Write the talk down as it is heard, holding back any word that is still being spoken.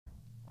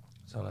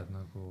sa oled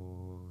nagu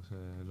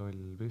see loll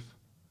pühv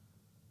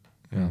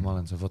ja ma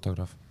olen see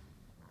fotograaf.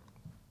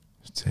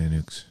 See on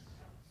üks.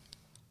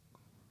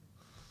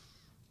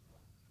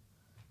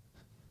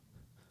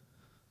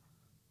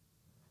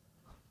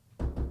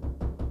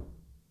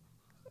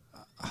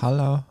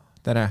 Hallo,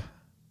 tere.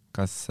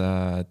 Kas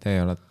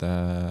te olete...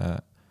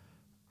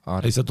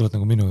 Ei, sa tuled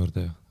nagu minu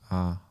juurde ju.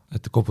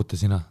 Et koputa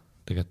sina.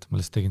 Tegelikult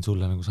ma lihtsalt tegin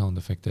sulle nagu sound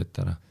efekti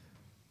ette ära.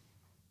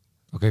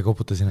 Okei,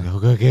 koputa sina.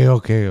 Okei.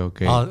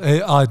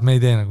 Et me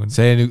ei tee nagu...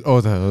 See on üks...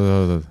 Oota.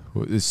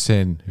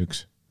 See on üks.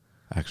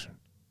 Action.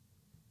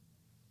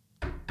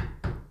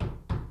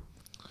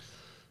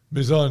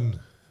 Mis on?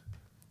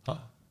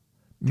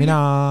 Mina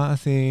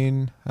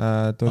siin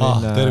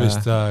tulin...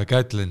 Tervist,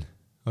 Kätlin.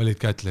 Olid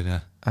Kätlin,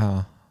 jah?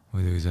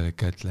 Muidugi sa olid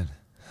Kätlin.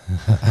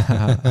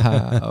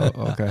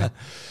 Okei.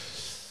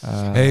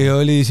 Ei,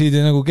 oli siidi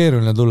nagu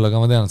keeruline tulla, aga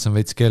ma tean, et see on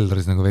veits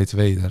keldris nagu veits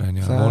veider.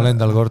 Mul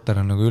endal korter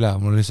on nagu üle,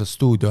 mul on lihtsalt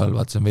stuudio all,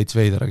 vaat see on veits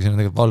veider, aga siin on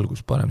tegelikult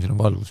valgus parem, siin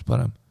on valgus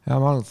parem. Ja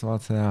ma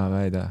vaatasin hea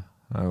väide,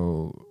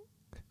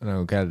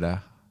 nagu kelda.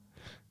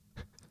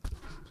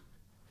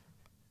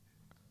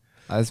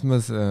 Siis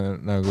ma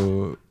nagu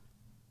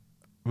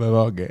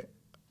võivagi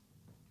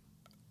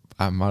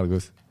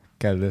valgus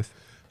keldes.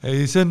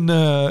 Ei, see on,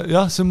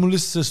 jah, see on mul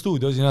lihtsalt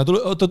stuudio siin.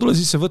 Tule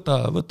sisse, võta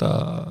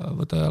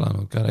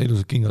jalanud kära,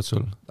 ilusad kingad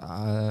sul.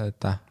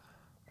 Aitäh.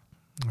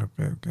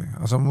 Okei.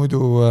 Aga sa muidu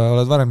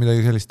oled varem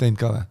midagi sellist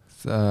teinud ka või?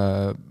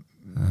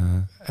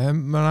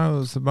 Ma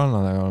nagu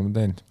sõbrannadega oleme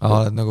teinud.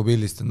 Oled nagu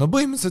pildistanud. No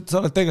põhimõtteliselt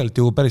sa oled tegelikult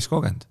ju päris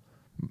kogenud.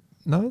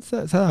 No,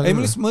 ei,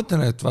 ma lihtsalt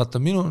mõtlen, et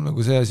vaata, minu on nagu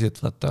see asi, et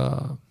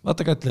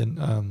vaata Kätlin,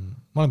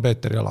 ma olen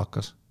Peeter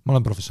Jalakas, ma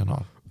olen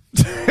professionaal.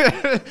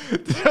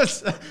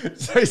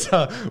 Sa ei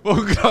saa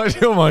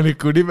Ukraani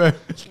omaniku nime.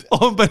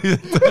 On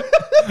päriselt.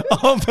 Ma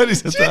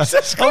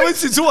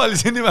võtsin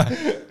suvalise nime.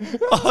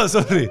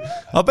 Sorry.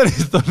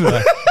 Päriselt on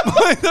või?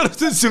 Ma ei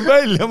arvestasin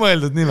välja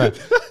mõeldud nime.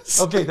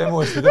 Okei, teeme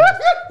uuesti.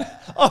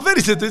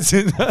 Päriselt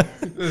ütlesin.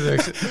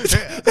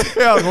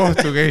 Hea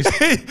kohtu käis.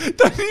 Ei,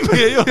 ta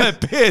nimi ei ole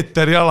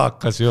Peeter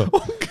Jalakas ju.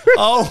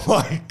 Oh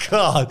my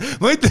god.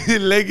 Ma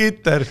ütlesin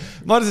legiter.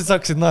 Ma arvasin, et sa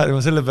hakkasid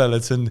naerima selle peale,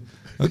 et see on...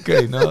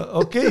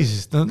 Okei,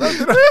 siis.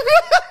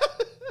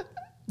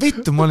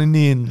 Vittu, ma olin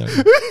nii enne.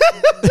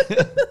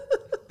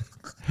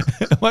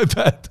 My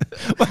bad.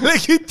 Ma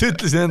legit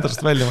ütlesin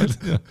endast välja.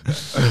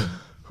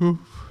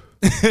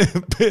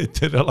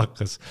 Peeter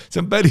Jalakas.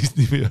 See on päris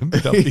nimi.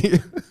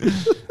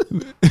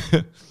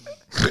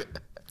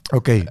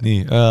 Okei,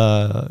 nii.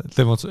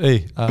 Teeme otsu. Ei,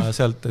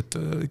 sealt, et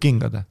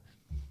kingade.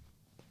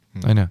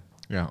 Aine?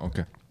 Jaa,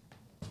 okei.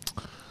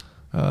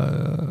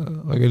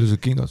 Väga ilusad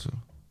kingad sul.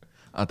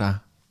 Ada.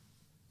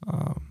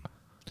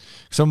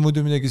 Kas sa muidu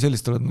midagi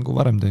sellist oled nagu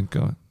varem teinud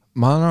ka või?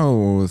 Ma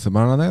nagu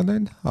sõbrannadega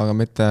teinud, aga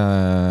mitte...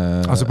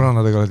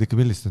 Sõbrannadega oled ikka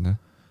pildistanud, jah?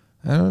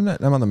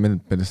 Nemad on mind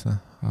pildistada.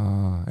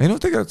 Ei, no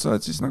tegelikult sa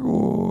oled siis nagu...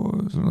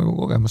 Sul nagu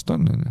kogemust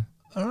on, on,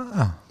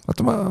 jah?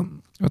 Vaata,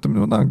 mida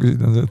ma tahan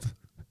küsida on see, et...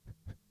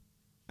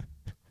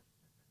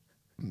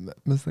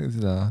 Mis sa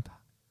küsida?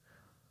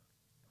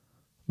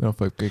 Minu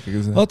võib kõike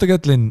küsida. Vaata,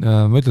 Kätlin,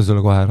 ma ütlen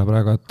sulle kohe ära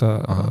praegu, et...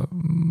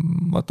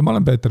 Vaata, ma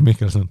olen Peeter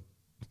Mihkelson.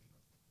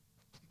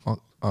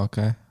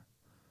 Okei.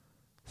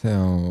 See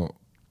on...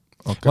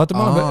 Vaata,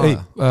 ma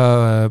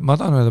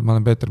tahan öelda, et ma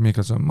olen Peeter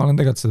Mihkelson. Ma olen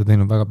tegelikult seda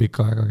teinud väga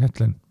pikka aega,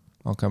 Kätlin.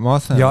 Okei, ma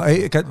vaatan... Ja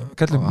ei,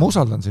 Kätlin, ma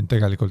usaldan sind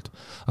tegelikult.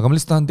 Aga ma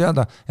lihtsalt tahan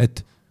teada,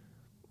 et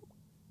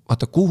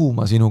vaata, kuhu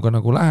ma sinuga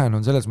nagu lähen,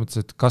 on selles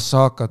mõttes, et kas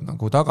sa hakkad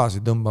nagu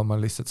tagasi tõmbama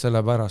lihtsalt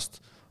selle pärast,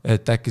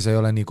 et äkki sa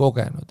ei ole nii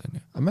kogenud.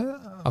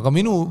 Aga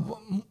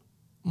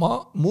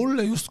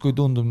mulle justkui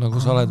tundub, nagu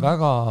sa oled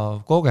väga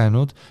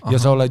kogenud ja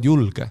sa oled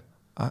julge.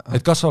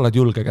 Et kas sa oled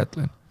julge,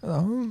 Kätlin?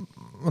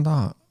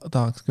 Ma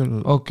tahaks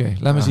küll. Okei,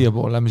 lähme siia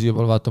pool,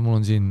 vaata, mul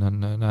on siin,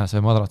 näe,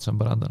 see madrats on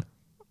põrandal.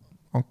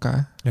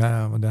 Okei.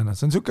 Ja, ma tean,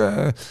 see on siuke,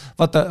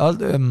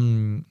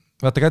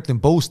 vaata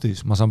Kätlin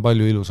postis, ma saan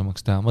palju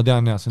ilusamaks teha. Ma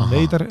tean, see on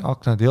leider,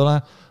 aknad ei ole,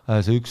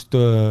 see üks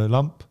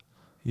lamp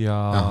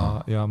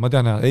ja ma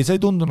tean, ei, see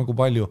ei tundu nagu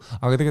palju,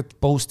 aga tegelikult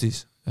postis,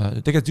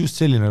 tegelikult just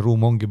selline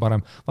ruum ongi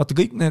parem. Vaata,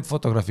 kõik need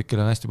fotograafid,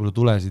 kellel on hästi palju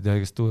tulesid ja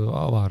kes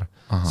avar,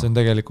 see on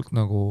tegelikult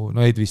nagu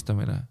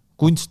eedvistamine.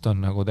 Kunst on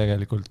nagu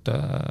tegelikult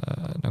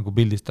nagu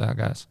pildistaja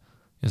käes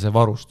ja see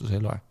varustus ei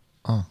loe.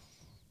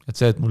 Et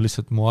see, et mul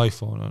lihtsalt mu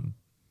iPhone on,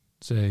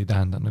 see ei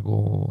tähenda nagu...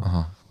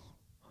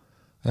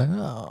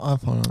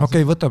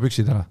 Okei, võta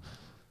püksid ära.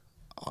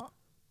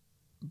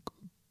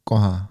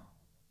 Kohe.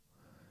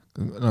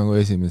 Nagu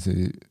esimesi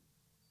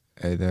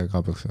ei tee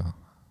ka püksu.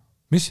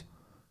 Mis?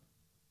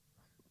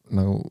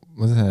 Nagu,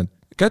 ma tean, et...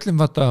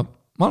 Kätlin, vaata,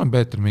 ma olen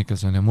Peeter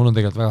Mihkelson ja mul on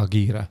tegelikult väga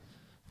kiire.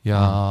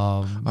 Ja...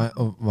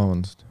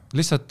 Vabandust.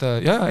 Lihtsalt,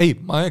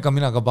 ega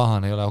mina ka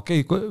pahan ei ole.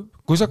 Okei,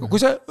 kui sa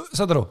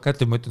saad aru,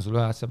 Kätlin, ma ütlen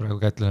sulle ühe asja praegu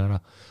Kätlin ära.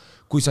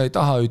 Kui sa ei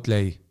taha, ütle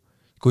ei.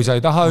 Kui sa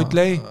ei taha,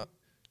 ütle ei.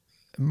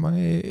 Ma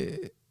ei...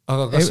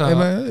 Aga kas sa...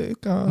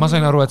 Ma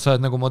sain aru, et sa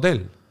oled nagu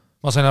modell.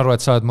 Ma sain aru,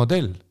 et sa oled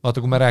modell. Vaata,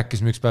 kui me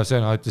rääkisime üks päev,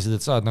 see ütlesid,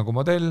 et sa oled nagu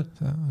modell.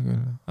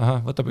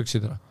 Võta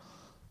püksid ära.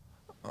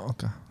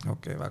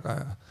 Okei, väga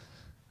hea.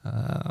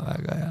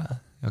 Väga hea.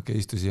 Okei,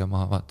 istu siia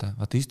maha, vaata,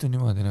 istu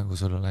niimoodi, nagu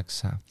sul oleks,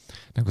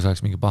 nagu sa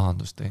oleks mingi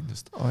pahandust teinud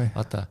just.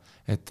 Vaata,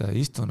 et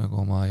istu nagu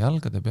oma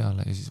jalgade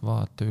peale ja siis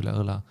vaata üle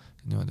õla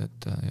niimoodi,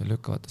 et ja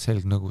lükka vaata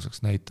selg nõgusaks,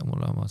 näita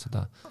mulle oma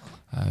seda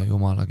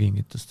jumala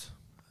kingitust.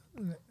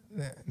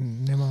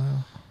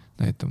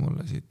 Näita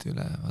mulle siit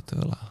üle, vaata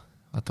õla.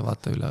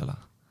 Vaata üle õla.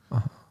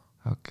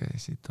 Okei,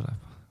 siit tuleb.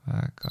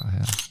 Väga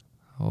hea.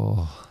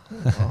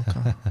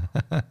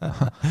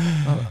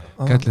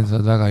 Kätlin, sa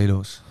oled väga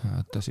ilus.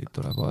 Vaata, siit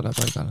tuleb ole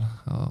paigal.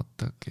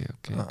 Okei.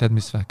 Tead,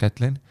 mis vä,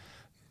 Kätlin?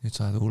 Nüüd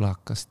sa oled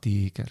ulakas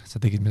tiiger.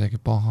 Sa tegid midagi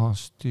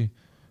pahasti.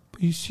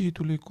 Issi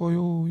tuli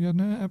koju ja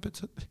näeb, et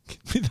sa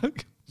tegid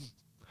midagi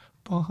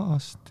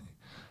pahasti.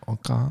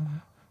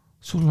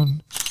 Sul on,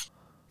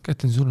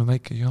 Kätlin, sul on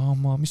väike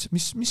jaama.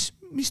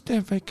 Mis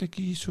teeb väike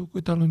kiisu,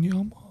 kui tal on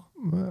jaama?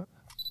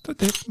 Ta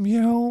teeb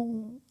miau.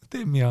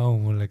 Tee miau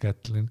mulle,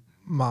 Kätlin.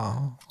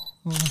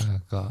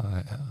 Väga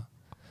hea.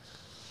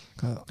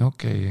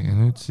 Okei,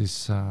 nüüd siis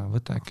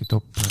võta äkki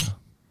topp ära.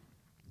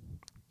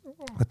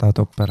 Võta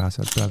topp ära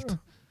sealt pealt.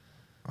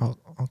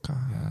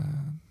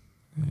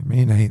 Me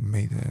ei näinud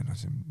meid,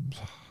 näitasid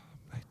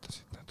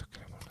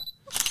natukene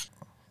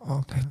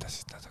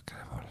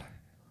mulle.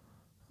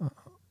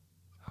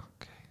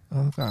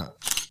 Aga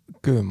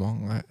külm on.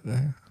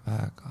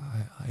 Väga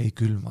hea, ei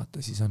külmata,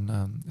 siis on,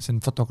 see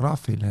on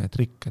fotograafiline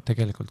trikk, et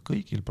tegelikult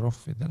kõigil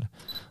profidel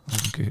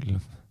on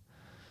külm.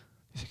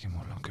 Isegi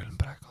mul on külm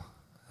praegu.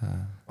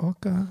 Mul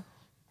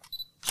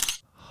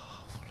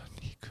on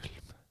nii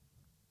külm.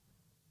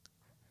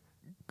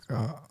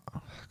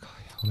 Väga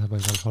hea,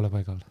 ole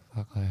paigal.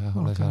 Väga hea,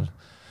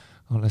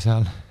 ole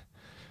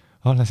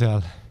seal.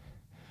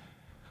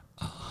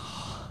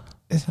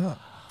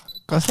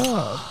 Kas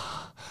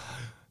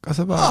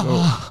sa praegu...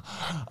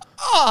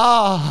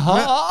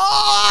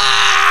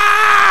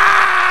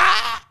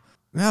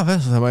 Mina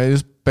peasin, ma ei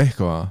just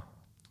pehkuma.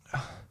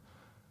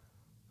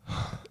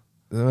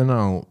 See on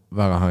nagu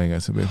väga haige,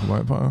 et see pehkuma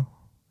ei pane.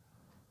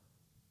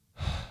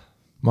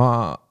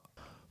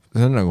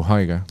 See on nagu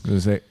haige,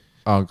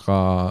 aga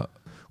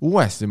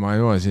uuesti ma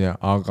ei ole siia,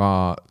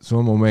 aga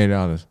sul on mu meili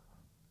aadres.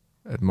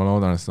 Et ma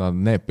loodan, et sa tahad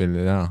need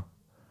pildid ära.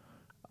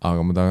 Aga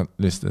ma tahan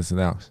lihtsalt, et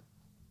seda jaoks.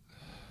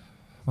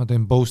 Ma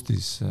teen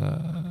postis,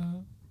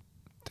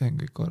 teen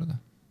kõik korda.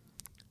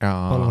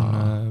 Palun,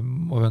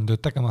 ma pean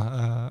tööd tegema.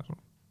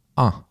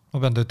 Ma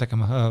pean tööd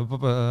tegema.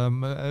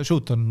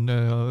 Shoot on,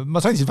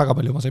 ma sain siis väga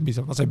palju, ma sain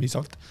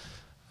piisavalt.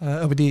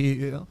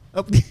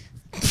 Abdi.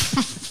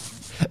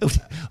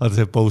 Vaata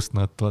see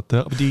post-nut,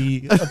 vaata. Abdi.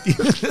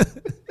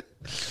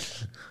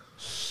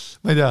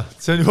 Ma ei tea,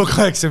 see on juba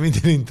 8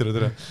 mindine intro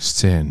tere.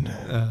 Stseen.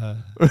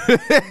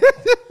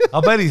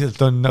 Aga päriselt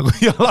on nagu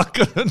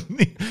jalakas on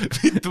nii.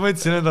 Vittu ma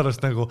ütlesin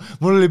endalast nagu,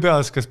 mul oli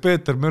peas kas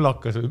Peeter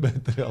Mölakas või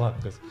Peeter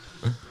Jalakas.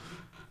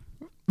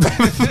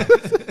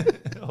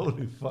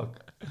 Holy fuck.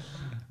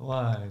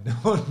 Vaene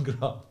on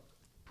kraab.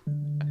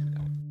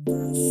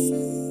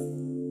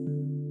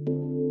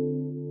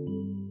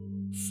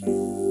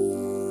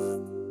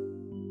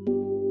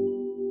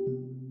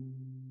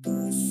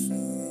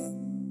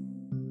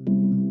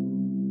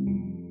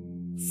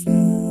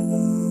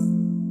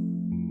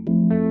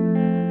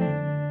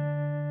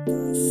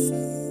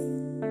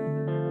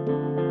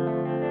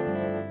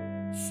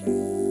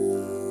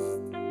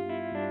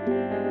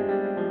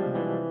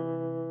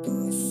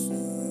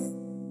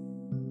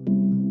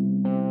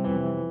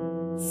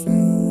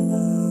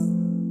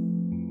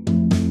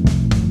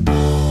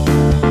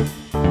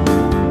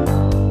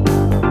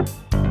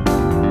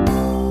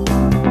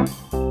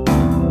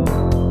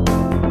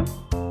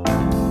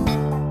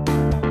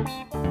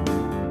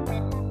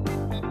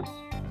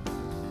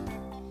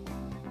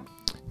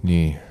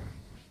 Nii,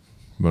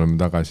 me oleme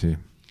tagasi.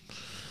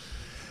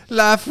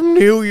 Live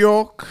New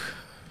York.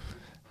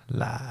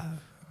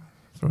 Live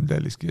from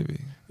Telliskivi.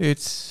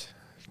 It's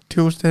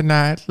Tuesday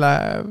night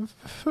live.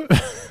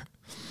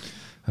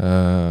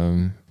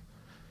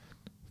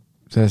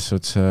 Selles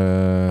suhtes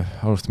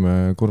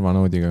alustame kurva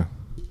noodiga.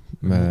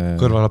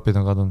 Kõrvalapid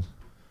on kadunud.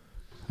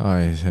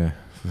 Ai,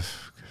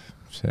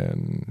 see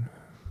on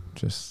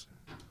just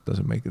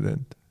doesn't make it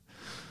end.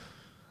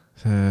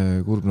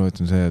 See kurb noot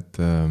on see, et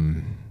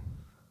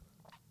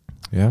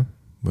jah,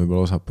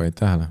 võib-olla osad panid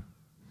tähele.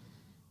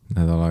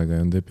 Nädal aega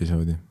ei olnud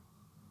episoodi.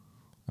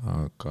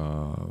 Aga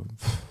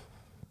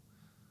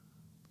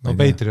no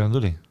Patreon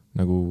tuli.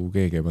 Nagu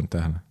keegi ei pannud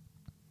tähele.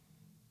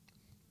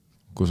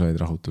 Kus olid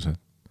rahutused?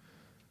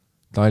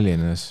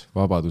 Tallinnas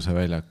Vabaduse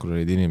väljakul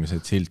olid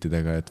inimesed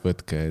siltidega, et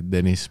võtke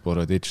Deniss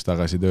Boroditš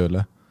tagasi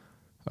tööle.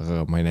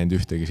 Aga ma ei näinud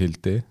ühtegi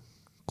silti,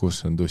 kus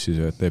on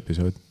Tussisööjad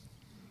episood.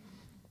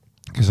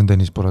 Kes on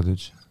Deniss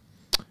Boroditš?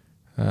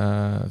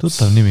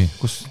 Tuttav nimi,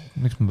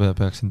 miks ma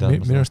peaksin teadma?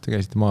 Minu arust te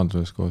käisite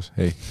maanduses koos,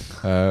 ei.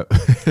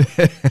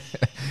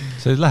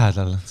 See oli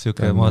lähedal,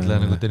 siuke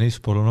maadleja nagu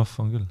Deniss Polunov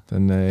on küll. Ta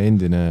on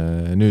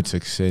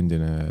nüüdseks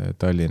endine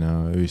Tallinna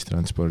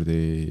ühistranspordi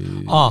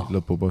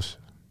lõpuboss.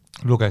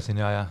 Lugesin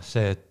ja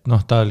see, et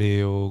ta oli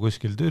ju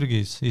kuskil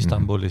Türgis,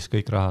 Istanbulis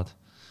kõik rahad.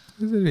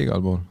 see oli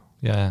igal pool.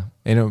 Ja.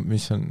 Ei no,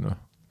 mis on, noh.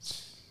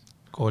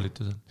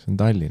 Koolitusel. See on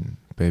Tallinn,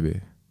 baby.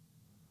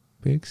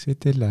 Big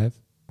city life.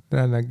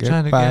 Trying to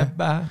get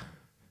back.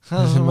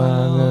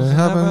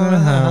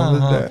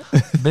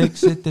 Big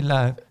city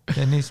life.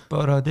 Deniss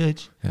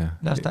Boroditš.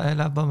 Las ta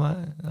elab oma.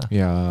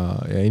 Ja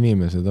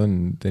inimesed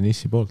on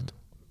Denissi poolt.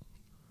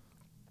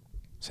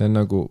 See on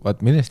nagu, vaat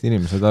millest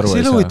inimesed aru ei saa.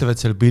 See ei huvitav,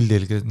 et seal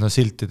pildil, no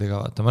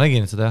siltidega vaata. Ma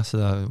nägin, et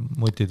seda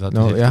mutid vaata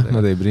no siltidega. Jah,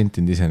 nad ei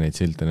printinud ise neid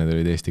silte, need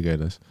olid eesti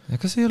keeles.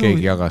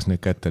 Keegi jagas neid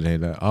kätte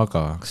neile,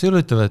 aga... Kas ei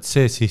huvitav, et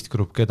see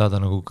sihtgrupp, keda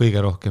ta nagu kõige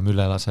rohkem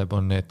üle laseb,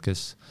 on need,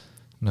 kes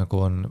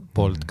nagu on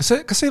poolt. Kas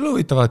ei ole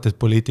huvitav vaata, et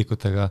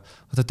poliitikutega,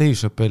 vaata Dave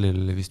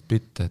Chappelle'il oli vist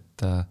bitt,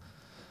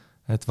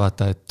 et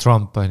vaata, et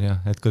Trump on ju,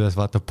 et kuidas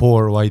vaata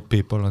poor white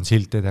people on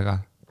siltidega.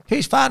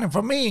 He's fighting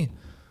for me!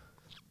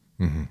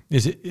 Ja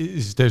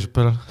siis Dave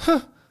Chappelle on,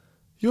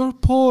 you're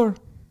poor!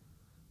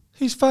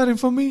 He's fighting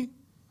for me!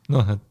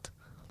 Noh, et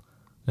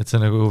see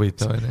on nagu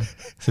huvitav.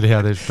 See oli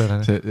hea Dave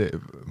Chappelle.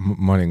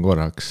 Ma olin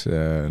korraks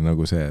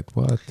nagu see, et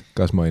what?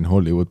 Kas ma olin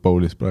Hollywood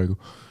Bowlis praegu?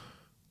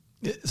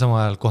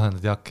 Sama ajal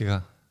kohendad jakki ka.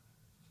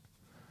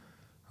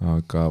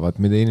 Aga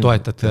vaat, mida inimesed...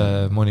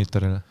 Toetad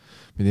monitorile.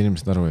 Mida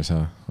inimesed aru ei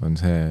saa, on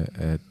see,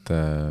 et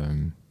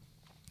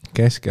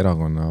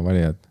Keskerakonna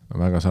valijad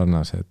on väga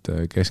sarnased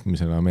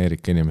keskmisele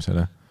Ameerika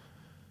inimesele.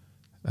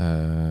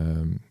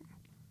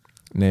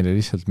 Neile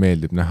lihtsalt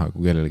meeldib näha,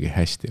 kui kellelegi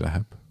hästi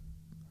läheb.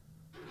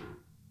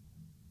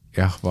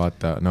 Jah,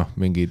 vaata, noh,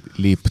 mingid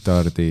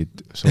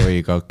liiptardid,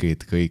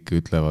 soikakid, kõik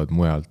ütlevad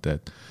mujalt,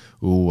 et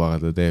aga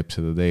ta teeb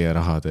seda teie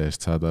rahade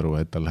eest, saad aru,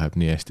 et tal läheb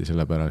nii hästi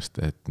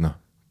sellepärast, et noh,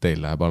 teil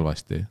läheb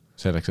halvasti.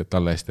 Selleks, et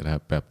talle hästi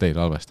läheb, peab teil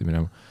halvasti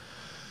minema.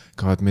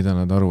 Vaat, mida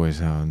nad aru ei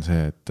saa, on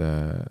see, et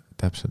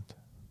täpselt.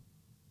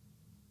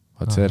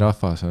 Vaat see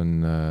rahvas on,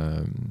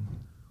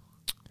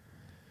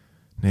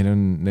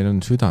 neil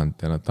on südant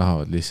ja nad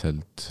tahavad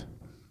lihtsalt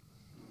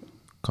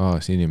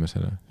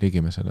kaasinimesele,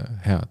 ligimesele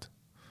head.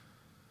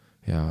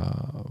 Ja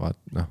vaat,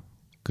 noh,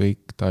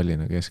 kõik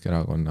Tallinna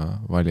Keskerakonna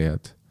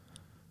valijad,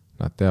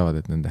 nad teavad,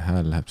 et nende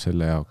hääl läheb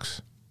selle jaoks,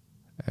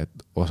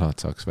 et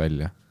osad saaks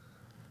välja.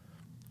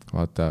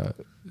 Vaata,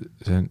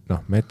 see on,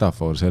 noh,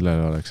 metafoor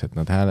sellele oleks, et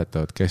nad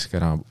hääletavad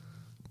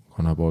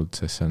Keskerakonna poolt,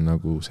 sest see on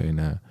nagu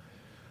selline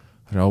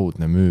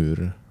raudne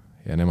müür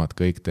ja nemad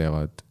kõik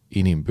teevad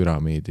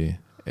inimpüramiidi,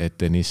 et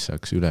Deniss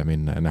saaks üle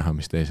minna ja näha,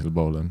 mis teisel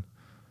pool on.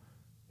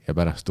 Ja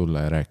pärast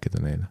tulla ja rääkida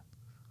neile.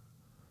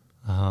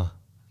 Aha,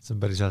 see on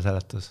päris hea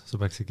seletus. Sa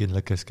peaks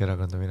kindlalt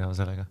Keskerakonda minema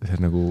sellega. See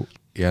on nagu,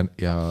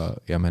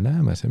 ja me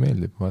näeme, see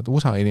meeldib. Vaat,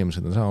 USA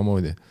inimesed on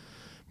samamoodi.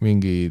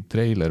 Mingi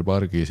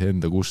trailerpargis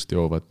enda kust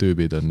joovad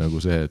tüübid on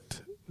nagu see,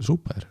 et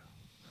super.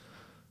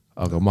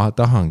 Aga ma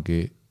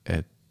tahangi,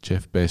 et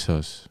Jeff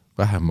Bezos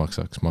vähem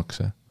maksaks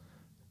makse,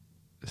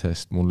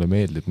 sest mulle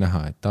meeldib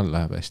näha, et tal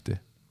läheb hästi.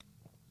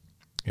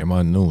 Ja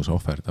ma olen nõus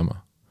ohverdama.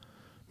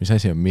 Mis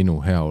asi on minu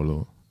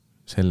heaolu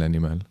selle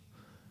nimel,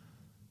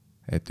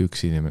 et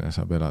üks inimene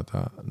saab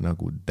elada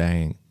nagu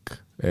dänk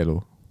elu.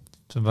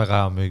 See on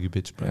väga hea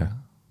müügipitch praegu.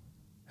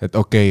 Et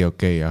okei,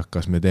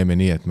 kas me teeme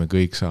nii, et me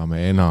kõik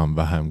saame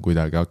enam-vähem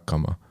kuidagi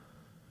hakkama.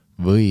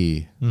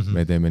 Või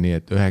me teeme nii,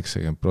 et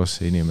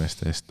 90%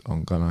 inimestest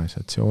on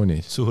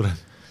kanalisatsioonis.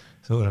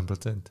 Suurem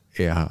protsent.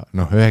 Ja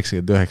noh,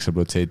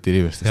 99%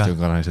 inimestest on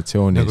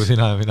kanalisatsioonis. Nagu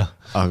sina ja mina.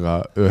 Aga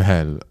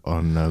ühel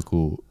on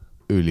nagu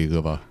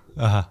ülikõva.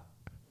 Aha.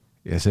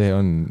 Ja see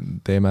on,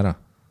 teeme ära.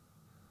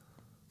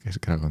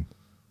 Keskerakond.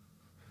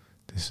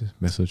 This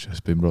message has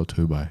been brought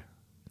to you by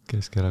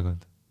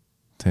Keskerakond.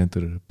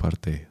 Center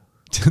Partei.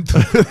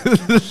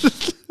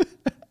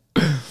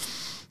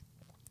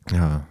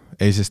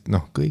 Ei, sest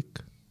noh,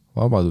 kõik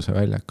Vabaduse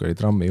väljak oli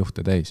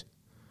trammijuhte täis.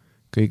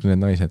 Kõik need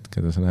naised,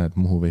 keda sa näed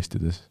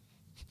muhuvestides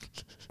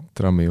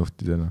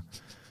trammijuhtidena.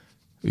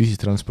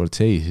 Ühistransport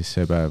seisis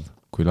see päev,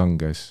 kui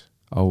langes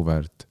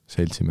auväärt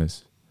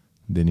seltsimees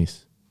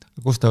Deniss.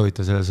 Kus ta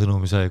huvita selle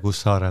sõnumi sai, kus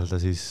saarel ta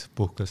siis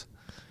puhkas?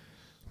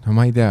 No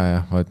ma ei tea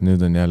jah, vaat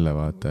nüüd on jälle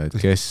vaata,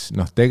 et kes,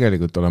 noh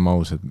tegelikult oleme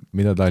ausad,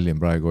 mida Tallinn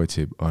praegu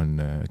otsib, on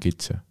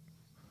kitse.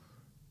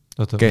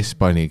 Kes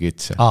pani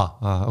kitse?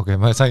 Okei,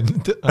 ma sain,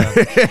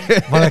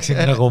 ma läksin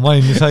nagu, ma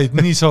olin said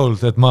nii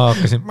sold, et ma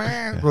hakkasin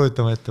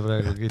kujutama ette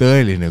praegu kitse.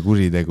 Tõeline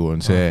kuritegu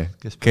on see,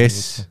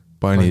 kes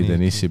pani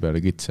Denissi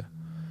peale kitse.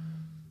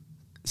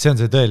 See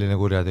on see tõeline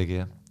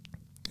kurjategija.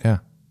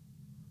 Jah,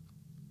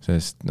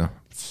 sest noh,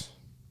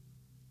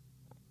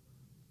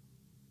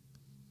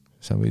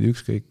 sa võid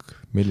ükskõik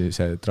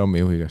millise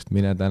trammijuhi käest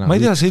mine täna. Ma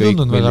ei tea, see ei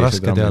tundnud väga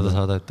raske teada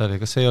saada, et ta oli,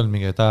 kas see ei olnud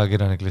mingi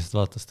ajakirjanik lihtsalt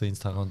vaatas ta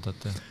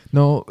Insta-kontot?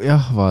 No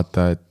jah,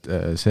 vaata, et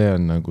see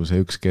on nagu see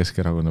üks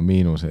Keskerakonna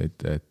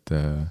miinuseid, et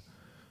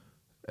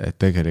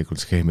tegelikult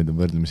skeemid on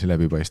võrdlemisi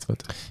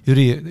läbipaistvad.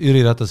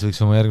 Jüri Ratas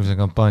võiks oma järgmise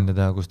kampaania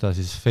teha, kus ta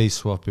siis face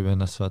swapib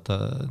ennast, vaata,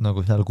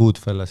 nagu seal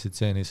Goodfellasid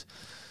stseenis.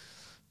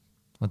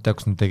 Ma tea,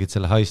 kus nad tegid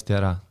selle heisti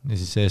ära ja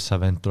siis eessa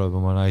vend tuleb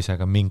oma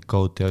naisega mink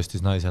coat ja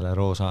ostis naisele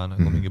roosa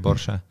nagu mingi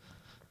Porsche.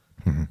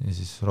 Ja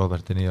siis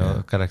Robert De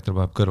Niro karakter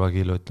paneb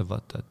kõrvakiilu, ütleb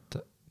vaata, et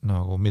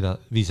nagu mida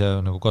viise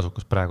nagu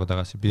kasukas praegu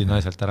tagasi, pidi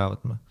naiselt ära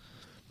võtma.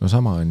 No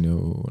sama on ju,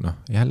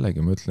 jällegi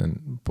ma ütlen,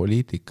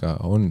 poliitika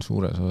on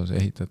suures osas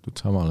ehitatud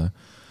samale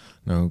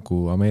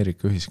nagu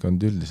Ameerika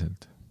ühiskond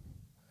üldiselt.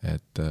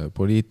 Et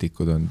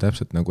poliitikud on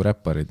täpselt nagu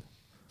räpparid.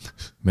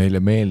 Meile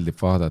meeldib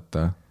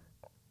vaadata,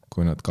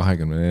 kui nad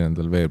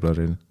 24.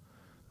 veebruaril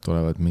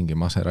tulevad mingi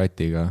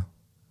Maseratiga,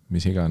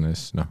 mis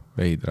iganes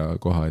veidra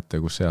koha ette,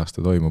 kus see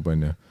aasta toimub,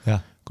 on ju.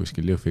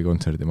 Kuskil Jõhvi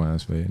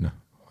kontserdimajas või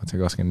see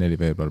 24.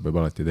 veebruar peab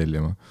alati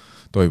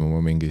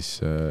toimuma mingis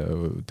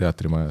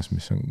teatrimajas,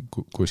 mis on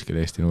kuskil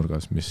Eesti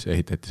nurgas, mis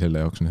ehitati selle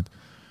jaoks nüüd.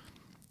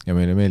 Ja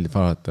meile meeldib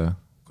vaadata,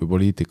 kui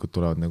poliitikud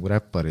tulevad nagu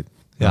räpparid.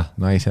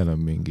 Naisel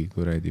on mingi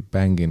kuredi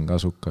bängin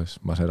kasukas,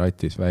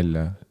 Maseratis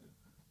välja,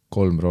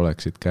 3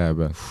 Rolexit käe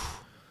peal.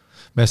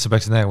 Mees, sa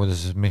peaksid näema,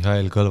 kuidas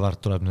Mihhail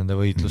Kõlvart tuleb nende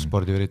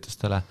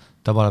võitlusspordiüritustele.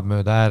 Ta paneb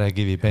mööda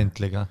äärekivi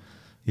Bentliga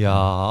ja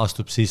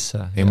astub sisse.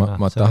 Ei,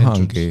 ma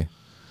tahangi,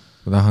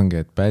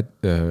 et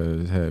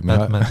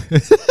Batman.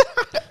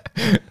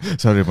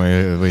 Sorry, ma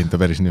ei võin ta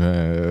päris nime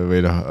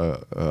või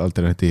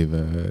alternatiiv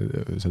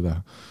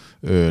seda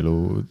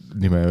öölu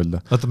nime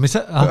öelda. Oota, mis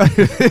see?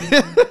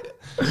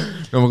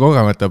 No ma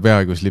kogemata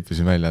peaaegu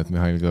slippisin välja, et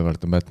Mihhail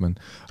Kõlvart on Batman,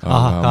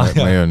 aga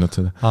ma ei öelnud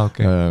seda. Ta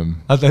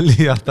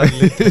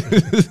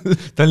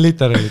on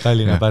literally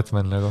Tallinna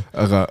Batman nagu.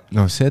 Aga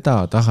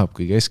seda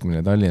tahabki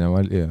keskmine Tallinna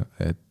valija,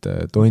 et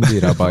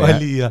Tondiraba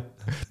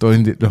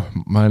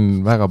ma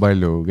olen väga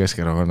palju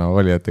Keskerakonna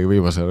valijatega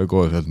viimasele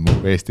koos, et mu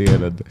eesti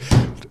keeled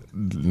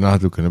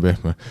natukene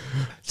pehme.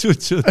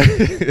 Tšut.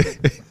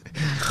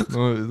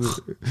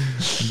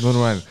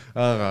 Normaal,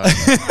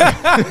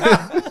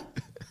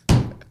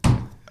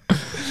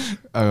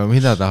 aga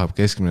mida tahab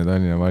keskmine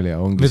Tallinna valija?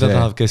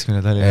 Tahab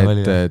keskmine Tallinna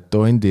valija? Et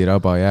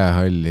Tondiraba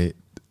jäähalli,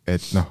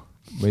 et ma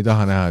ei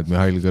taha näha, et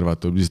Mihhail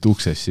Kõlvart tuleb lihtsalt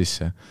uksest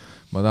sisse.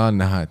 Ma tahan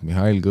näha, et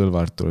Mihhail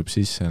Kõlvart tuleb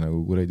sisse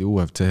nagu kuredi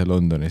UFC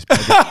Londonis.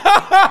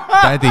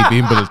 Paddy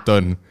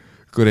Pimbleton,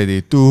 kuredi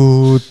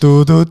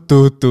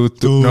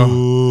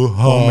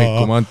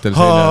hommikumantel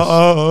seljas.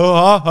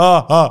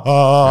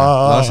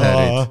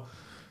 Laserid,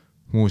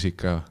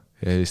 muusika.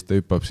 Ja siis ta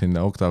hüppab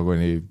sinna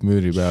oktagoni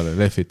müüri peale,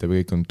 lehvitab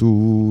ja kõik on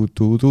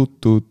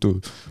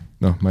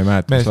ma ei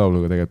mäleta, mis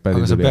lauluga tegelikult pädi.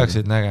 Aga sa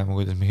peaksid nägema,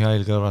 kuidas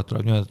Mihhail Kõlvart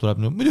tuleb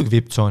muidugi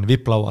VIP-tsooni,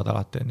 VIP-lauad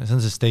alati. See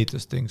on see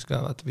status things ka,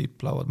 vaata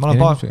VIP-lauad. Ma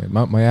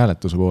ei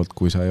hääletuse poolt,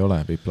 kui sa ei ole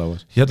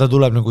VIP-lauas. Ja ta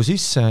tuleb nagu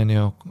sisse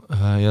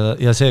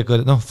ja see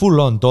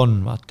full on ton,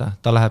 vaata.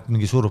 Ta läheb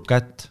mingi surub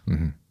kätt.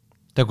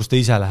 Ta, kus ta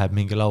ise läheb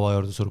mingi laua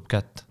juurde, surub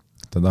kätt.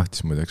 Ta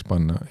tahtis muideks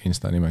panna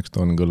Insta nimeks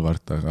Ton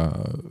Kõlvart, aga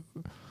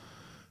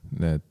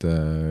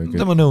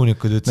tema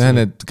nõunikud ütlesid.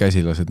 Need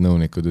käsilased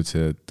nõunikud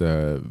ütlesid, et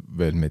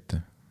veel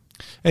mitte.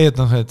 Ei, et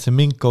et see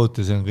minkkout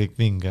ja see on kõik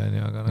vinge,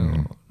 aga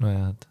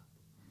jah.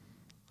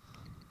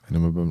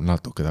 Me peame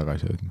natuke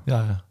tagasi jõudma.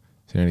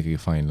 See on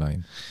ikkagi fine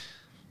line.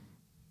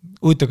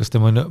 Huvitav, kas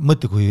tema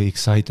mõtle, kui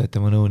excited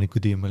tema nõuniku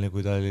tiim oli,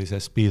 kui ta oli see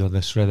Speed of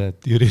the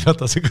Shredded Jüri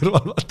Ratase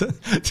kõrval, vaata.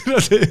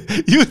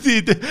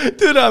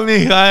 Türa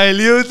Mihhail,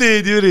 you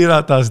did Jüri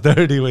Ratas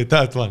dirty with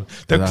that one.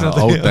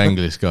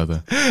 Auto-Anglis ka ta.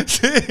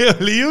 See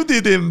oli, you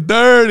did him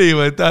dirty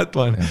with that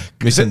one.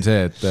 Mis on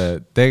see, et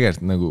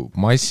tegelikult nagu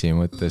massi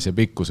mõttes ja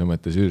pikkuse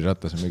mõttes Jüri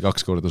Ratas on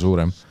 2 korda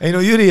suurem. Ei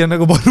Jüri on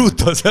nagu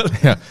Baruto seal.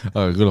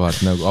 Aga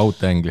Kõlvart nagu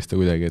Auto-Anglis ta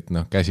kuidagi, et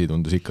käsi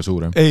tundus ikka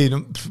suurem. Ei,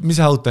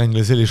 mis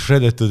Auto-Anglis oli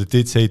shredded to the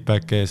tits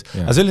 8-pack ees.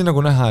 Aga see oli nagu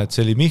näha, et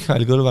see oli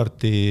Mihhail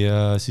Kõlvarti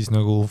siis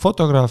nagu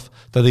fotograaf,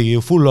 ta tegi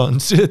ju full on,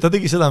 ta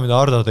tegi seda, mida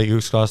Ardo tegi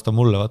 1 aasta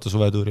mulle, vaata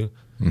suvetuuril.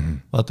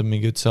 Vaatan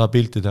mingi ütles,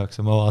 pilti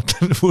tehakse, ma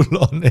vaatan full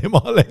on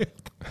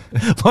emaleht.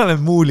 Ma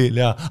olen muulil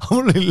ja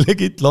mul oli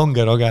legit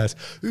longero käes,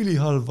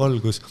 ülihalb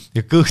valgus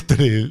ja kõht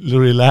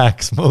oli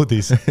lääks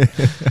moodis.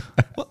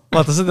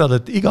 Vaata, sa tead,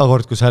 et iga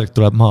kord, kui särg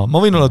tuleb maa, ma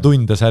võin olla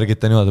tunde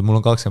särgita niimoodi, et mul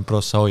on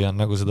 20% hoian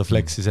nagu seda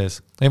flexi sees.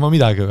 Ei, ma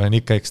midagi olen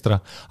ikka ekstra.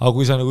 Aga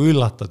kui sa nagu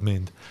üllatad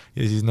mind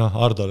ja siis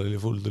Ardol oli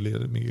full, tuli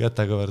mingi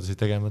kätekõverdusi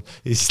tegema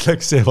ja siis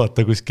läks see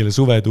vaata kuskile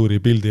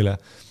suvetuuri pildile.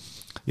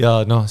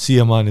 Ja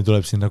siiamaani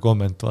tuleb sinna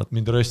komment, vaat,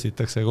 mind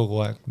röstitakse kogu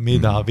aeg.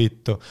 Mida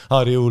vittu,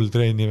 Harri hull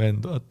treeni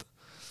vend, vaata.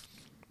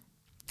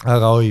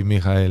 Aga oi,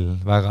 Mihhail,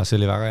 see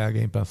oli väga hea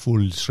gameplan,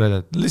 full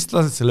shredded. Lihtsalt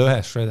lased selle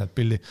ühe shredded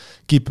pildi,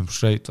 keep him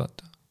straight,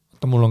 vaata.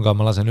 Mul on ka,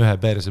 ma lasen ühe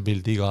perse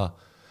pildi iga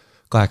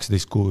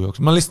 18 kuu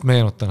jooksul. Ma lihtsalt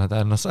meenutan, et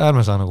ärme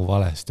saa nagu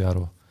valesti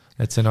aru.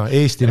 Et see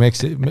Eesti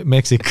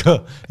Meksika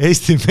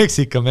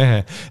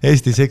mehe,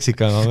 Eesti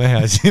seksikama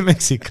mehe, Eesti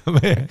Meksika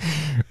mehe.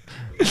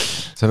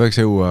 Sa peaks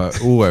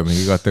uue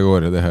mingi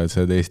kategooria teha, et sa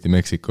oled Eesti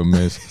Meksika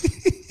mees.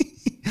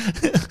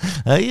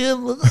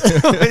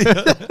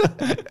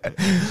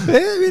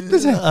 Mitte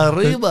see.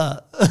 Arriba.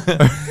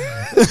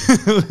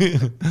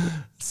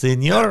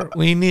 Senor,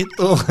 we need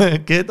to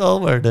get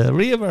over the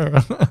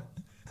river.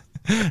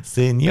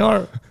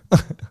 Senor.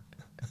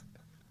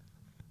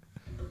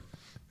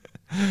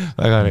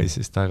 Väga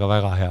reisist, aga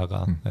väga hea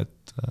ka.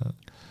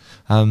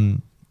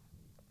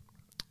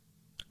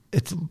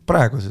 Et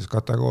praeguses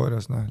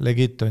kategoorias,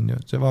 legit on ju,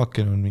 see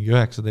vaakin on mingi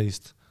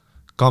 19,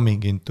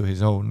 coming into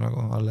his own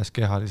nagu alles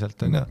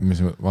kehaliselt on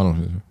mis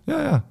vanuses?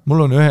 Ja, mul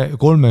on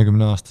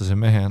 30-aastase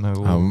mehe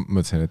nagu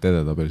mõtlesin, et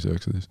edetabelis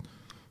 19.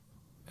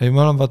 Ei, ma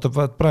olen vaata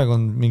praegu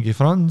on mingi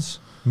Franz,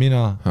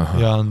 mina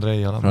ja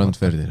Andrei Franz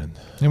Ferdinand.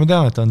 Ja ma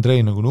tean, et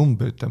Andrei nagu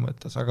numbrite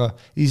mõttes, aga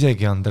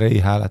isegi Andrei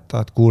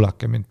hääletavad,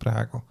 kuulake mind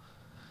praegu.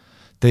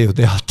 Te ju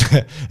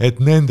teate, et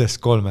nendest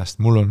 3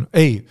 mul on,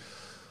 ei,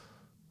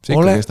 see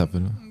ikka kestab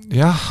veel.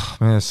 Jah,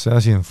 mees, see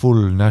asi on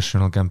full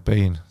national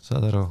campaign,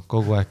 saad aru,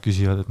 kogu aeg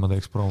küsivad, et ma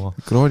teeks promo.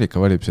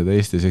 Kroonika valib seda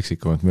Eesti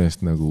seksikamat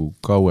meest nagu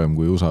kauem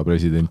kui USA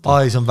president.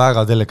 Ai, see on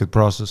väga delicate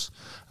process.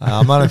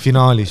 Ma olen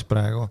finaalis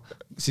praegu,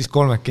 siis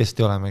 3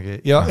 olemegi.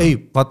 Ja ei,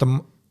 vaata,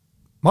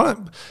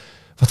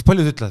 vaata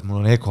paljud ütlevad, et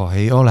mul on ego,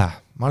 ei ole.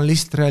 Ma olen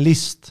lihtsalt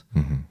realist.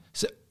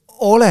 See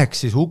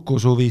oleks siis Uku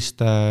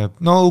Suviste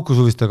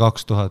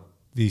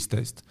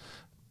 2015.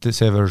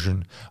 See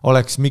version.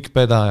 Oleks Mikk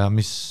Pedaja,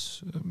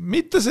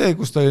 mitte see,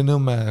 kus ta oli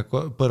Nõmme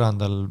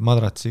põrandal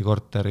madratsi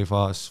korteri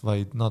faas,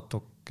 vaid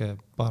natuke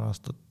paar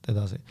aastat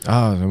edasi.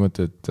 Sa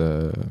mõtled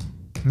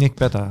Mikk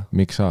Pedaja.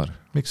 Mikk Saar.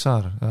 Mikk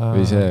Saar.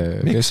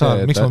 Mikk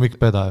Saar, miks ma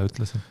Mikk Pedaja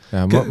ütlesin?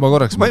 Ja, ma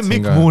korraks mõtlesin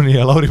Mikk Muuni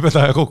ja Lauri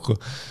Pedaja kokku.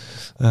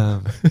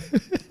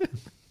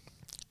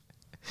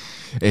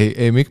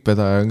 ei, Mikk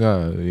Pedaja on ka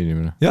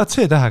inimene. Ja,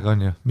 C-tähega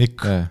on ju,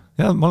 Mikk.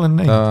 Ja, ma olen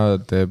näinud.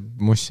 Ta teeb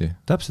mussi.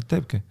 Täpselt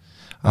teebki.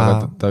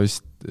 Aga ta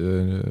vist,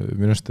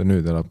 minust ta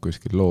nüüd elab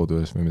kuskil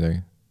looduses või midagi.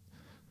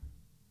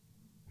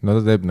 No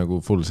ta teeb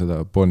nagu full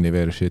seda Bon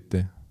Iver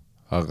shit'i,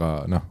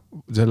 aga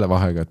selle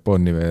vahega, et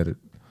Bon Iver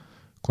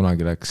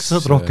kunagi läks... Sa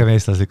saad rohkem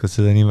eestlaslikult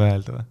seda nime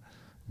öelda või?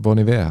 Bon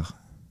Iver.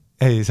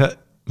 Ei,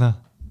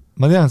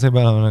 ma tean, sa ei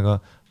pea olema nagu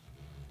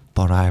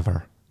Bon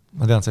Iver.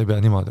 Ma tean, sa ei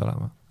pea niimoodi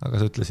olema, aga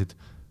sa ütlesid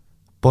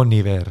Bon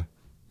Iver.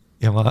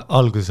 Ja ma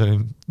alguses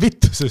olin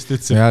vittu, sest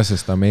ütlesin. Ja,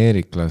 sest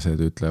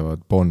ameeriklased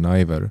ütlevad Bon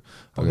Iver,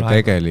 aga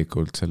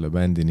tegelikult selle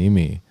bändi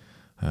nimi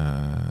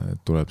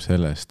tuleb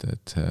sellest,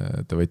 et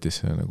ta võttis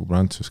selle nagu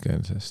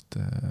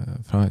prantsuskeelsest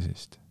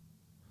fraasist,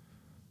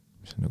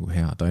 mis on nagu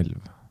hea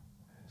talv.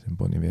 See on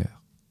Bon Iver.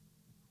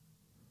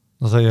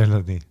 No sa ei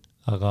öelnud nii,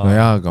 aga... No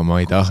jaa, aga ma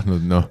ei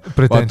tahtnud,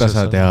 vaata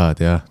sa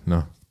tead, jah,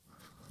 ma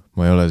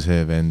ei ole see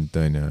vend,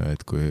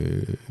 et kui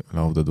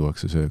lauda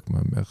tuuakse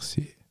söökma,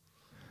 merci.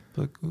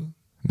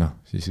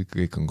 Siis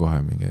kõik on kohe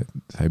mingi,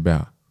 et sa ei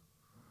pea.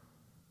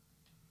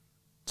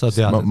 Sa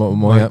tead,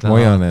 ma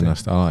hoian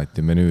ennast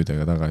alati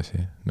menüüdega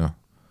tagasi, No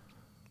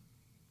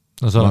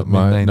sa oled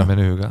mind näinud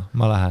menüüga,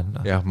 ma lähen.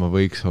 Jah, ma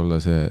võiks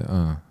olla see...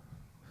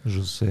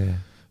 Jose.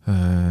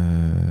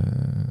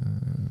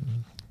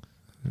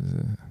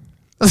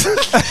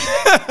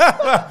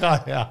 Väga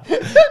hea.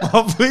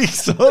 Ma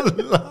võiks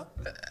olla.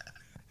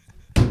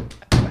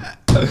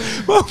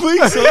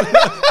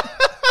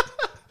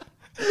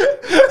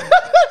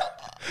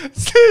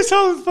 See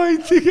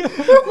soundbite'iga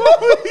ma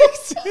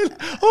võiksin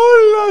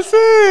olla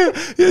see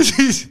ja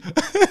siis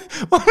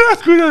ma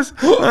näed, kuidas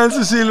näen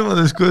su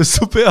silmades, kuidas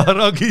su pea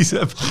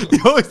ragiseb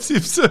ja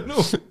otsib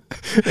sõnu.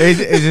 Ei,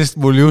 sest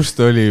mul just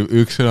oli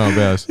üks sõna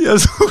peas. Ja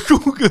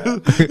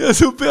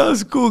su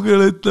peas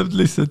Google ütleb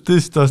lihtsalt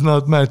this does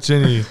not match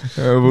any.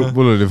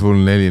 Mul oli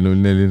full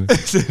 404.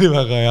 See oli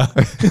väga hea.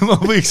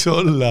 Ma võiks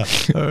olla.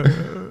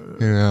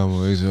 Ja, ma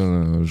võiks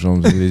olla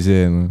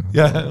Champs-Élysées.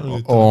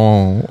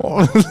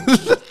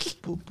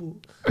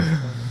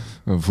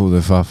 Food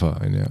and fafa,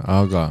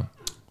 aga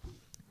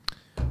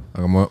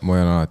ma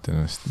olen alati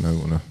ennast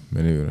nagu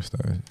menüü juures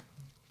tagasi.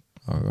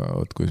 Aga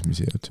oot, kuidas me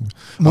siia otsime?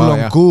 Mul on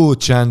good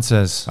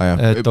chances,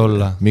 et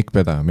olla. Mikk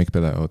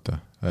Pedaja, oota.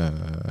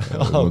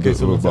 Okei,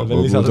 sul on seal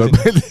veel lisada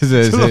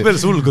siin. Sul on veel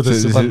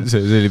sulgudesse panna.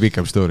 See oli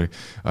pikem story.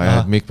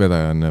 Mikk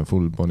Pedaja on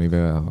full Bon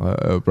Iver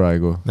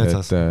praegu.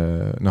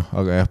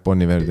 Aga jah, Bon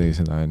Iver tegi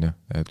seda,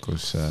 et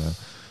kus...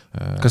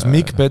 Kas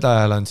Mikk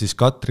Pedajal on siis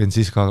Katrin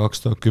Siska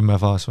 2010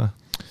 faas või?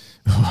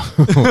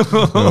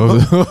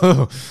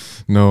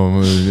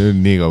 No,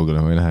 nii kaugele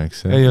ma ei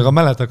läheks. Ei, aga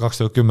mäleta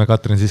 2010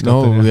 Katrin Siska.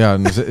 No jaa,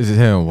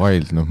 see on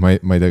wild. Ma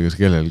ei tea, kas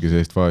kellelgi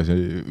sellist faasi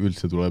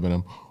üldse tuleb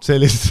enam.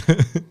 Sellist.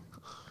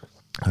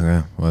 Aga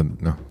jah,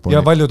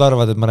 ja paljud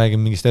arvad, et ma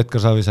räägin mingist Edgar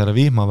Savisaare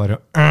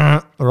Vihmavarju.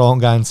 Wrong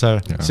answer.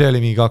 See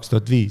oli mingi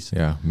 2005.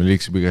 Jaa, me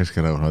liiksime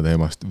Keskerakonna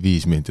teemast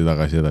 5 minti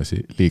tagasi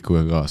edasi.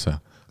 Liikuge kaasa.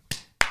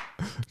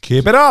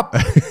 Keep it up!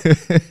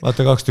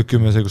 Vaata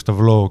 2010 see, kus ta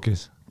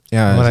vlogis.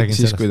 Jaa,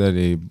 siis kui ta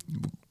oli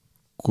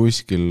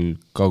kuskil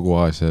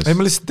Kagu-Aasias. Ei,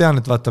 ma lihtsalt tean,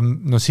 et vaata,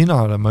 sina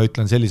olen, ma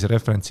ütlen sellise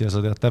referentsi ja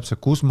sa tead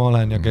täpselt, kus ma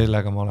olen ja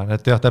kellega ma olen.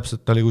 Et jah,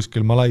 täpselt ta oli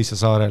kuskil Malaisia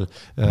saarel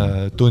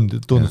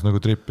tundus nagu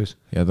trippis.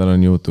 Ja tal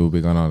on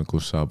YouTube'i kanal,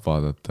 kus saab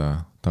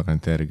vaadata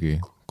tagantjärgi,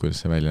 kuidas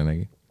see välja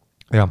nägi.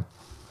 Jah.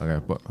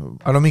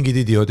 Aga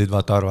mingid idioodid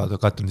vaata arvad,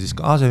 Katrin siis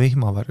ka, see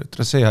vihmavarju,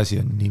 see asi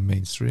on nii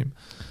mainstream.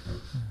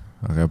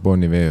 Aga Bon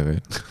Iver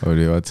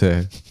oli vaat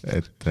see,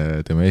 et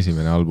tema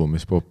esimene album,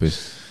 mis popis,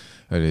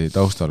 oli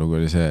taustalugu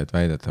oli see, et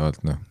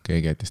väidetavalt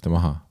keegi jättis ta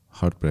maha,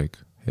 Heartbreak,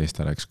 ja siis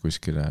ta läks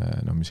kuskile,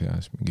 mis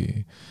iganes,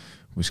 mingi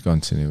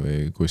Wisconsini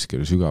või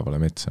kuskile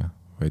sügavale metsa,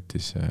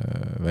 võttis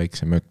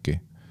väikse mökki,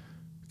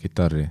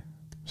 kitarri,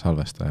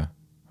 salvestaja,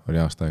 oli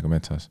aasta aega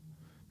metsas,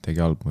 tegi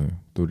albumi,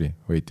 tuli,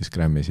 võitis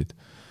Grammysid.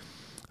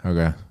 Aga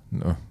jah,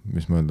 noh,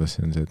 mis ma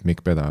öeldasin, on see, et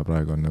Mikk Pedaja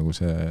praegu on nagu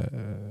see,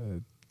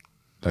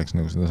 läks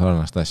nagu seda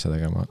sarnast asja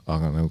tegema,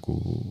 aga nagu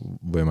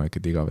võimalik,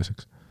 et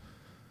igaveseks.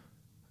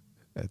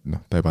 Et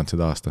noh, ta ei pannud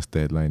seda aastast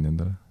deadline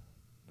endale.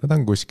 Ta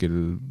on kuskil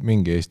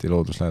mingi Eesti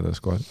looduslähedas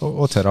kohas,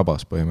 otse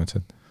rabas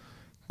põhimõtteliselt.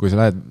 Kui sa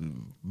lähed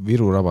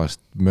Viru rabast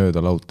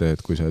mööda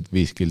laudteed, kui sa oled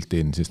 5 kilti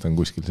in, siis ta on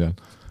kuskil seal.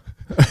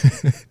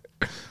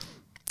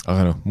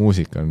 Aga noh,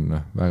 muusika on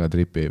väga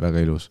tripi,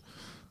 väga ilus.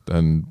 Ta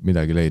on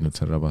midagi leidnud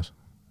seal rabas.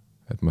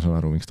 Et ma saan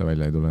aru, miks ta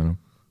välja ei tule enam.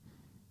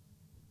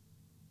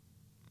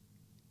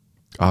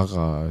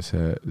 Aga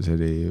see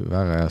oli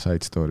väga hea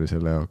side story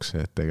selle jaoks,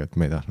 et tegelikult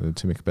me ei tahtnud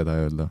üldse Mikk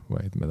Pedaja öelda,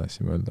 vaid me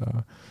tahtsime öelda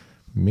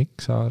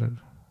Mikk Saar.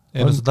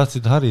 Ei, no sa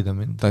tahtsid harida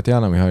mind.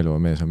 Tatjana Mihhailova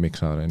mees on Mikk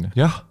Saar, on ju?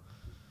 Jah.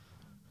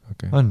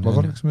 Okay. Ma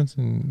korraks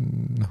mõtlesin,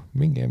 noh,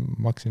 mingi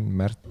maksin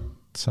Märt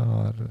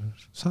Saar,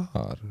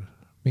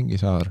 mingi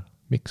Saar,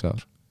 Mikk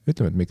Saar.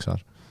 Ütleme, et Mikk Saar.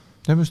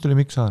 Ja just oli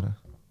Mikk Saar.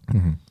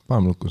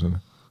 Panem lukku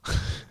selle.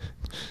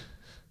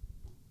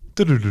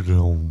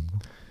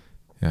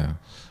 Jaa.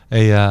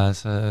 Ei,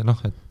 see, noh,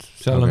 et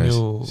seal on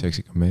ju...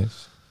 Seksika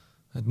mees.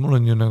 Et mul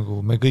on ju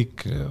nagu, me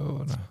kõik...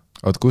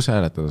 Oot, kus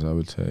hääletada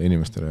saab üldse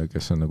inimestele,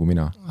 kes on nagu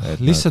mina?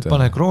 Lihtsalt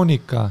pane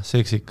kroonika,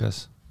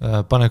 seksikas,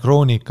 pane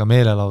kroonika,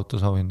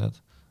 meelelahutus auhindad.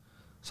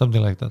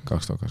 Something like that.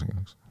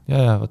 2022.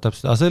 Ja, võt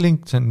täpselt. Aga see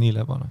link, see on nii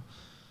lebane.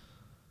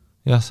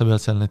 Jah, sa pead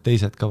seal need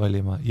teised ka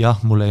valima. Jah,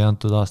 mulle ei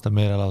antud aasta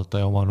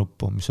meelelahuta ja oma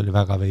nuppu, mis oli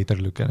väga veider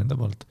lüke nende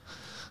poolt.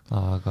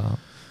 Aga...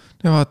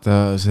 Ja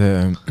vaata,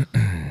 see...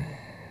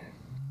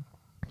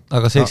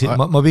 Aga seksi...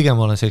 ma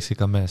pigem olen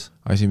seksika mees.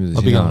 Asi,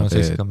 mida sina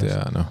teed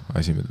ja noh,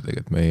 asi, mida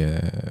tegelikult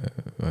meie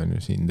on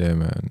ju siin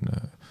teeme,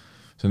 on...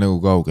 See on nagu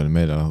kaugel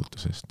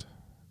meelelahutusest.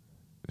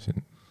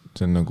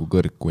 See on nagu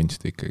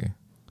kõrgkunst ikkagi.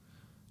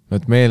 No,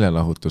 et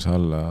meelelahutuse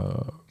alla,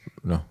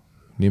 noh,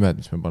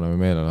 nimed, mis me paneme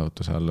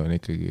meelelahutuse alla, on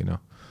ikkagi,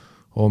 noh,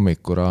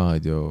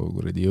 hommikuraadio,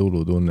 kuradi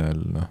jõulutunnel,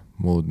 noh,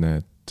 muud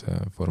need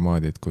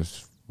formaadid,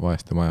 kus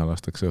vaeste maja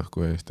lastakse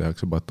õhku ja siis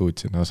tehakse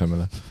batuut sinna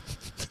asemele.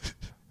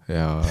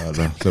 Ja,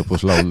 noh,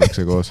 lõpus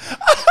lauldakse koos.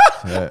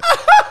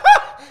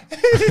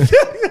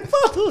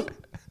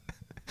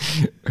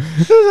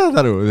 Sa saad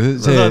aru,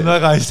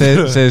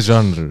 see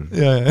žanr.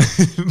 Ja,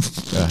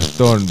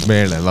 toon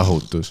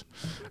meelelahutus.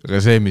 Aga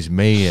see, mis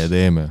meie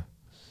teeme,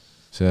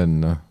 see on,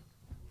 noh,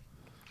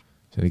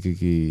 see on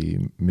ikkagi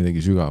midagi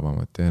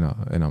sügavamat ja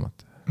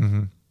enamat.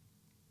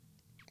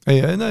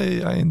 Ei, I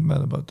ain't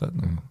mad about that.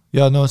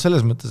 Ja no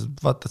selles mõttes,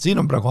 vaata,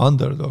 siin on praegu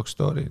underdog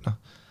story. No.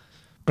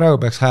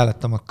 Praegu peaks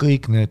hääletama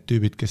kõik need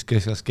tüübid, kes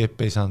keskas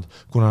keppe ei saanud,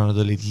 kuna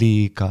nad olid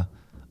liiga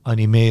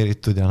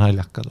animeeritud ja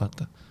naljakad,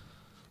 vaata.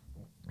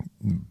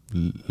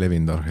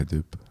 Levinud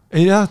arhetüüp.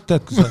 Ei, jah,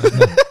 tead, kui sa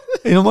oled.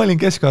 Ei, no ma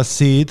olin keskas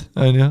Seed,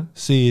 on ju,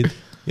 Seed.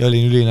 Ja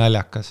olin üli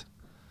naljakas.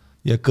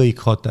 Ja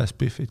kõik hot ass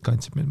biffid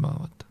kandsid meil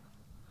maha, vaata.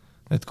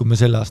 Et kui me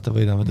selle aasta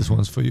võidame This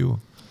One's for You.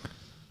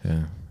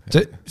 Yeah.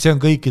 See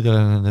on kõikidele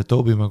nende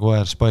Tobey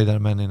Maguire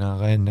Spider-Manina,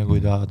 aga enne kui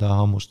ta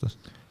hammustas.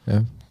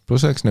 Jah,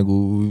 plus oleks nagu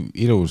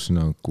ilus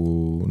nagu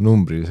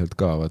numbriliselt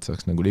ka, vaat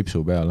saaks nagu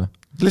lipsu peale.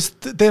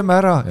 Lihtsalt teeme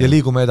ära ja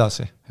liigume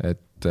edasi.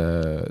 Et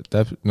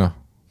noh,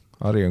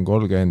 Ari on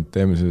 30,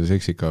 teeme selle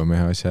seksikava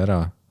mehe asja ära.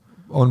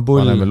 On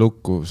pull. Paneme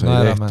lukku,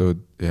 sai tehtud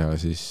ja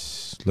siis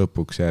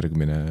lõpuks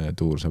järgmine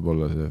tuur saab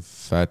olla see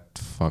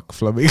fat fuck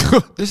flamingo.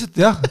 Lihtsalt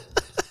jah,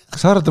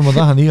 kas arvata, ma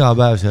tahan iga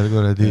päev seal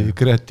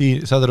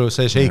kreatiiv, saad aru,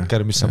 see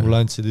shaker, mis sa mulle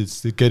andsid,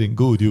 it's getting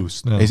good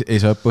use. No. Ei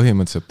saa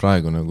põhimõtteliselt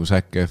praegu nagu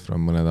Zac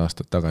Efron mõned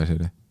aastad tagasi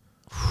oli.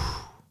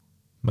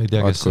 Ma ei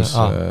tea,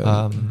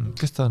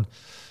 kes ta on?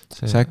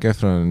 Zac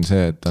Efron on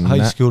see, et ta on...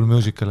 High School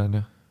Musical on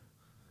ju.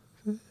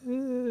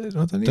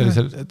 No, ta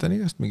on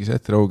igast mingi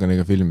Seth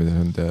Roganiga filmides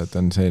on, ta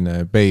on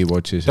selline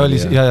Baywatchis. Ta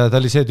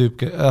oli see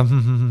tüüp,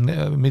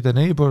 mitte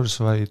Neighbors,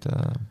 vaid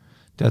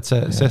tead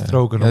see Seth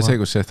Rogan. Ja see,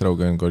 kus Seth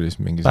Rogan kolis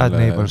mingi Bad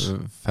Neighbors.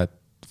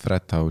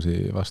 Frat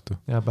House'i vastu.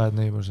 Ja Bad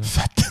Neighbors.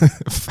 Fat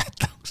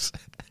House.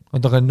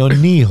 Aga no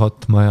nii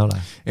hot ma ei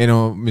ole. Ei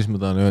no, mis ma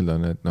tahan öelda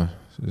on, et noh,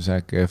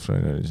 Zac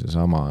Efron oli see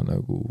sama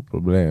nagu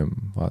probleem,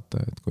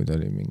 vaata, et kui ta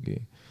oli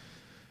mingi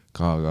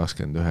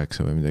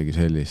K29 või midagi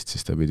sellist,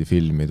 siis ta pidi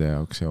filmide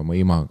jaoks ja oma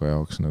imaga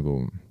jaoks nagu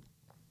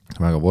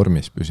väga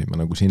vormis püsima,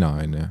 nagu sina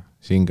on ja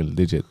single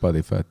digit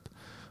body fat,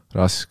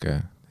 raske,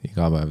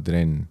 igapäev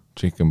trenn,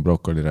 chicken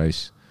broccoli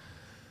rice.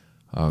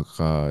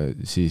 Aga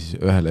siis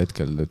ühel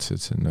hetkel ta ütles,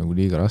 et see on nagu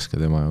liiga raske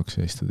tema jaoks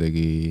ja siis ta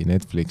tegi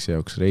Netflixi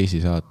jaoks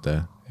reisisaate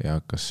ja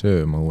hakkas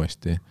sööma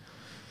uuesti.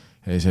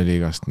 Ja siis oli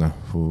igast, no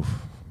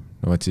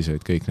vaat siis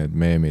olid kõik need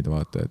meemid,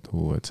 vaata, et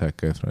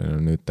Zac Efron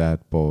on nüüd dad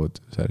bod,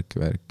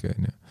 särki-värki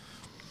on ja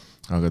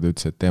aga ta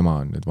ütles, et tema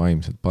on nüüd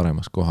vaimselt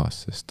paremas kohas,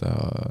 sest ta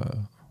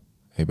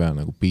ei pea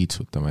nagu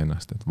piitsutama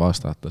ennast, et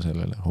vastata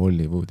sellele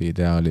Hollywoodi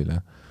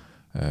ideaalile,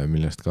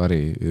 millest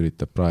Kari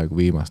üritab praegu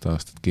viimast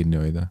aastat kinni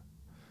hoida.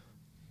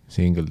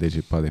 Single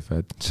digit body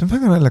fat. See on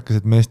väga naljakas,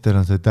 et meestel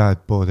on see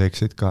dad bod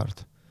exit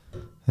card.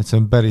 Et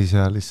see on päris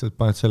hea, lihtsalt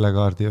paned selle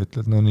kaardi ja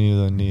ütled, no nii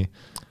on nii.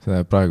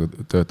 seda praegu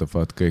töötab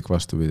vaat kõik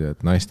vastupidi,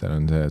 et naistel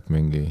on see, et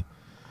mingi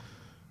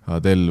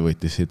Adele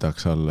võttis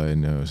sitaks alla,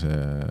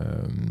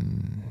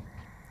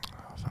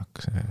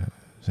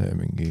 see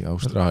mingi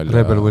Austraalia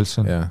Rebel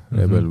Wilson. Jah,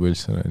 Rebel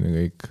Wilson on ju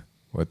kõik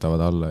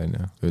võtavad alla,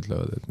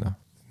 ütlevad, et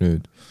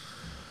nüüd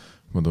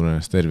ma tunnen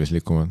ennast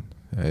tervislikumalt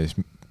ja siis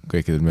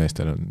kõikidel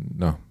meestel on,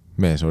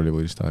 mees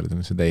Hollywoodi staarid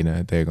on see teine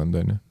teekond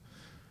on ju.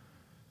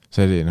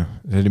 See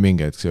oli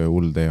mingi hetk see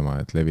hull teema,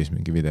 et levis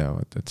mingi video,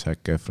 et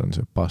Zac Efron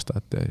sööb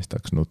pastat ja siis ta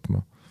hakkas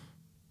nutma.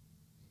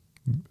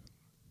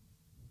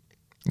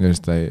 Ja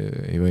siis ta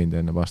ei võinud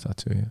enne pastat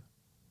süüa.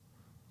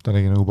 Ta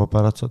nägi nagu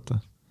paparatsat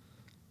või?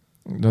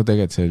 No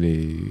tegelikult see oli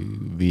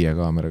 5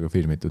 kaameraga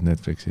filmitud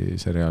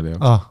Netflixi seriaali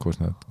jaoks, kus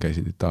nad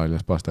käisid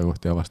Itaalias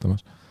pastakohti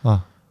avastamas.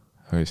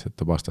 Aga lihtsalt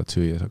ta pastat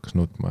süües hakkas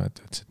nutma,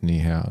 et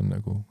nii hea on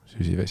nagu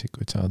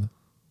süsivesikuid saada.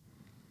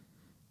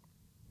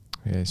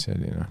 Ja see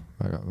oli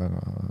väga,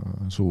 väga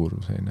suur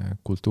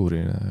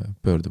kultuuriline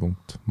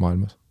pöördepunkt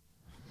maailmas.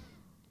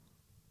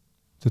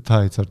 The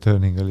tides are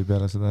turning oli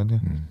peale seda, on ju?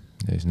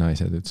 Ja siis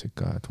naised ütlesid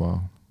ka, et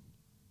wow,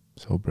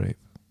 so brave.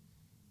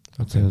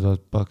 See on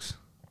saad paks.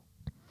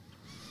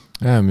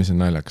 Ja mis on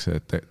naljaks,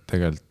 et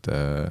tegelikult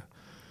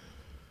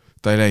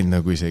ta ei läinud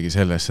nagu isegi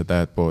sellesse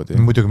dad-poodi.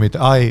 Muidugi mitte.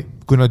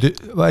 Kui nad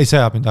ei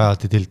sajab mind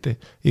ajalti tilti.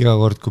 Iga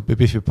kord, kui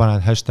Biffi paned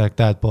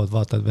 #dad-pood,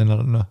 vaatad,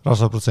 vennal on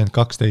rasvaprotsent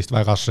 12,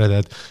 väga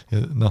shredded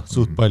ja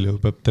suht palju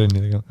peab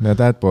trenni tegema. Ja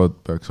dad-pood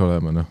peaks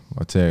olema,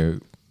 vaat see,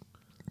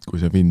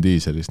 kui see Vin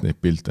Dieselist neid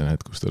pilte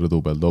näed, kus ta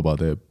rõdu peal toba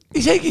teeb.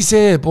 Isegi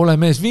see pole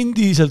mees Vin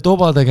Diesel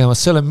toba tegemas,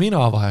 see olen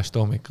mina vahest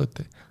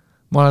hommikuti.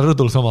 Ma olen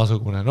rõdul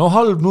samasugune.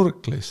 Halb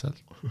nurk lihtsalt.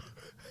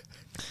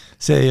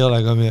 See ei ole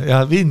ka mida.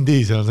 Ja Vin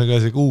Diesel on see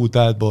ka see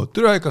dad-boot.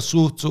 Türa ikka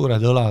suht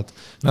suured õlad,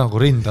 nagu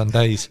rind on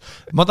täis.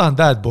 Ma tahan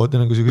dad-booti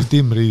nagu see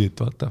Tim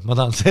Reedit, vaata. Ma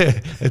tahan see,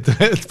 et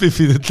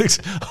Biffid ütleks,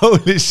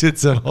 holy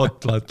shit, see on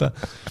hot, vaata.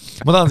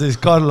 Ma tahan siis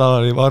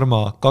Karl-Alari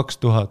Varma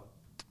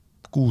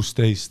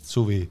 2016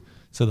 suvi,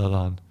 seda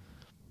tahan.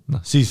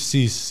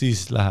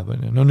 Siis läheb,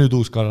 on ju. No nüüd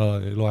uus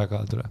Karl-Alari loe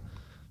ka, türa.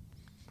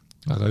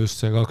 Aga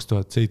just see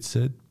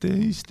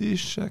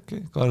 2017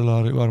 äkki,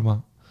 Karl-Alari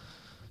Varma.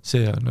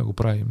 See on nagu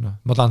prime,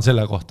 Ma tahan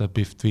selle kohta, et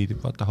Biff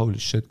tweetib, vaata,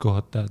 holy shit,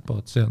 kohad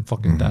dad-pod, see on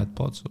fucking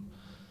dad-pod sul.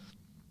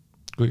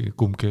 Kuigi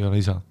kumbki ei ole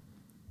isa.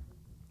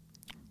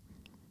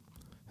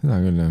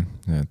 Seda küll, jah.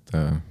 Et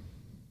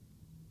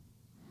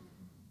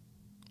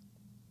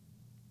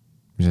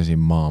mis asi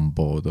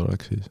mom-bod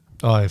oleks siis?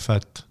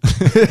 Fat.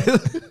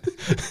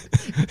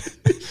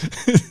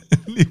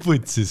 Nii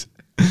putsis.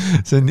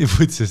 See on nii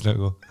putsis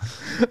nagu.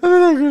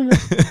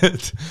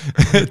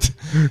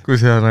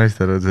 Kus hea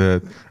naistel on see,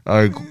 et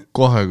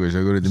kohe, kui see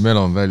kuradi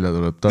melon välja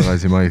tuleb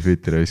tagasi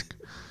MyFiti raisk,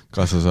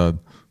 kas sa saad?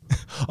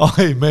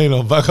 Meil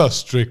on väga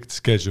strict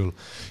schedule.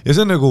 Ja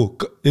see on nagu,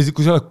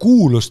 kui sa oled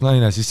kuulus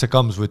naine, siis see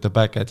comes with the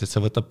package, et sa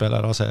võtab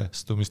peale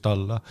rasestumist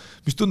alla.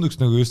 Mis tunduks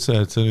nagu just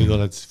see, et sa nüüd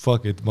oled,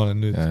 fuck it, ma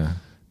olen nüüd.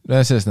 Ja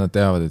sellest nad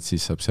teavad, et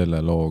siis saab selle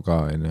loo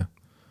ka.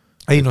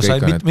 Ei, sa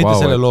ei mitte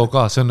selle loo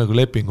ka, see on nagu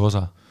lepingu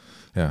osa.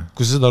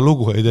 Kui sa seda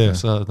lugu ei tee,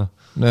 saad.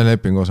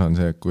 Lepingu osa on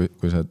see, et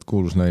kui sa oled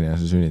kuulus naine ja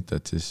sa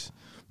sünnitad, siis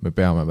me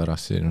peame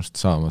pärast sinust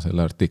saama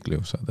selle artikli,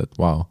 kus saad, et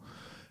wow,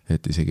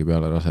 et isegi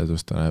peale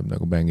rasedust ta näeb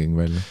nagu banging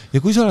välja. Ja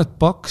kui sa oled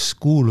paks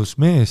kuulus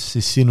mees,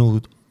 siis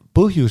sinu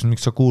põhjus,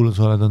 miks sa kuulus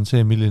oled, on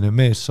see, milline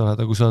mees sa oled.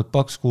 Aga kui sa oled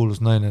paks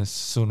kuulus naine,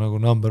 siis su nagu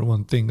number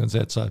one thing on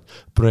see, et sa oled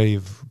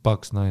brave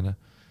paks naine.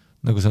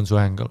 Nagu see on su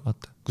angle,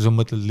 vaata. Kui sa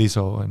mõtled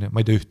Liso, on, ma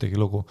ei tea ühtegi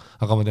lugu,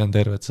 aga ma tean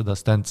tervet seda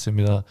stantsi,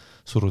 mida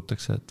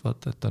surutakse, et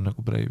vaata, et on nagu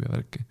brave ja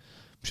värki.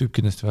 Mis võib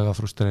kindlasti väga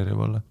frustreeriv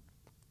olla.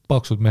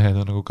 Paksud mehed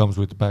on nagu comes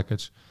with the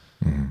package.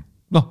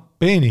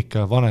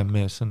 Peenika vanem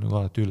mees, see on nagu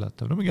alati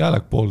üllatav. Mingi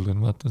Alec Baldwin,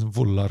 vaata, see on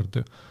full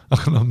art ju.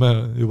 Aga me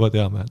juba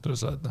teame, et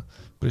sa oled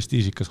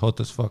prestiižikas,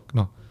 hot as fuck,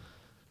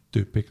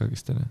 tüüp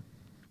ikkagist, on.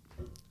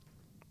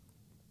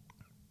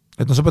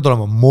 Et sa pead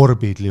olema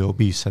morbidly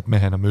obese, et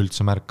mehena me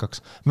üldse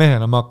märkaks.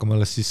 Mehena me hakkame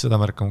alles siis seda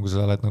märkama, kui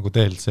sa oled nagu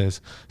teelt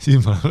sees. Siis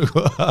ma olen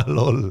nagu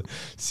lol.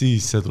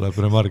 Siis see tuleb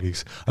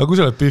remargiks. Aga kui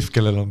sa oled Biff,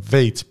 kellel on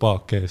veits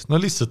paak ees,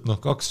 lihtsalt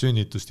 2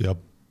 sünnitust ja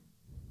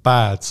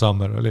bad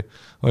summer olid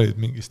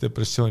mingis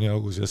depressiooni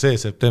augus ja see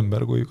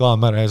september, kui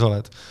kaamera ees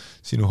oled,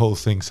 sinu whole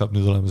thing saab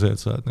nüüd olema see,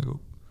 et sa oled nagu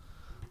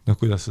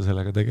kuidas sa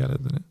sellega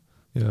tegeled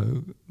ja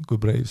kui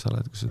brave sa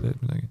oled, kui sa teed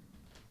midagi.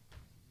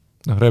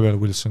 Rebel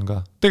Wilson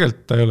ka.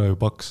 Tegelikult ta ei ole ju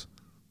paks.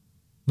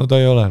 Ta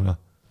ei ole,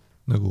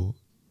 nagu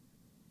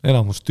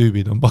enamus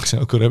tüübid on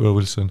paksem kui Rebel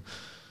Wilson.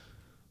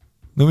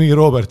 Mingi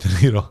Robert De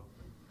Niro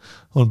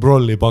on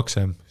Brolli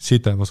paksem,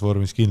 sitemas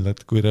vormis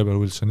kindlalt kui Rebel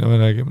Wilson ja me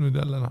räägime nüüd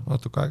jälle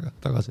natuke aega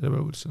tagasi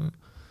Rebel Wilson.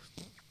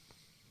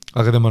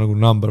 Aga tema nagu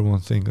number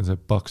one thing on see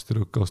paks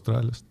tüdruk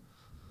Austraaliast.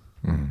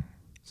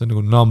 See on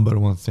nagu number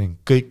one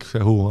thing. Kõik see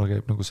huumor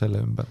käib nagu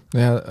selle ümber.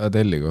 Ja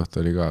Adeli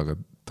kohta oli ka, aga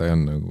ta ei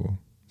on nagu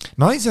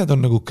naised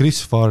on nagu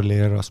Chris Farley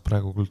eras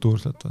praegu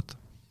kultuurselt,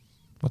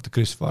 vaata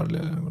Chris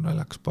Farley oli nagu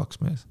naljakas paks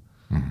mees.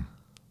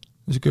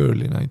 See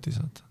early 90s,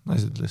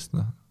 naised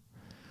lihtsalt,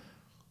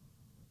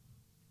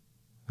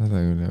 Seda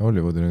küll,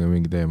 Hollywoodil on ka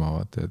mingi teema,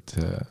 vaata, et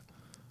see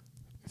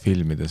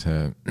filmida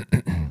see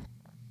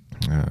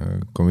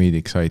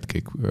comedic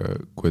sidekick,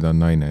 kui ta on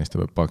naine, siis ta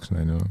peab paks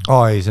naine olema.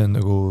 Ei, see on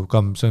nagu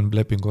see on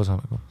lepingu osa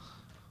nagu.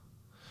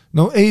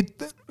 No ei,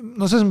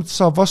 no selles mõttes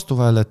saab vastu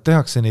vahele, et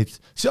tehakse neid,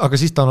 aga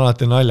siis ta on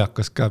alati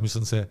naljakas ka, mis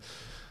on see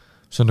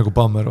on nagu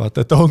bummer,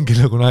 vaata, et ta ongi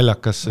nagu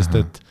naljakas,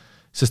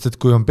 sest et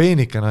kui on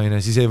peenike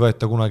naine, siis ei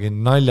võeta kunagi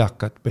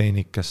naljakat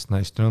peenikest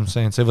naist, no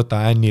see ei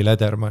võta Annie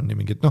Ledermanni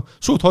mingit,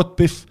 suht hot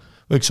piff,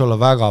 võiks olla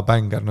väga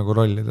bänger nagu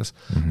rollides,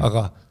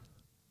 aga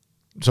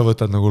sa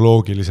võtad nagu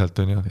loogiliselt,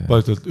 on ju,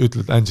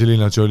 ütled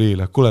Angelina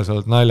Jolie'le, kuule, sa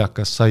oled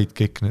naljakas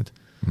sidekick nüüd.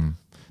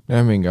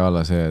 Ja mingi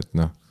alla see, et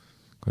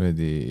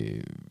kuradi,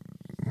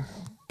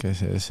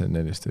 kes see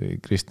SNL-ist või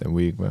Kristen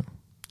Wiig või?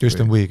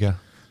 Kristen Wiig, jah.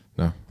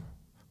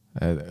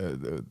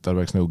 Tal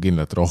peaks nagu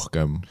kindlalt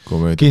rohkem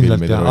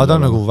kindlalt, jah, aga ta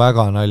on nagu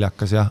väga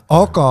naljakas, jah,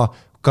 aga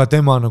ka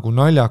tema nagu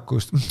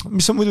naljakust,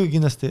 mis on muidugi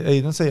kindlasti,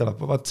 see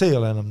ei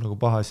ole enam nagu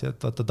pahasi,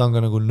 et vaata, ta on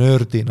ka nagu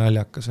nördi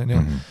naljakas, on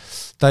ju.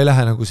 Ta ei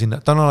lähe nagu sinna,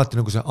 ta on alati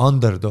nagu see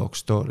underdog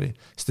story,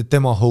 sest et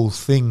tema whole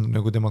thing,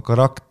 nagu tema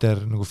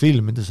karakter nagu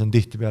filmides on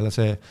tihti peale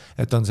see,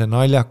 et on see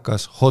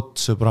naljakas hot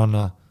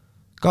sõbranna,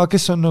 ka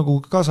kes on nagu,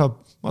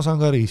 ma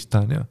saan ka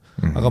riista, on ju,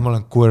 aga ma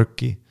olen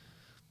quirky,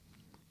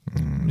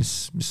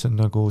 mis on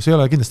nagu, see ei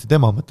ole kindlasti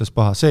tema mõttes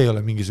paha, see ei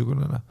ole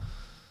mingisugune,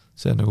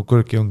 see on nagu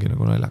quirky ongi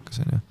nagu naljakas,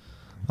 on ju.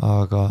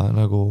 Aga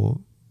nagu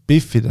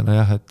biffidena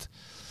jah,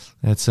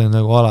 et see on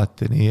nagu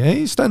alati nii,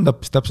 ei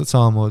stand-upis täpselt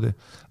samamoodi,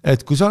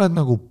 et kui sa oled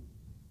nagu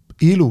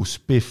ilus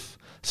biff,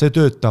 see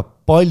töötab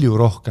palju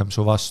rohkem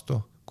su vastu,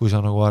 kui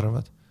sa nagu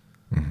arvad.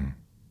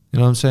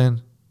 Ja see on,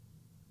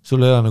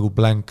 sul ei ole nagu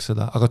blank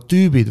seda, aga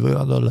tüübid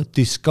võivad olla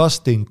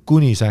disgusting,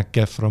 kuni Zac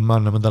Efron, me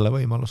anname talle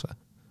võimaluse.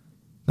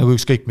 Nagu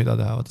ükskõik mida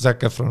teha,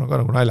 Zac Efron on ka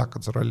nagu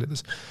naljakad sa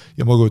rollides.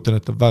 Ja ma kujutan,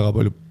 et väga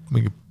palju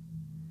mingi,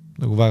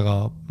 nagu väga,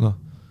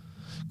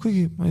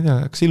 kuigi, ma ei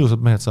tea, kas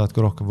ilusad mehed saavad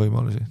ka rohkem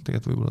võimalusi,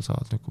 tegelikult võib-olla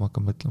saavad, nüüd kui ma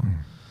hakkan mõtlema.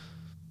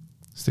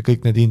 Sest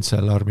kõik need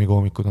incel-armi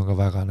koomikud on ka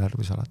väga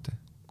närvis alati.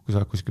 Kui sa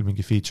oled kuskil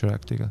mingi feature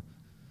actiga.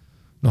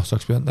 Sa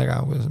oleks pidanud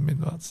nägema, kuidas on mind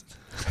vaatasid.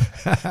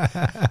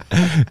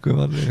 Kui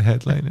ma tulin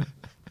headline'i.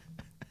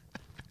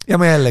 Ja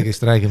me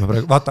jällegist räägime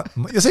praegu. Vaata,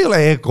 ja see ei ole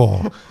ego.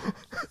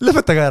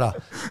 Lõpetage ära.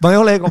 Ma ei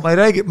ole ego, ma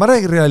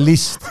räägin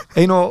realist.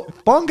 Ei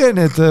pange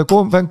need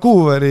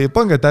Vancouveri,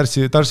 pange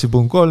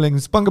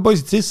Darcy.calling, pange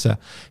poisid sisse.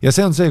 Ja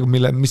see on see,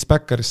 mis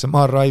backerisse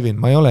ma arrivin.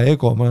 Ma ei ole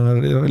ego, ma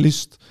olen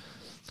realist.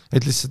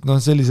 Et lihtsalt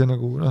sellise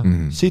nagu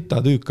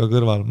sita tüüka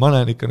kõrval, ma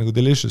näen ikka nagu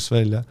delicious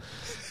välja.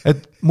 Et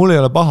mul ei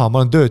ole paha, ma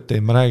olen tööd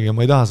teinud, ma räägin,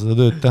 ma ei taha seda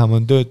tööd teha, ma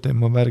olen tööd teinud,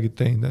 ma olen värgid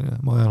teinud,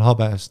 ma ajan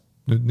habest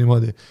nüüd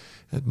niimoodi,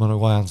 et ma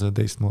nagu ajan seda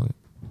teistmoodi.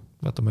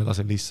 Vaata, ma ei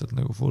lase lihtsalt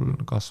nagu full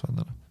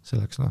kasvada.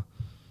 Selleks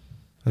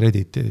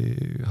Redditi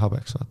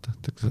habeks, vaata.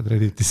 Et kui sa oled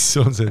Redditis,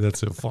 siis on see, et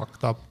see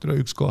fucked up,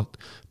 üks koht,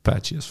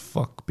 patchy as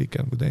fuck,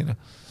 pikem kui teine.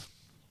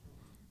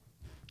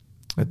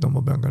 Et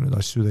ma pean ka nüüd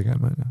asju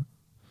tegema,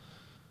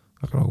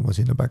 aga nagu ma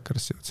sinna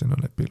backerisse jõudsin, on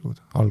need pilgud.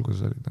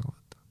 Alguses olid nagu,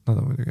 nad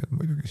on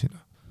muidugi sinna.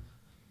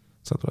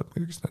 Sa tuled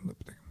muidugi stand-up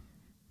tegema.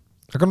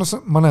 Aga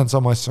ma näen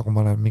sama asja, kui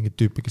ma näen mingit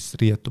tüüpi, kes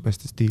riietub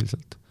hästi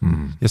stiilselt.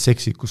 Ja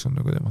seksikus on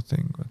nagu tema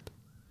thing.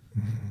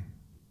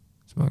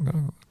 Siis ma olen ka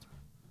nagu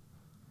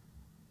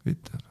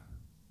viitan.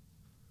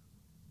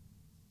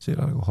 See ei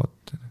ole nagu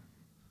hot.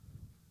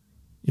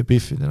 Ja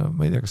biffidena,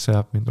 ma ei tea, kas see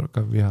jääb mind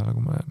ka viha, nagu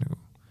ma näen nagu.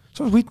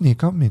 Samas Whitney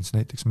Cummins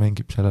näiteks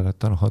mängib sellele, et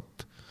ta on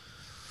hot.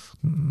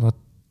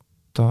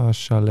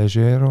 Natasha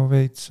Leggero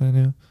veits on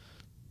ju.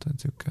 Ta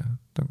on siuke,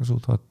 ta on ka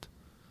suht hot.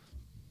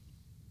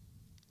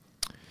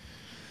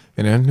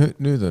 Ja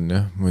nüüd on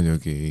jah,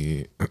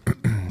 muidugi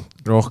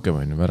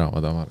rohkem on ju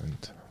väravad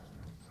avanenud.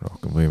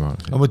 Rohkem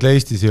võimalusi. Ma mõtle,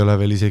 Eestis ei ole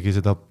veel isegi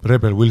seda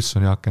Rebel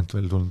Wilsoni akent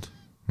veel tulnud.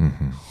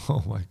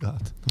 Oh my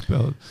god.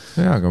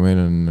 Ja, aga meil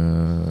on,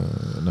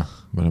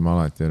 me oleme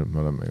alati,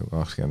 me oleme ju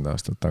 20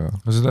 aastat taga.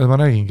 No seda ma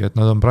räägingi, et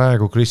nad on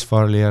praegu Chris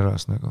Farley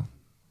eras nagu.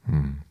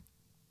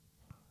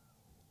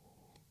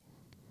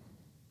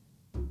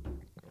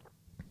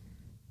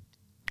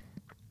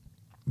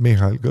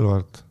 Mihhail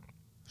Kõlvart,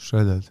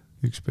 Shredded,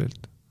 üks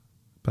pilt.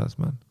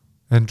 Batman,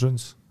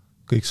 Entrance,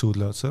 kõik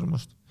suudlevad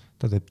sõrmust.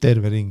 Ta teeb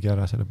terve ringi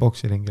ära selle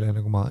boksiringile,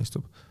 nagu maha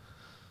istub.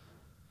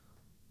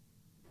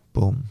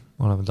 Boom,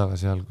 oleme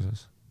tagasi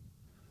alguses.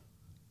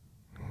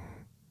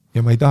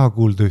 Ja ma ei taha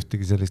kuulda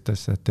ühtegi sellist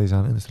asja, et ei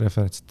saa nendest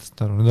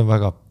referentsitest aru. Need on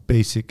väga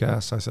basic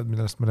ass asjad,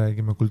 millest me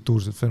räägime,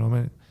 kultuursed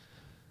fenomenid.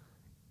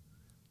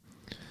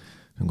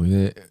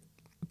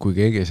 Kui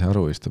keegi ei saa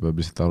aru, siis ta peab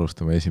lihtsalt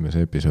alustama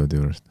esimese episoodi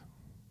juurest.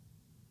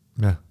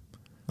 Jah,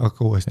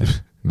 hakka uuesti.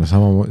 No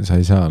sama,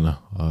 sa ei saa,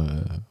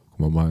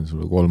 kui ma panen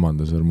sulle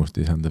 3. sõrmust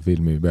isanda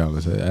filmi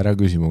peale, ära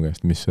küsi mu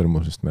käest, mis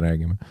sõrmusest me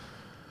räägime.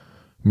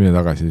 Mine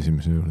tagasi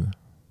esimese juurde.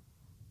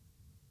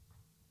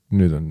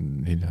 Nüüd on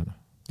hilja.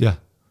 Jah.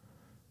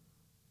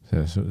 See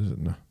on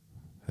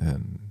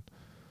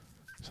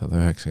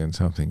 190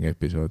 something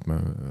episood, me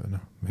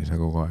ei saa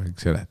kogu aeg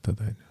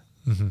seletada.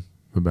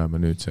 Me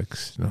peame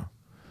nüüdseks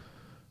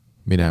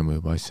minema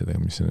juba asjadega,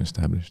 mis on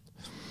established.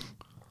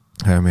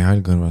 Mihhail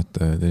Kõlvart,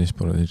 Deniss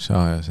Boroditša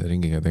ja see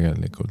ringiga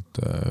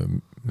tegelikult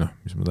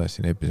mis ma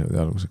tahtsin episoodi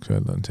alguseks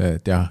öelda, on see,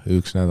 et jah,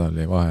 1 nädal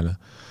jäi vahele.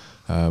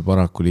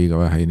 Paraku liiga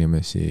vähe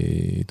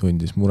inimesi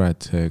tundis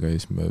muret, seega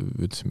siis me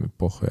ütlesime,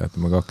 pohhu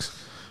jätame 2.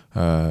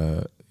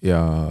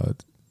 Ja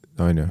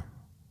on ju,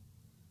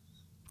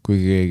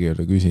 kuigi keegi ei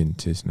ole küsinud,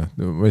 siis ma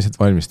lihtsalt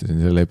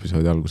valmistasin selle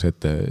episoodi algus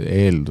ette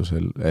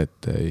eeldusel,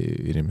 et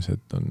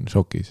inimesed on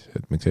šokis,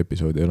 et miks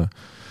episoodi ei ole.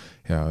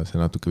 Ja see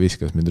natuke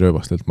viskas mind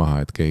rööbastelt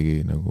maha, et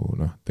keegi nagu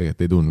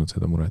tegelikult ei tundnud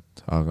seda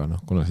muret, aga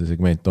kuna see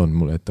segment on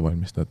mulle ette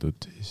valmistatud,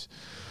 siis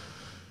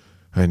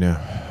on ju,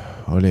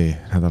 oli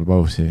nädal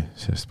pausi,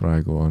 sest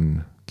praegu on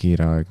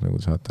kiire aeg, nagu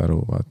saate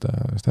aru,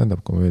 vaata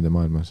stand-up komöödia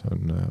maailmas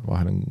on,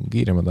 vahel on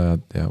kiiremad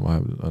ajad ja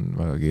vahel on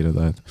väga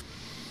kiired ajad.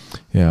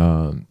 Ja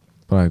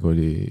praegu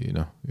oli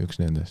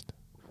üks nendest.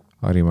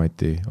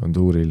 Harimati on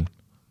tuuril,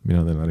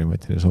 mina teen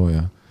Harimatile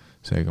sooja,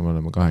 seega me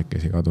oleme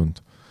 2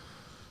 kadunud.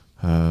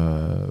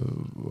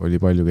 Oli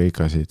palju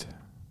keikasid,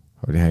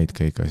 oli häid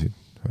keikasid,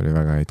 oli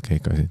väga häid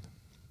keikasid.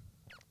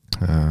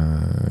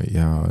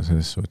 Ja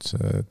selles suhtes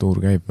tuur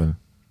käib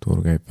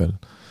veel,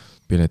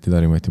 piletid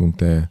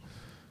harimati.ee,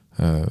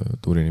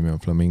 tuuri nimi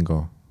on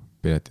Flamingo,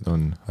 piletid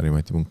on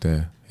harimati.ee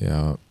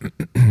ja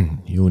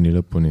juuni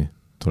lõpuni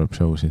tuleb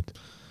showsid.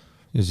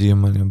 Ja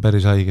siiamaani on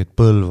päris haigeid,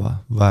 Põlva,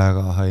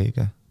 väga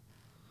haige.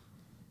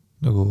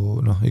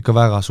 Nagu ikka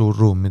väga suur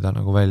ruum, mida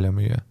nagu välja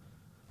müüa.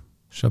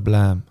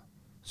 Shablam.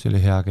 See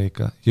oli hea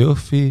keika.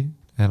 Jõhvi,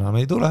 enam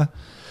ei tule.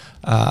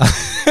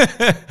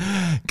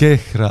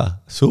 Kehra,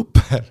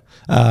 super.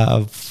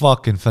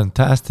 Fucking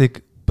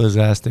fantastic,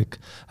 põsastic.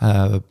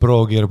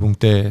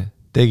 Progear.ee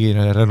tegi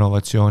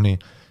renovatsiooni.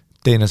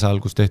 Teine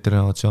saal, kus tehti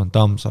renovatsioon,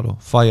 Tammsalu.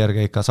 Fire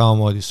keika,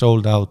 samamoodi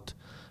sold out.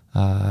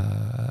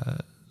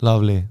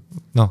 Lovely.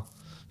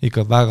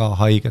 Ikka väga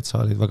haiged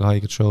saalid, väga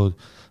haiged showd.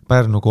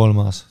 Pärnu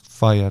 3,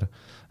 Fire.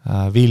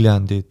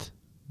 Viljandid,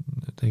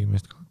 tegime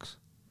vist 2,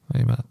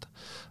 ei mäleta.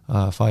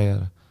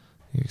 Fire,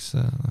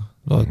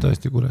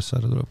 loodetavasti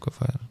Kuressaare tuleb ka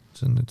Fire,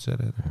 see on nüüd see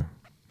reede.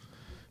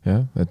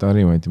 Jah, et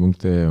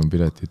harimati.ee on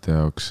piletite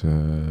jaoks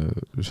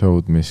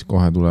showd, mis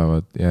kohe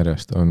tulevad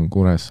järjest, on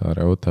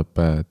Kuressaare,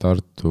 Otepää,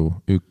 Tartu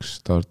 1,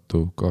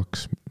 Tartu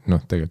 2,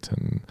 tegelikult see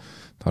on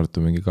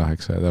Tartu mingi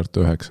 8 ja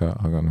Tartu 9,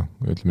 aga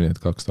ütleme nii,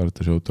 et 2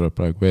 Tartu showd tuleb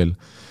praegu veel.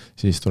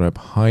 Siis tuleb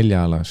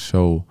Haljalas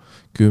show,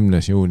 10.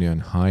 juuni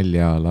on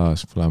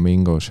Haljalas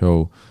Flamingo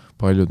show.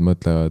 Paljud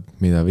mõtlevad,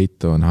 mida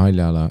vittu on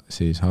Haljala,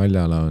 siis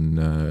Haljala on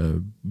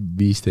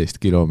 15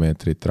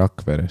 kilomeetrit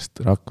Rakverest.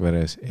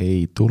 Rakveres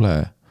ei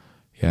tule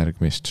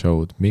järgmist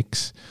showd.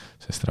 Miks?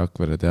 Sest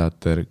Rakvere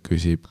teater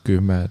küsib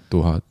 10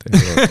 000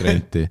 eurot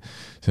renti.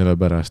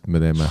 Sellepärast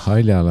me teeme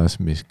Haljalas,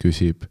 mis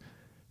küsib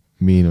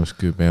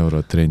 -10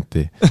 eurot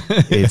renti.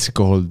 It's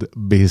called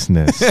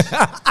business.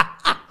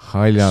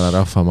 Haljala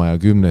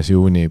rahvamaja 10.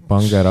 juuni.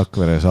 Pange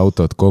Rakveres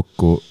autod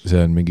kokku.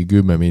 See on mingi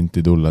 10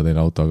 minti tulla teil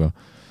autoga.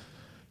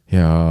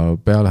 Ja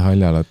peale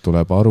Haljalat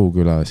tuleb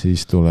Aruküla,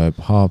 siis tuleb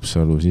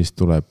Haapsalu, siis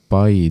tuleb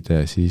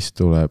Paide, siis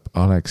tuleb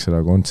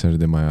Alexela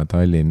kontserdimaja,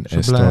 Tallinn,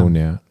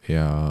 Estonia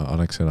ja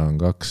Alexela on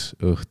 2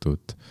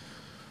 õhtut.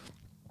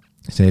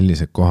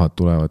 Sellised kohad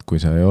tulevad, kui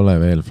sa ei ole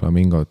veel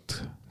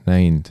Flamingot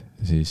näinud,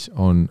 siis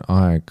on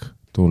aeg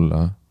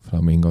tulla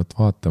Flamingot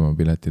vaatama,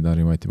 piletid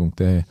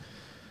harimati.ee.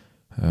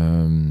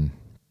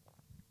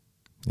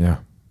 Jah,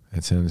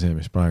 et see on see,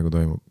 mis praegu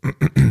toimub.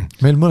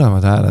 Meil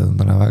mõlemad hääled on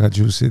täna väga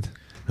juicy'd.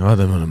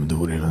 Vaata, me oleme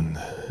tuurinud.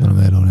 Me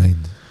oleme elu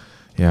näinud.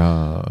 Ja,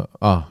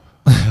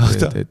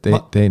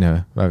 teine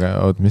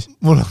väga, mis?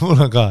 Mul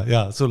on ka,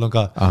 jaa, sul on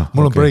ka.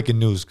 Mul on breaking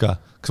news ka.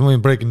 Kas ma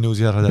võin breaking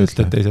newsi ära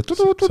teha teise?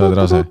 Saad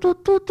rase.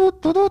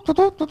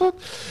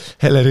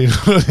 Heleril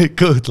oli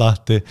kõht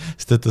lahti,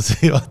 sest et ta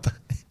see vaata.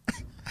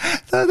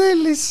 Ta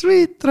tellis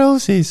Sweet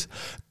Rose'is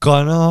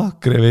kana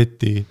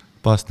kreveti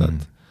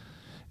pastat.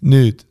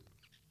 Nüüd,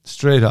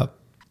 straight up,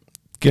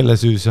 kelle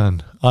süü see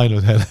on?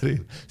 Ainult Heleri.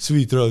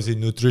 Sweet Rose'i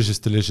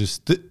Nutritious Delicious.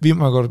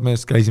 Viimane kord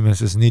meest käisime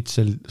see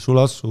snitsel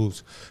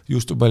sulassuus.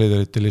 Justupallid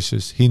olid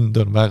delicious. Hind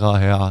on väga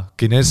hea.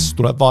 Kines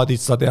tuleb vaadid,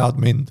 sa tead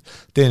mind.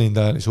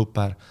 Teenindaja oli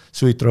super.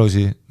 Sweet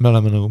Rose'i, me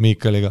oleme nagu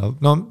Miikaliga.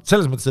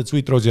 Selles mõttes, et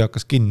Sweet Rose'i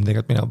hakkas kinni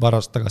tegelikult mina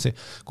varast tagasi,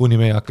 kuni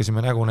meie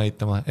hakkasime nägu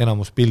näitama.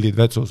 Enamus pildid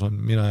vetsus on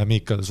mina ja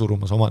Miikal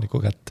surumas omaniku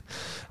kätt.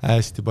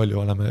 Hästi palju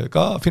oleme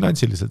ka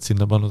finantsiliselt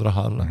sinna pannud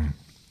raha alla.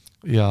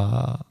 Ja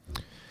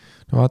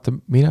no vaata,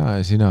 mina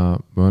ja sina,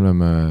 me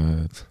oleme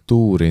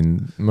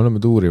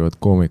tuurivad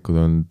koomikud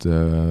olnud,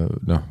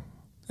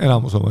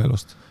 enamus oma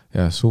elust.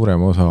 Ja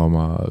suurem osa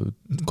oma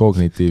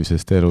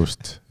kognitiivsest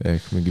elust,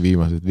 ehk mingi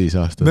viimased 5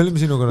 aastat. Me olime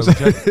sinuga nagu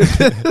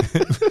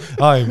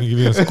mingi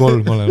viimased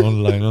 3 olen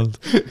online olnud.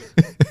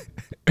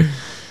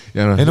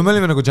 Ja me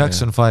olime nagu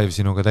Jackson 5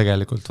 sinuga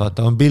tegelikult,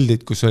 vaata, on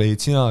pildid, kus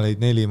olid, sina olid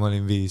 4, ma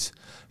olin 5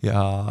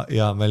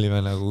 ja me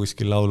olime nagu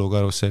kuskil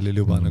laulukarussellil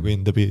juba nagu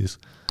in the bees.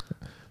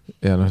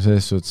 Ja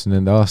selles suhtes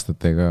nende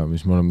aastatega,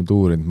 mis me oleme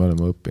tuurinud, me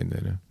oleme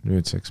õppinud.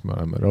 Nüüdseks me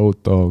oleme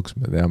road dogs,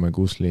 me teame,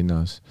 kus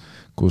linnas,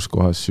 kus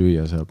kohas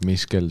süüa saab,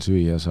 mis kell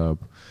süüa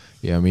saab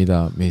ja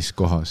mida, mis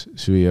kohas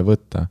süüa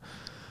võtta.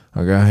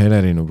 aga jah,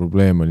 Helerinu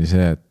probleem oli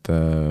see, et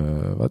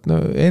vaat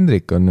no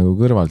Hendrik on nagu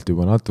kõrvalt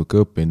juba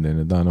natuke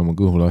õppinud, ta on oma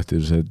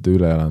kõhulahtised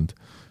üle elanud.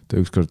 Ta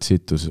ükskord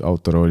sittus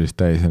autoroolist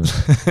täis.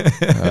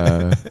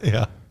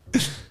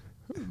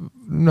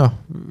 Noh,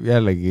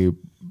 jällegi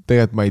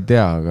tegelikult ma ei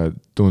tea, aga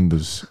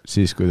tundus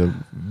siis, kui ta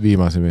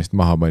viimase meest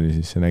maha pani,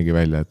 siis see nägi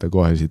välja, et ta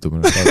kohe situb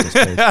ennast autost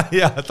täis.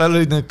 Ja, tal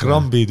olid need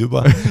krambid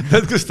juba,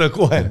 kus ta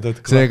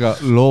kohendad. Seega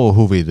loo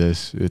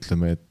huvides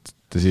ütleme, et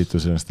ta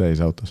situs ennast täis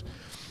autos.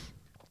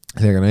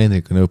 Seega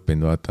Hendrik on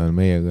õppinud, vaata,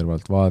 meie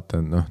kõrvalt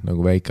vaatan,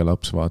 nagu väike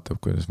laps vaatab,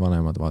 kuidas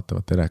vanemad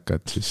vaatavad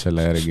telekat, siis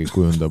selle järgi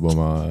kujundab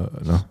oma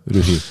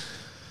rühi.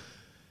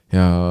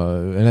 Ja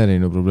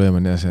Helerinu probleem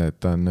on jah see, et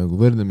ta on nagu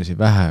võrdlemisi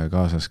vähe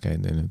kaasas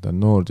käinud. Ta on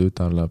noor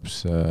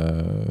tütarlaps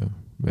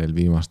veel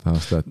viimast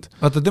aastat.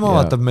 Vaata, tema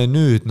vaatab me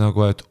nüüd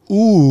nagu, et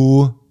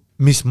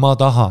mis ma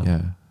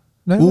tahan.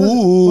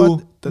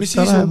 Mis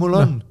sisu mul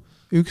on?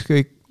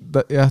 Ükskõik,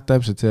 jah,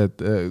 täpselt see,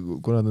 et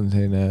kuna ta on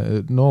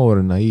selline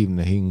noor,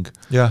 naiivne hing,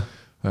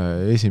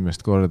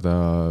 esimest korda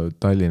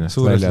Tallinnast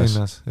suures väljas,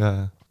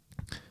 linnas,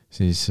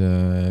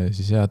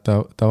 siis jah,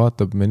 ta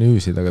vaatab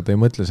menüüsid, aga ta ei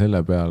mõtle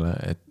selle peale,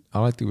 et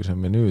alati, kui sa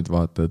menüüd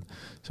vaatad,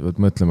 sa pead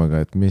mõtlema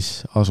ka, et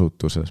mis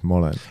asutuses ma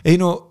olen. Ei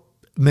no,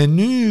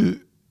 menüü,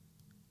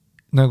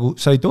 nagu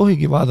sa ei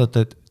tohigi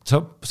vaadata, et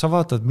sa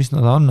vaatad, mis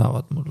nad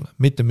annavad mulle,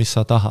 mitte mis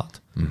sa tahad.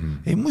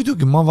 Ei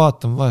muidugi ma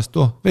vaatan vahest,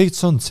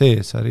 veits on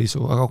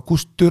seesarisu, aga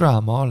kust türa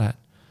ma olen?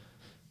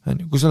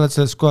 Kui sa oled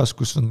selles kohas,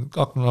 kus on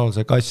aknalaul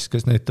see kass,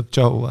 kes näitab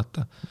tšau,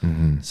 vaata.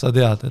 Sa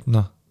tead, et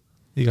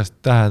igast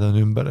tähed on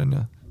ümber,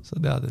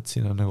 sa tead, et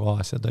siin on nagu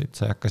Aasia toit,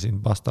 sa ei hakka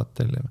siin pastat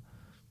tellima.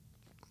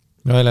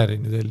 No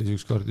Helerini tellis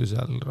ükskord ju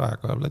seal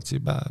Raekoja-platsi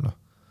päe,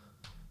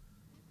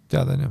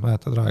 tead on ju,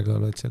 mäletad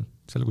Raekoja-platsil,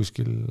 seal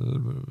kuskil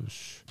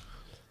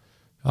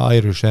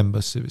Irish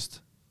Embassy vist.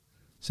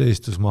 See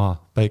istus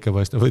maha, päike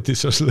paista, võttis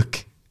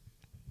šašlõki.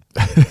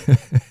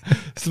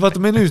 Sest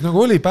vaata menüüs nagu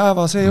oli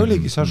päeva, see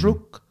oligi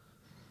šašlõk.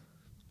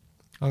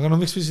 Aga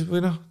miks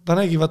või ta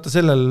nägi vaata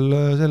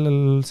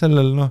sellel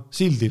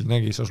sildil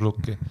nägi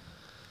šašlõki.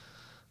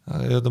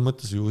 Ja ta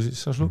mõtles ju siis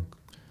šašlõk.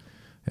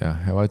 Ja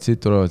vaat siit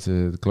tulevad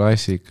sellised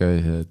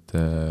klassikalised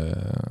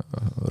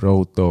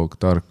road dog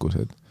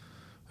tarkused.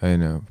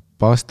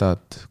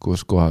 Pastat,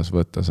 kus kohas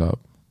võtta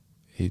saab.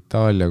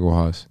 Itaalia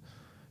kohas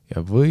ja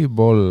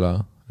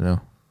võib-olla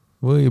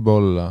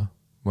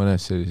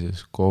mõnes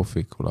sellises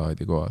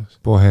kohvikulaadi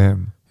kohas.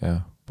 Bohem.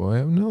 Jah,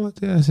 bohem,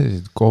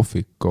 sellised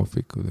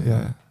kohvikud.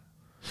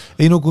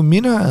 Ei kui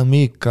mina ja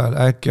Miikal,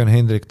 äkki on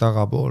Hendrik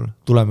tagapool,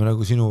 tuleme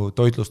nagu sinu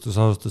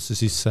toitlustusasutusse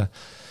sisse,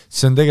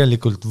 see on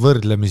tegelikult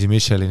võrdlemisi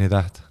Michelini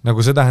täht.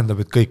 Nagu see tähendab,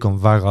 et kõik on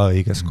väga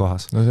õiges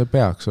kohas. No see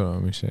peaks olema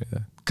Michelini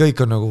täht. Kõik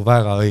on nagu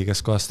väga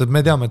õiges kohas.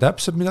 Me teame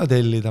täpselt, mida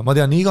tellida. Ma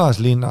tean igas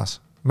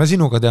linnas. Me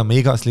sinuga teame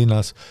igas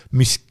linnas,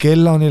 mis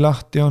kellani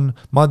lahti on.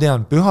 Ma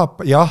tean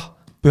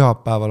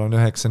pühapäeval on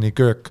 9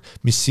 köök,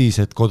 mis siis,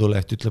 et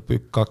koduleht ütleb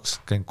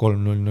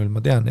 23.00.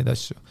 Ma tean neid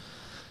asju.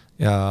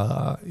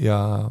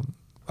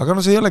 Aga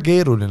see ei ole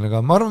keeruline.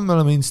 Ma arvan, me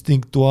oleme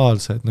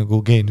instinktuaalsed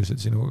nagu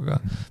geeniused sinuga.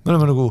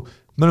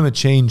 Me oleme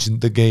changing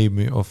the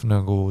game of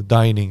nagu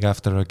dining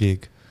after a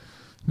gig.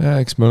 Ja,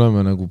 eks me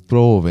oleme nagu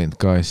proovinud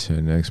ka asju,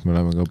 ja eks me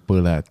oleme ka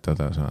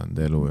põletada saanud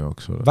elu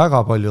jooksul. Väga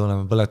palju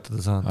oleme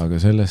põletada saanud. Aga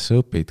sellest sa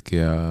õpidki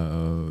ja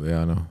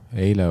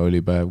eile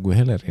oli päev, kui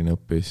Helerin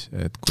õppis,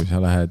 et kui sa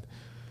lähed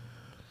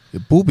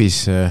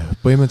pubisse,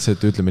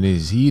 põhimõtteliselt ütleme nii,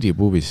 siis Iiri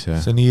pubisse.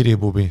 See on Iiri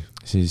pubi.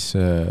 Siis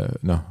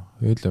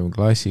ütleme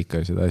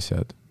klassikalised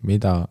asjad,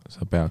 mida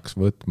sa peaks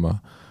võtma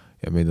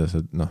ja mida sa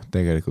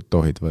tegelikult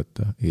tohid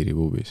võtta Iiri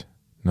pubis.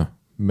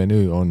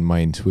 Menüü on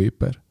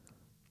Minesweeper.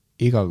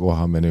 Iga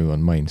koha menüü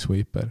on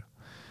Minesweeper.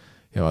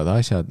 Ja vaad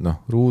asjad,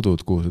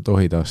 ruudud, kuhu sa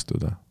tohid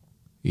astuda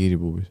Iiri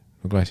pubis.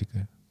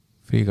 Klassika.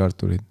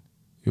 Friikartulid,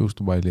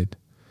 juustupallid.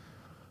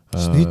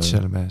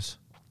 Schnitzel mees.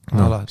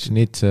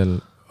 Schnitzel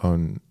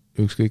on,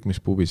 ükskõik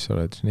mis pubis sa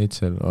oled,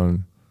 Schnitzel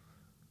on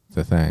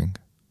the thing.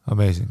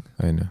 Amazing.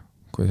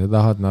 Kui sa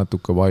tahad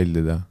natuke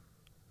valdida,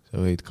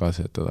 sa võid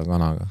kasetada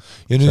kanaga.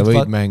 Sa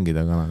võid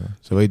mängida kanaga.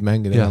 Sa võid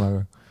mängida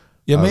kanaga.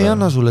 Ja me ei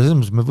anna sulle selles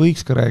mõttes, me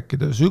võiks ka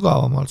rääkida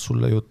sügavamalt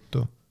sulle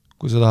juttu.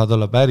 Kui sa tahad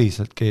olla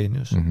päriselt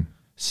geenius,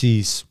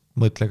 siis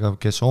mõtle ka,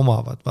 kes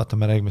omavad. Vaata,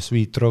 me räägime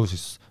Sweet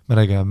Rose'ist, me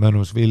räägime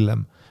Mõnus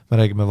Villem, me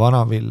räägime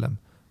Vana Villem,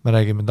 me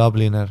räägime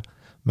Dubliner,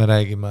 me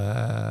räägime,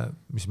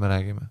 mis me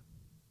räägime?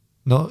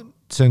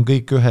 See on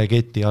kõik ühe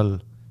keti all.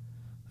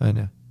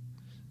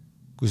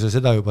 Kui sa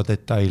seda juba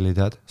detaili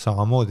tead,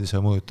 samamoodi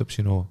see mõjutab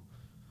sinu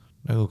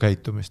nagu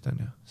käitumist.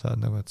 Sa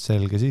oled nagu, et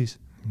selge siis.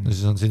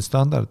 Siis on siin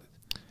standardid.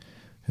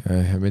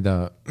 Ja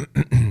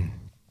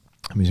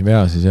mis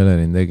vea siis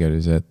Helerin tegi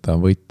oli see, et ta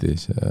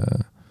võttis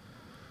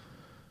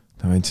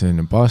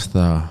selline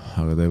pasta,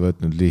 aga ta ei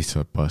võtnud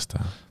lihtsalt pasta.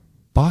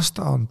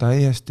 Pasta on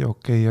täiesti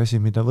okei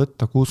asi, mida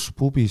võtta kus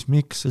pubis,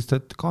 miks, sest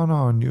et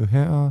kana on ju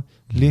hea,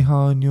 liha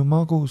on ju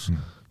magus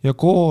ja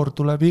koor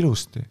tuleb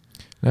ilusti.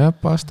 Jah,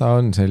 pasta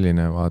on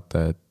selline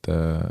vaata, et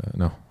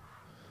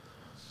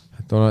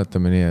et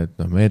oletame nii,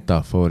 et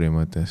metafoori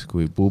mõttes,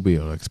 kui pubi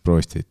oleks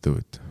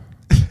prostituut.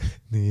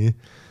 nii.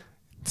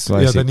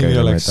 Ja ta nimi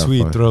oleks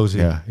Sweet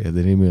Rosie. Ja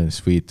ta nimi on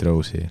Sweet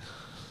Rosie.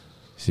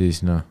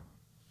 Siis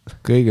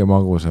kõige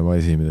magusam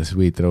asi, mida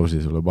Sweet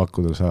Rosie sulle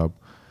pakkuda saab,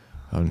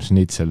 on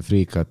schnitzel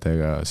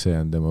friikatega, see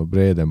on tema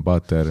bread and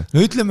butter.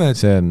 No ütleme, et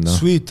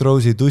Sweet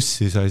Rosie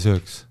tussi sa ei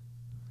sööks.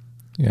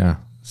 Ja.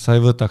 Sa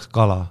ei võtaks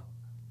kala.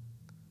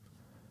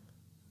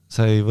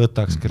 Sa ei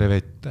võtaks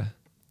krevette.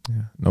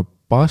 No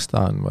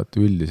pasta on vaat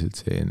üldiselt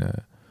selline,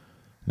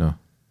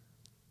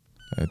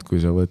 et kui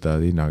sa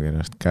võtad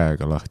hinnakirjast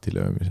käega lahti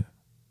löömise,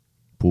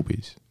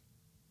 pubis,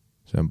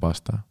 see on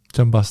pasta.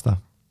 See on pasta.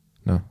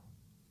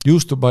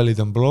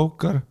 Juustupallid on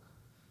bloker.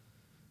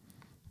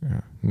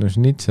 No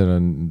schnitzel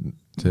on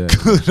see...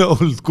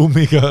 Kõrold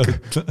kummiga.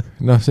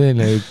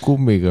 Selline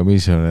kummiga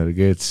missionär,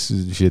 gets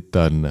shit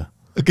done.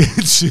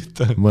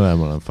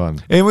 Mõlemal on fun.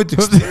 Ei, ma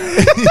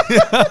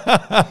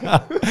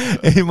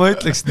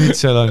ütleks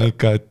schnitzel on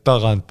ikka, et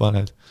tagant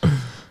paned.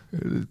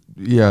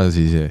 Ja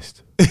siis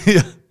eest.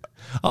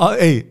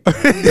 Ei,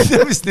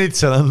 mis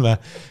schnitzel on või?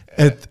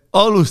 Et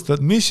alustad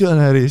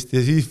missionärist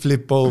ja siis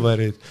flip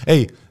overid.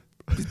 Ei,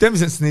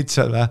 mis on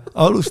schnitzel või?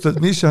 Alustad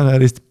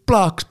missionärist,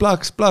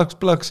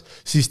 plaks,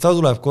 siis ta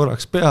tuleb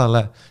korraks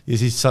peale ja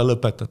siis sa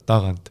lõpetad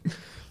tagant.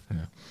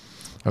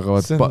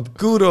 Aga see on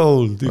good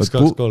old 1,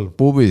 2, 3.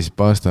 Pubis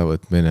pasta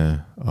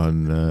võtmine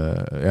on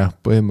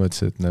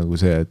põhimõtteliselt nagu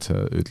see, et sa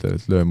ütled,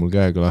 et löö mul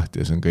käega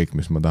lahti ja see on kõik,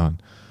 mis ma tahan.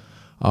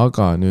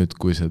 Aga nüüd,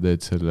 kui sa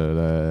teed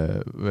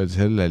veel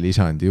selle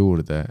lisandi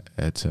juurde,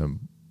 et see on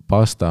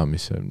pasta,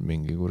 mis on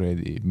mingi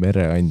kuredi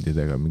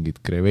mereandidega,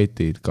 mingid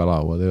krevetid, kala,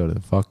 whatever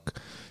the fuck,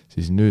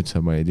 siis nüüd sa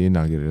panid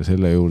hinnakirja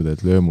selle juurde,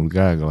 et löö mul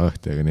käega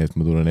lahti, aga nii, et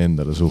ma tulen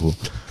endale suhu.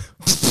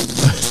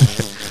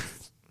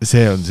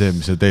 See on see,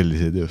 mis sa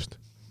tellisid just.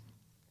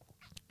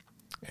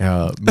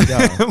 Ja mida?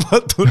 Ma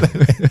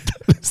tulen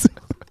endale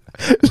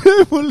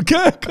löö mul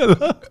käega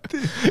lahti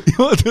ja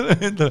ma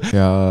tulen endale.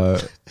 Ja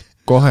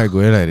kohe,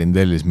 kui Elerin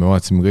tellis, me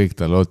vaatasime kõik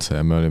talle otsa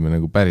ja me olime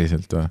nagu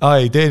päriselt või?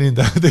 Ei,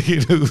 teenindaja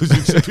tegi nagu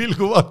sükse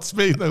pilgu vaatas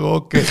meid nagu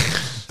okei.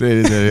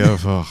 Teenindaja,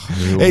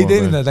 ei,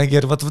 teenindaja nägi,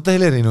 et vaata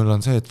Elerinul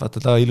on see, et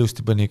vaata ta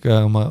ilusti pani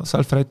oma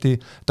salfräti,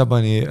 ta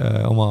pani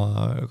oma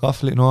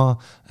kahvlinoa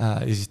ja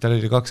siis tal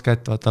oli 2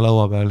 kätt vaata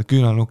laua peal,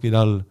 küünanukid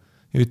all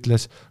ja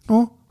ütles,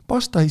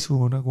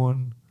 pastaisu nagu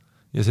on.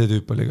 Ja see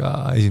tüüp oli ka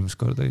esimest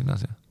korda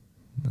linnas.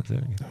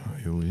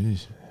 Ju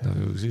siis.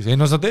 Ei,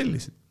 sa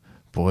tellisid.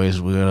 Boys,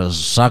 we got a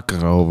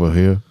sucker over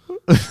here.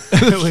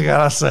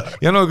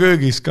 Ja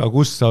köögis ka,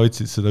 kus sa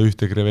otsid seda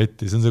ühte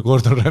krevetti, see on see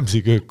Gordon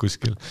Ramsay köök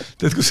kuskil.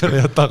 Tead, kus sa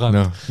leiad tagant?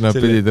 Nad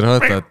pidid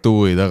ratad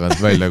tuui tagant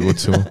välja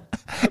kutsuma.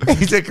 Ei,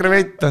 see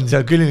krevett on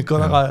seal külnik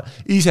on aga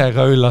ise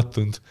ka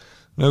üllatunud.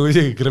 Nagu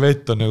isegi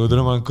krevett on, nagu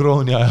ta on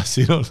krooni ajas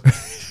siin olnud.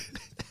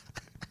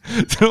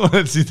 sa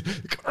oled siit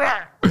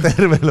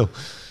terve elu.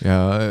 Ja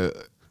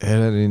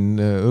Helerin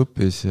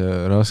õppis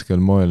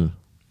raskel moel,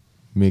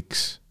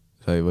 miks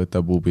sa ei võta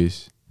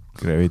pubis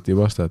kreveti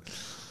pastat.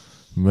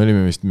 Me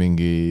olime vist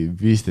mingi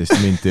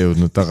 15 minti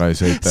jõudnud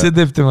tagasi sõita. See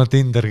teeb tema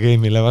Tinder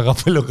game'ile väga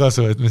palju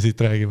kasu, et me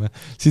siit räägime.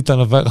 Siit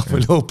annab väga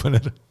palju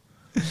opener.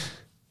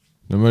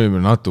 No me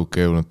olime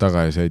natuke jõudnud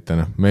tagasi sõita,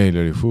 meil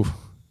oli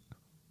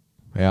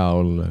hea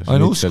olla.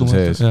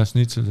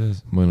 Schnitzel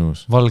sees.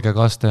 Mõnus. Valge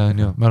kaste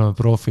on ju, me oleme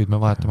profid, me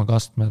vahetame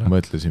kastmere.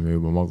 Mõtlesime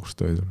juba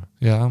magustoidule.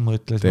 Jaa,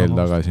 mõtlesime. Teel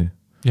tagasi.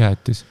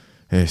 Jäätis.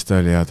 Eest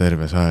oli hea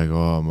terves aeg,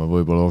 ma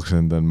võib-olla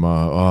oksendan, ma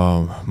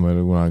ei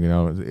ole kunagi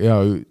ja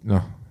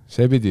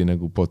see pidi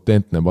nagu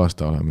potentne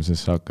pasta olema,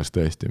 sest see hakkas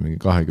tõesti mingi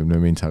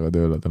 20 mintsaga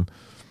tööle tal.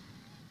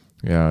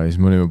 Ja siis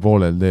me olime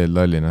poolel teel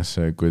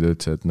Tallinnasse, kui ta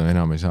ütles, et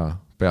enam ei saa,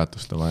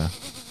 peatust on vaja.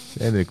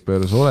 Hendrik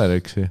pööras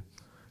Oleriksi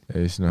ja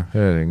siis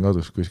Helerin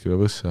kadus kuskile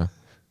võssa.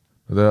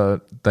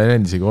 Ta ei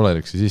läinud isegi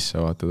Oleriksi sisse,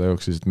 vaata, ta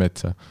jooksis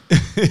metsa.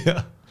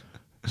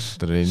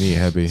 Ta oli nii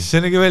häbi. See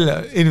nägi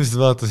välja, inimesed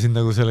vaatasid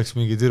nagu see oleks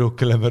mingi tüdruk,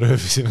 kelle me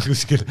röövisime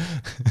kuskil.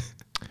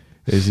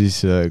 Ja siis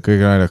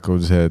kõige naljakam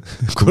on see,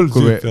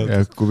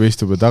 et kui me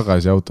istume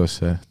tagasi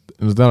autosse,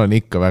 tal on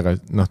ikka väga,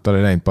 tal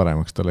ei läinud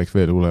paremaks, ta läks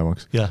veel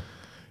hullemaks. Ja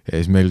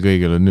siis meil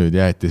kõigil on nüüd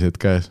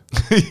jäätised käes.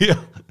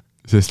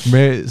 Sest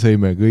me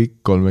sõime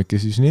kõik 3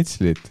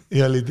 schnitzelit.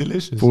 Ja oli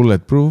delicious.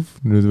 Bulletproof,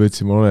 nüüd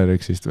võtsime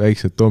Oleriksist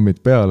väiksed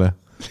tommid peale,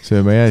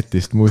 sööme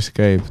jäätist, muss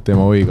käib,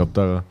 tema hoigab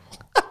taga.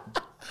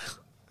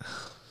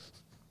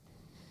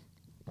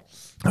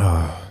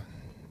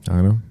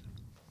 Aga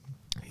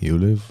you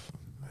live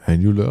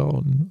and you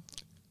learn.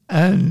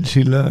 And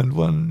she learned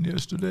one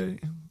yesterday.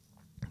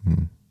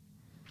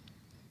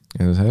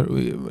 Ja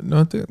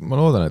ma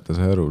loodan, et ta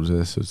sai aru,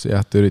 sest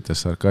ta üritas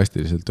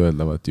sarkastiliselt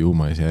öelda, vaat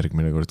ma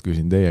järgmine kord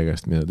küsin teie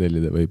käest, mida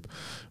tellida võib,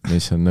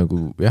 mis on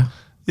nagu, jah.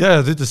 Ja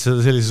ta ütles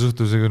seda sellise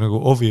suhtusega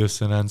nagu obvious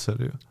an answer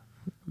ju.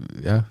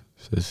 Jah,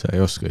 sest sa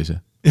ei oska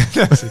ise.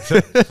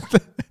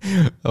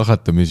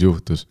 Ahata, mis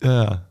juhtus.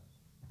 Jaa.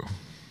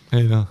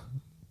 Ei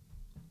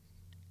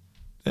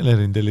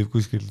Elerin tellib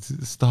kuskil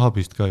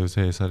staabist ka ju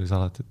seesari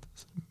salat, et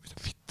mida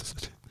fitta sa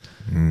teed.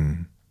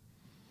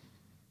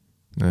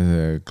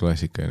 See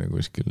klassikaine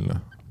kuskil,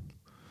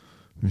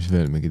 mis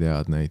veel mingid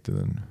head näited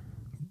on?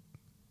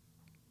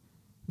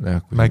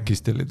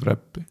 Mäkis tellid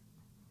wrappi.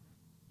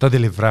 Ta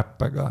tellib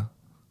wrappe ka.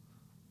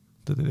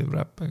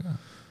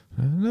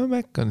 No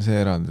Mac on see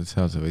erand, et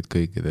seal sa võid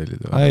kõike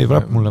tellida. Ei,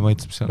 wrap mulle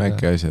maitseb seal.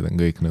 Maci asjad on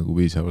kõik nagu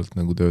piisavalt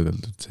nagu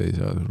töödeldud, see ei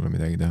saa sulle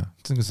midagi teha.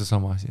 See on ka see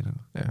sama asi nagu.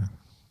 Jah.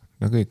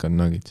 No kõik on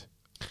nuggets.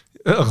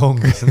 Aga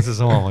ongi, see on see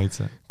sama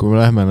maitse. Kui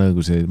me lähme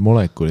nagu see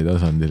molekuli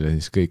tasandile,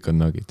 siis kõik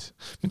on nuggets.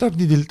 Mida tahab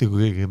nii tilti, kui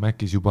keegi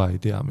Macis juba ei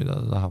tea, mida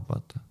ta tahab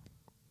vaata.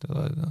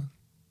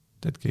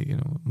 Teed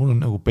keegi, mul on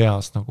nagu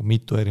peas nagu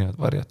mitu erinevat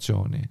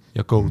variatsiooni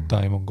ja go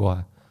time on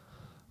kohe.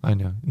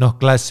 Noh,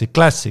 klassik,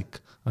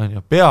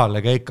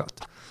 peale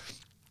keikad.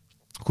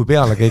 Kui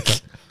peale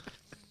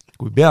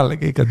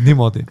keikad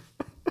niimoodi,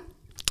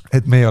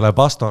 et me ei ole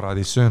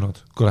pastoraadis söönud,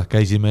 kuule,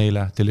 käisime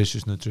eile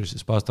Delicious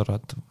Nutritious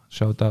pastoraat,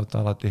 shout out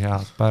alati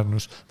head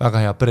Pärnus,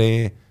 väga hea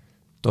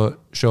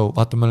show,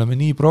 vaata, me oleme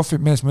nii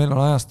profid mees, meil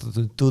on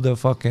ajastatud to the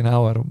fucking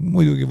hour,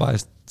 muidugi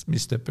vahest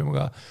mis teppima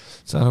ka,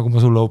 sa nagu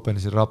ma sulle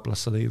openisin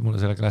Raplas, sa tegid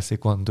mulle selle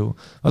classic one two,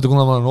 vaata,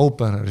 kuna ma olen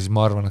opener, siis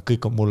ma arvan, et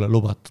kõik on mulle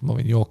lubatud, ma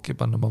võin jooki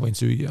panna, ma võin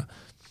süüa.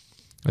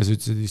 Ja sa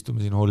ütlesid,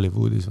 istume siin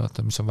Hollywoodis,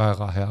 vaata, mis on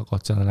väga hea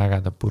koht, seal on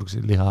ägedad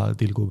purgsid, liha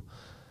tilgub.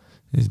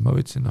 Ja siis ma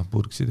võtsin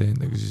purgsid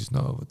enda, küsis,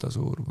 võta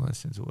suur, ma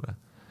võtsin suure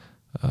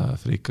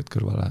friikad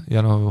kõrvale.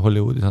 Ja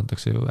Hollywoodis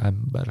antakse ju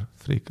ämber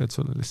friikad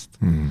sulle lihtsalt.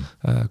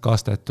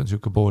 Kastet on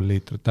siuke pool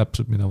liitrit,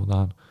 täpselt mida ma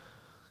tahan.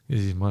 Ja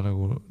siis ma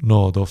nagu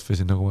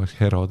offisin, nagu ma oleks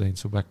hero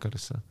teinud su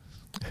backerisse.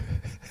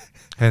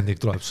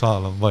 Hendrik tuleb,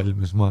 saal on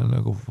valmis, ma olen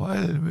nagu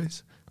valmis.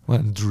 Ma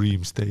olen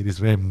dream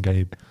state'is, rem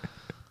käib.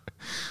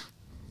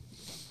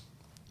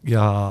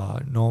 Ja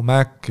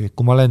Mac,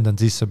 kui ma lendan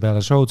sisse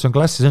peale show'd, see on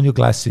klassi, see on ju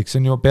klassik, see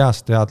on ju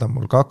peast teada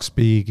mul 2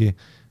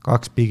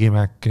 piigi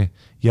Maci,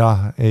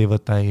 jah, ei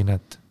võta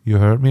einet, you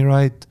heard me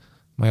right,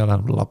 ma ei ole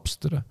enam laps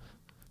tõra.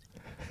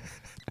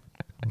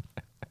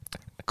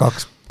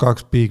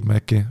 2 Big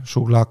Maci,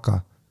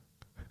 šuglaka,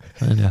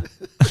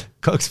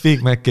 2 Big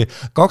Maci,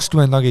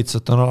 20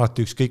 nagitsat on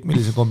alati ükskõik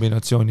millise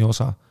kombinatsiooni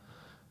osa.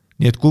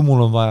 Nii et kui mul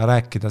on vaja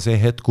rääkida see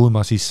hetk, kui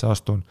ma sisse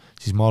astun,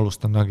 siis ma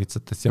alustan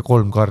nagitsatest ja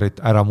 3 karrit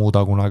ära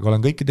muuda kunagi.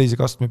 Olen kõiki teisi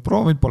kastmeid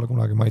proovinud, pole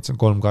kunagi maitsen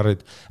 3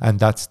 karrit. And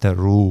that's the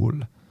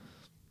rule.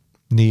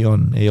 Nii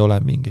on, ei ole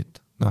mingit.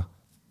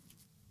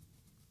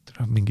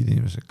 Mingid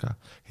inimesed ka.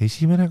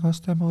 Esimene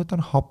kaste, ma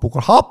võtan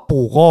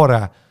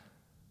hapukoore.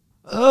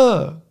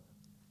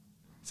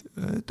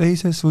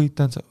 Teises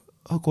võitan,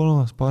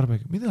 3.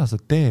 barbecue. Mida sa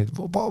teed?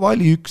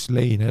 Vali 1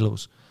 lein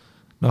elus.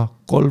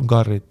 3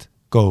 karrit.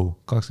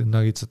 Go, 20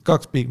 nagitsat,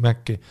 2 Big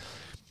Maci.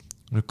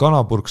 Nüüd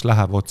kanapurks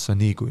läheb otsa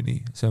nii.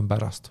 See on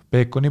pärast.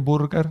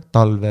 Peekoniburger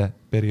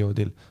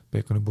talveperioodil.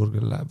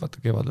 Peekoniburger läheb, vaata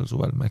kevadel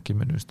suvel Maci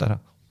menüüst ära.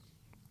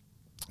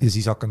 Ja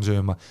siis hakkan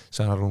sööma.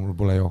 Saan aru, mul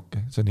pole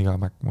jooki. See on iga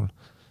Mac mul.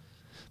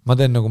 Ma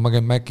teen nagu, ma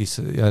käin Macis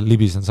ja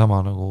libisen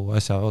sama nagu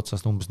asja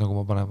otsast umbes nagu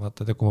ma panen,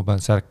 vaata, kui ma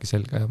panen särki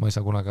selga ja ma ei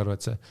saa kunagi aru,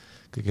 et see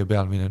kõige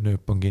pealmine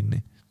nööp on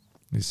kinni.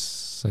 Siis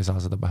sa ei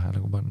saa seda pähe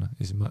nagu panna.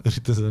 Ja siis ma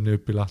üritan seda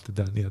nööpi lahti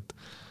teha nii, et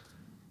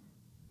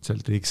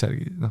sealt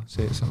X-särgi,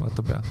 sees on vaata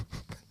pea.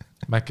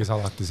 Macis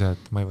alati see,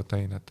 et ma ei võta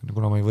einet.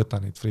 Kuna ma ei võta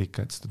neid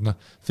friikaid, sest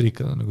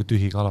friikad on nagu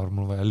tühi kalor,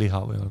 mul vaja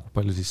liha või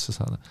palju sisse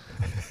saada.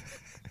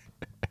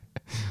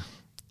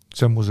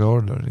 See on mu see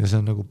order ja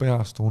see on nagu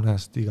peast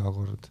unest iga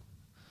kord.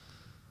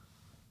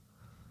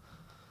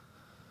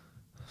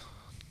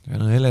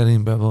 Ja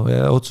Helerin peab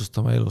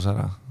otsustama elus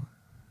ära.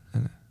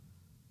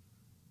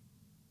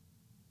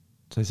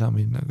 Sa ei saa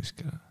minna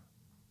kuskile.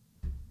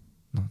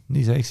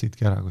 Nii sa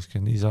eksidki ära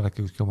kuskil, nii sa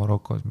oledki kuskil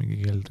Marokos mingi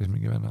keldris,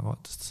 mingi venna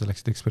vaatast, sa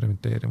läksid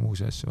eksperimenteerima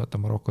uusi asju, vaata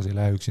Marokos ei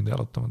lähe üksinda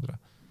jalutama.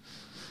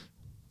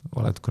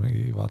 Oled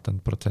kunagi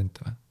vaatanud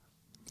protsente või?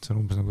 See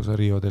on umbes nagu sa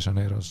Rio de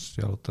Janeiros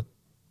jalutad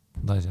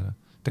naisena.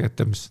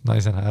 Tegelikult mis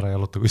naisena ära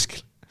jaluta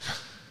kuskil.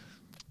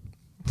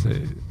 See,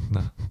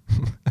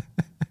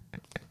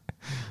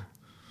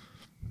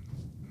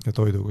 ja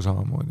toiduga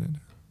samamoodi.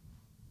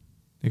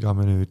 Iga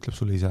menüü ütleb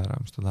sulle ise ära,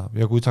 mis ta tahab.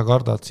 Ja kui sa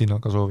kardad, siin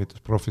on ka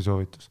soovitus, profi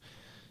soovitus.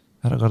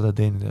 Ära karda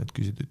teenida, et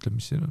küsid, ütle,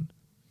 mis siin on.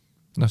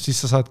 Siis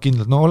sa saad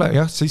kindlalt,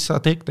 jah, siis sa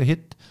take the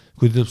hit.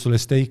 Kui tuleb sulle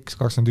steak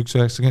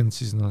 21.90,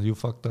 siis you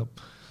fucked up.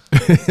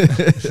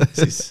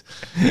 Siis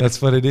that's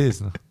what it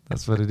is.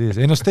 That's what it is.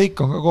 Ei steak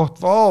on ka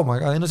koht, oh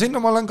my god, sinna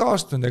ma olen ka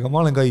astunud, ega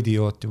ma olen ka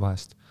idioot ju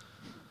vahest.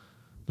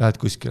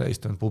 Lähed kuskile,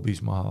 istun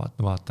pubis maha,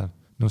 vaatan.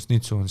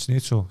 Snitsu on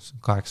snitsu,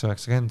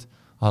 8.90,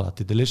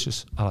 alati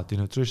delicious,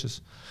 alati nutritious.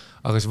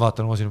 Aga siis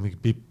vaatan, ma siin on mingi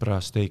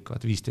pipra steak,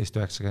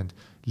 15.90.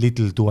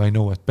 Little do I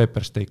know, et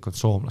pepper steak on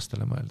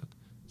soomlastele mõeldud.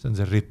 See on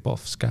see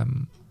rip-off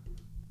scam.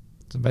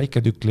 See on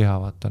väike tükk liha,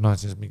 vaata.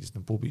 Siis mingist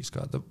pubis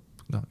ka,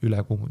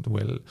 üle kuumud,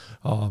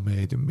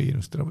 medium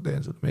miinust, ma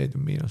teen sulle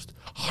medium miinust.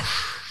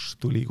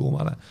 Tuli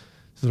kuumale.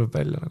 See tuleb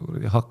välja nagu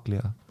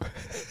hakkliha.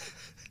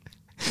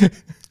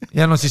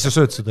 Ja siis sa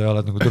sööd seda ja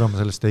oled nagu türama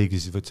selle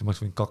steigi, siis võtsin, ma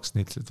oleks võinud 2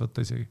 nitslit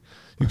võtta isegi.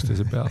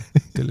 Üksteise peal.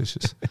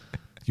 Delicious.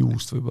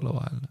 Juust võib-olla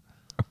vahel.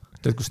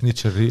 Tead, kus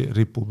snitcher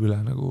ripub üle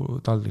nagu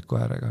taldriku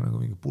äärega, nagu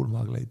mingi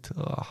pulmagleit.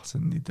 See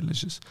on nii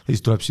delicious. Ja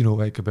siis tuleb sinu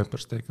väike pepper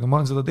steak. Ma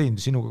olen seda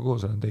teinud, sinuga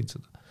koos olen teinud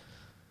seda.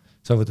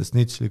 sa võtad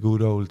snitchli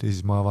good old ja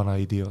siis ma vana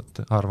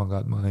idioot, arvan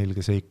ka, et ma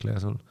ilge seikleja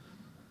sul.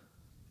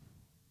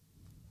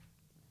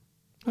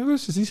 Aga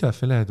kuidas see ise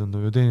filee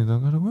tundub ja teenid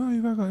on ka nagu,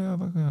 väga hea,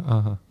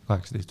 aha,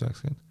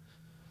 18-90.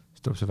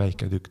 Siis tuleb see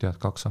väike tükk, tead,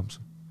 2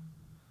 samsu.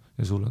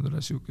 Ja sul on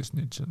üle siuke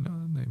snitch,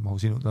 ei mahu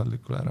sinu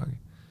tallikule äragi.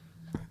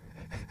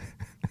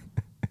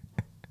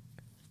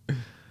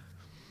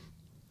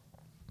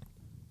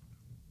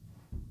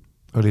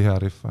 Oli hea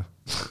riff või?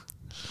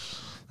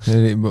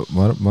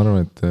 ma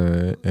arvan, et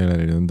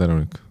Elerid on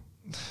tänulik.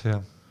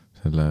 Jah.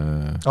 Selle...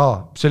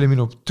 see oli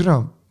minu,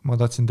 ma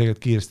tahtsin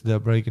tegelikult kiiresti teha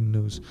breaking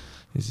news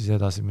ja siis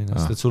edasi minna,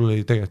 sest et sul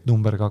oli tegelikult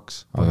number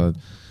 2.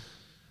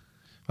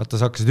 Vaata,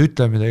 sa hakkasid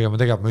ütlema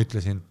tegema, ma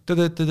ütlesin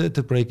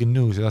breaking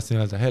news ja tahtsin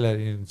öelda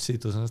Heleri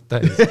situs on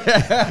täis.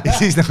 Ja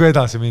siis nagu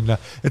edasi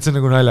minna, et see on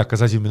nagu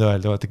naljakas asi, mida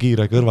öelda, vaata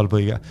kiire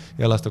kõrvalpõige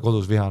ja lasta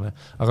kodus vihane.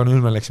 Aga nüüd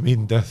me läksime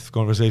in-depth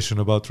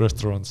conversation about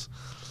restaurants.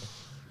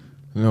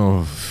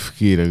 No,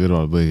 kiire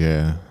kõrvalpõige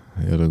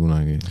ei ole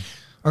kunagi.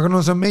 Aga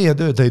no see on meie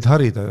töö teid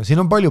harida. Siin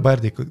on palju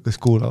pärdikud,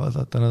 kes kuulavad,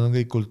 vaata, nad on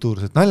kõik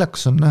kultuursed.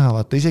 Naljakas on näha,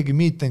 vaata, isegi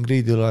meet and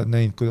greet'il oled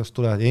näinud, kuidas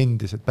tulevad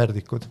endised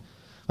pärdikud.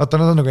 Vaata,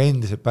 nad on nagu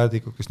endised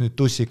pärdikud, kes nüüd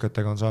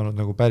tussikatega on saanud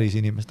nagu päris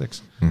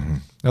inimesteks.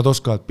 Nad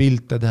oskavad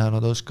pilte teha,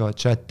 nad oskavad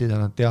chatida,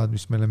 nad teavad,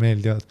 mis meile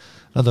meeldivad.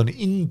 Nad on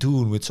in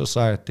tune with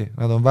society.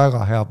 Nad on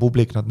väga hea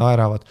publik, nad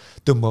naeravad,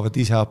 tõmbavad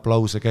ise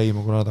aplause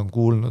käima, kui nad on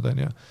kuulnud, on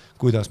ja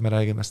kuidas me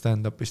räägime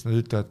stand-upist. Nad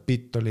ütlevad,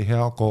 bit oli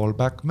hea,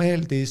 callback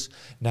meeldis,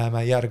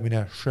 näeme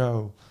järgmine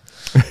show.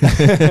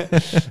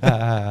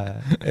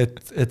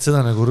 et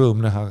seda nagu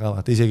rõõm näha ka,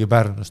 vaata, isegi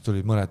Pärnust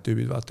tulid mõned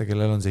tüübid, vaata,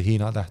 kellel on see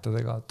Hiina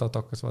tähtedega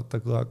tatokas, vaata,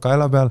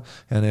 kaela peal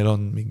ja neil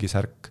on mingi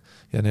särk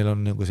ja neil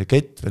on nagu see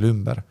kett veel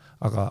ümber,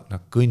 aga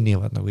nad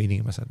kõnnivad nagu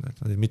inimesed,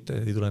 nad mitte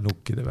ei tule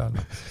nukkide peal.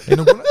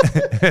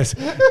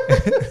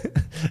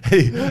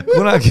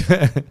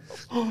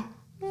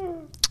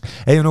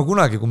 Ei, no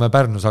kunagi, kui me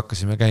Pärnus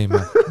hakkasime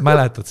käima,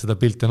 mäletad seda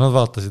pilti, nad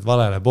vaatasid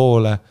valele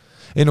poole.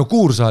 Ei no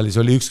Kuursaalis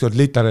oli ükskord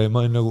literaali,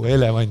 ma olin nagu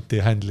elevanti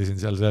händlisin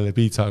seal selle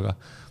piitsaga.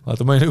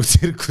 Vaata, ma olin nagu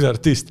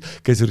tsirkusartist,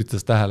 kes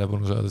üritas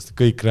tähelepanu saada, sest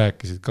kõik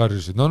rääkisid,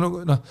 karjusid. No,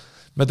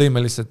 me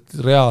tõime lihtsalt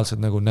reaalselt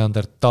nagu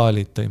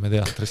neandertaalid tõime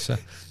teatrisse.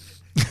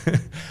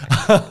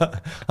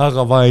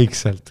 Aga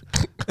vaikselt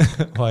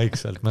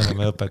me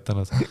oleme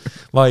õpetanud.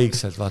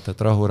 Vaikselt, vaata,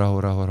 et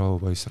rahu,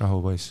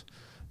 poiss.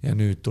 Ja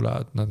nüüd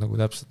tulevad nad nagu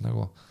täpselt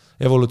nagu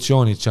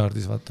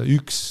evolutsioonitšardis, vaata,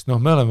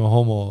 me oleme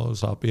homo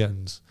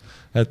sapiens.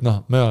 Et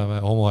me oleme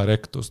homo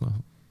erectus,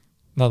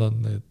 nad on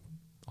need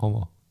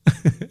homo.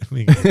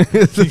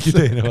 mingi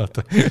teine,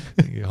 vaata.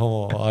 Mingi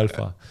homo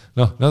alfa.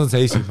 Nad on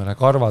see esimene,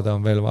 karvad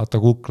on veel,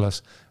 vaata, kuklas.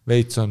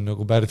 Veits on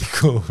nagu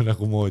pärdiku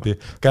nagu moodi,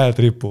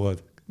 käed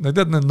ripuvad. Nad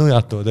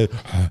nõjatuvad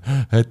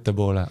ette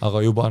poole,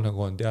 aga juba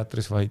nagu on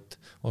teatris vait.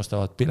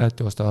 Ostavad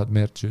pileti, ostavad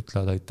mertsi,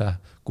 ütlevad aitäh,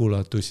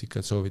 kuulavad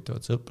tussikad,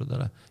 soovitavad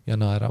sõpradele ja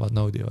naeravad,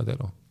 naudivad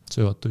elu.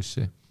 Söövad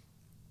tussi.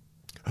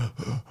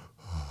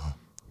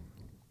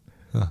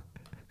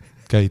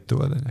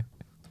 Käituvad.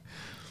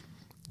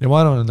 Ja ma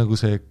arvan, et nagu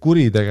see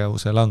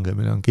kuritegevuse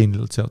langemine on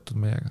kindlalt seotud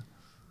meiega.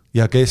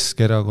 Ja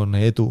Keskerakonna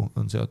edu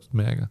on seotud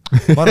meiega.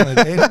 Ma arvan,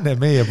 et enne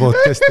meie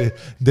podcasti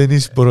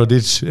Deniss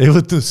Boroditš ei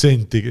võtnud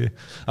sentigi.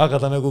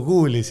 Aga ta nagu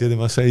kuulis ja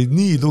tema sai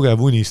nii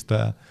tugev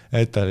unistaja,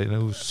 et ta oli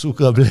nagu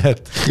suga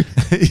bled.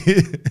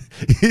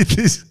 It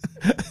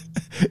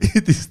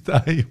is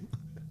time.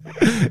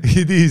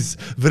 It is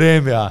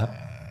vremja.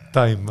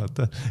 Time,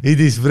 vaata.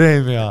 It is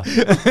vremja.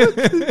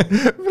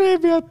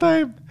 Vremja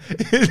time.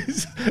 It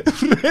is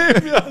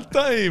vremja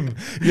time.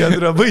 Ja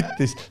ta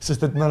võttis,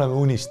 sest et me oleme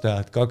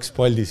unistajad, 2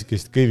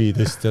 paldiskist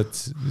kõvidest, et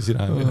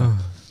sina ja mina.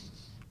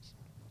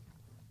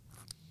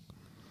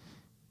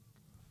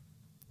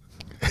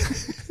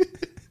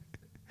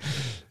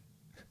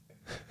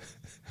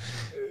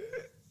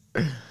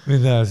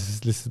 Mind näha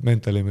siis lihtsalt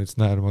mentalimeets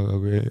naerma,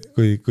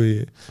 kui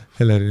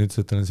Helerin ütles,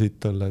 et on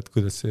siit olla, et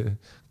kuidas see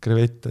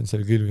krevett on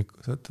seal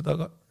külmikus, võtta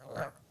taga.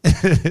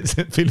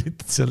 See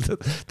pilitad seal,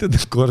 tead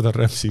Gordon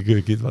Ramsay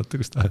köögid, vaata,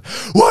 kus ta on.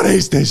 What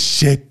is this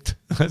shit?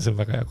 See on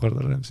väga hea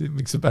Gordon Ramsay,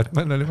 miks see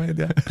Batman oli, ma ei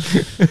tea.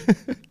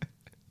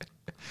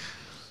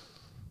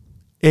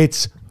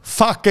 It's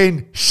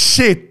fucking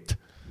shit!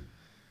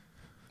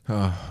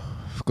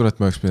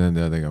 Kurat, ma oleks pidanud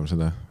teha tegema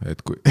seda,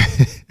 et kui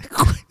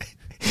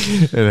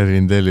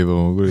Elerin tellib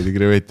oma kuridi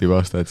kreveti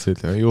pasta, et see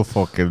ütleb, you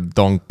fucking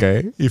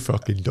donkey. You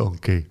fucking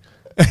donkey.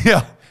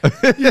 Jah,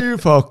 you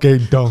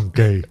fucking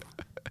donkey.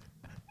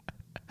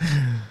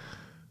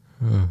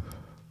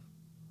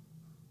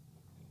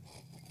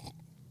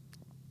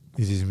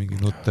 Ja siis mingi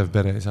nuttev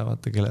pere ei saa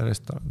vaata, kelle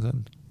restoran see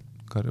on.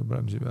 Karjub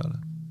Ramsi peale.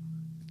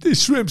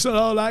 These shrimps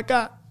are all I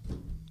got.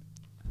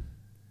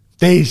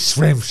 These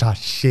shrimps are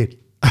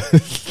shit.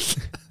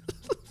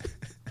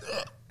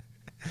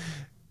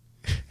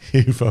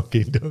 You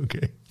fucking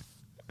donkey.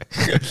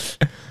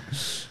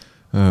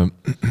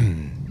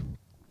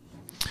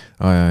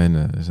 Ja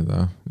enne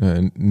seda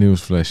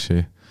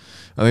Newsflashi.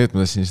 Aga tegelikult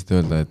ma tahtsin lihtsalt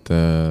öelda, et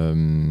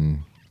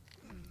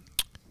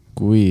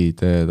kui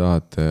te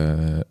tahate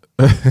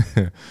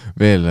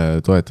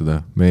veel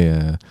toetada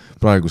meie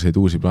praeguseid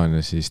uusi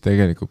plaane, siis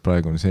tegelikult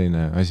praegu on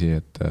selline asi,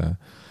 et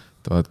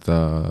vaata,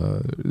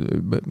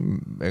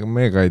 ega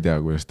meiega ei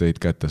tea, kuidas teid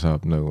kätte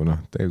saab, nagu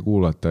te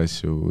kuulate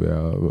asju ja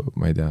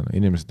ma ei tea,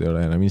 inimesed ei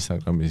ole enam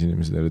Instagramis,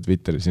 inimesed ei ole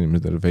Twitteris,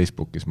 inimesed ei ole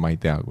Facebookis, ma ei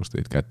tea, kus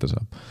teid kätte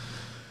saab.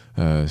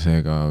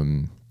 Seega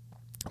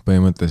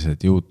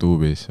põhimõtteliselt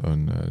YouTube'is on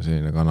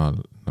selline kanal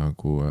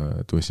nagu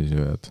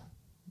Tussisööjad.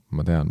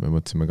 Ma tean, me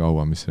mõtlesime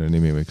kaua, mis selle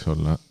nimi võiks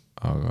olla,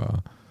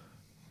 aga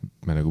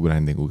me nagu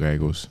brändingu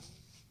käigus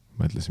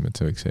mõtlesime, et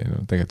see võiks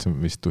selline. Tegelikult see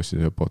on vist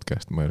Tussisööjad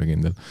podcast, ma ei ole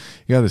kindel.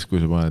 Igatahes, kui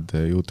sa paned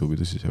YouTube'i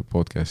Tussisööjad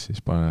podcast, siis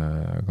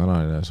pane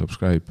kanalile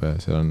subscribe.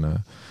 Seal on,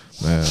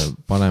 me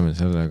paneme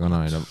selle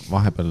kanalile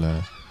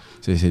vahepeal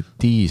selliseid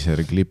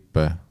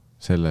teaser-klippe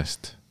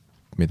sellest,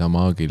 mida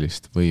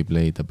maagilist võib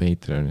leida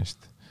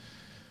Patreonist.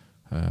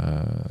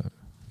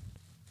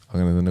 Aga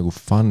need on nagu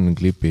fun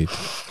klipid.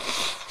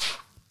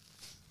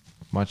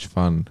 Much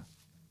fun,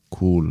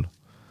 cool.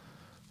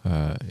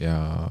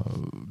 Ja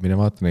mine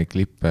vaata neid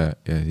klippe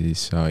ja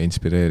siis sa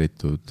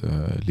inspireeritud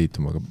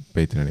liituma ka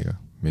Patreoniga,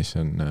 mis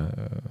on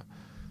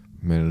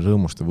meil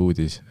rõõmustav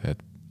uudis, et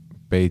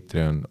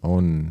Patreon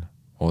on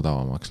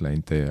odavamaks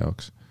läinud teie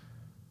jaoks.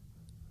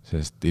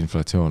 Sest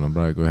inflatsioon on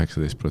praegu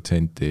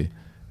 19%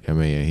 ja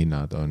meie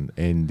hinnad on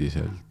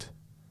endiselt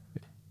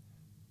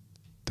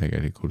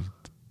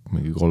tegelikult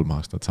mingi 3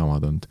 aastat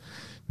samad olnud.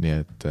 Nii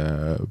et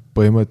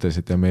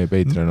põhimõtteliselt ja meie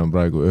Patreon on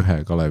praegu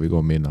 1 Kalevi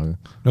kommi hinnaga.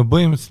 No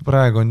põhimõtteliselt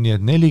praegu on nii,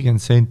 et 40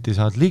 senti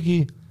saad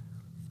ligi,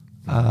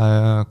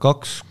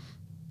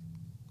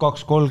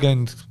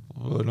 2.30,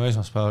 no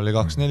esmaspäev oli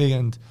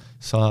 2.40,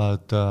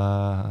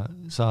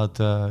 saad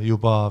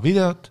juba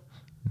videot.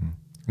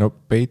 No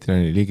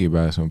Patreoni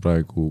ligipääs on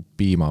praegu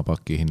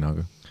piimapaki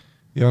hinnaga.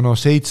 Ja no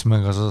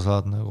 7-ga sa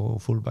saad nagu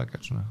full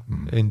package,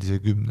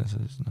 endise 10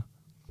 siis.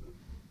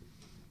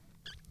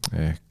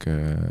 Ehk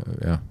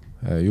jah.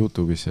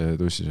 YouTube'is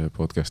Tussisööjad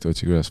podcast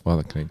otsige üles,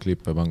 vaadake neid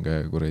klippe,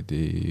 pange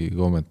kuradi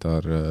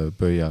kommentaar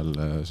pöial,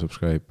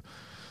 subscribe,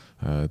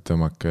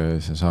 tõmmake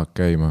see saak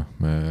käima.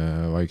 Me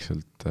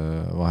vaikselt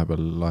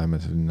vahepeal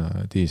laeme sinna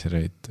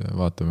teasereid,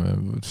 vaatame,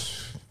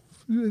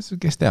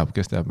 kes teab,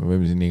 me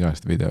võime siin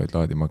igast videoid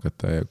laadima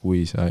hakata ja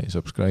kui sa ei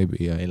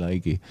subscribe'i ja ei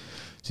like'i,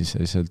 siis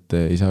lihtsalt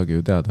ei saagi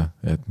ju teada,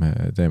 et me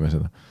teeme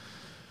seda.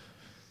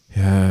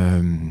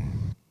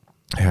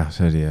 Ja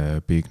see oli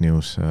big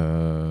news.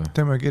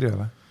 Teeme kirja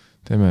või?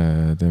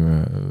 Teeme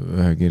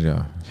ühe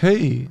kirja.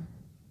 Hei,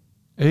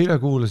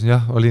 eile kuulasin,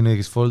 jah, oli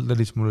neegis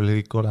folderis, mul oli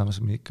kõik olemas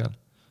Mikael.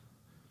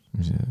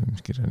 Mis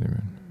kirja nimi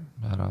on?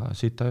 Ära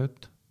sita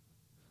jutt.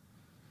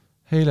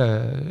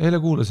 Eile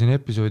kuulasin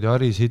episoodi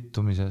Ari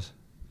sittumises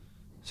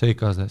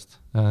seikasest,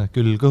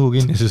 küll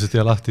kõhukinnisusest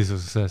ja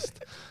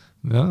lahtisusest.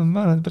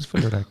 Ma olen päris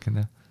palju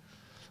rääkinud.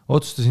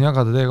 Otsustasin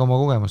jagada teiega oma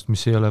kogemust,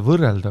 mis ei ole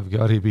võrreldavgi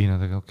Ari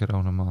piinadega. Okei,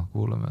 rauna maa,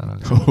 kuulame ära.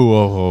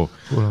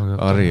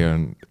 Ari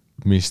on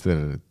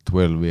Mr.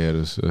 12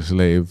 years a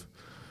slave.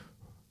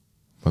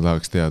 Ma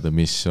tahaks teada,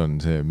 mis on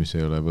see, mis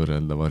ei ole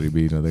võrreldav Ari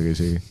piinadega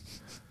isegi.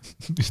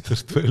 Mr.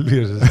 12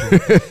 years a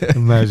slave.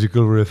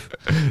 Magical riff.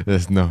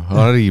 Sest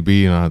Ari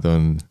piinad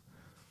on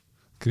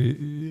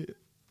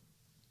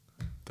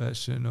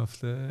Passion of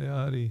the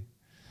Ari.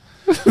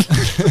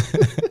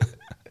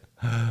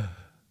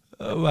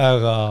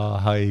 Väga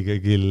haige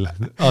kill.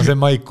 See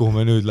maik, kuhu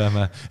me nüüd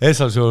läheme.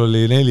 Esal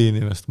oli 4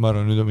 inimest, ma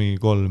arvan, nüüd on mingi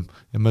 3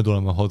 ja me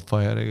tuleme hot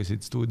fire'iga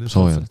siit stuudios.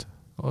 Soojalt.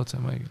 Otse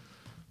maigi.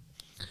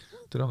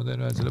 Tule ma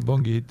teen ühe selle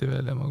bongi hiti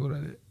veel ja ma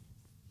kuradi.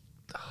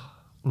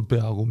 Mul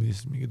pea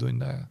kummis mingi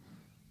tund aega.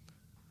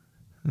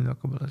 Nüüd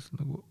hakkab alles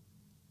nagu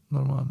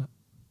normaalne.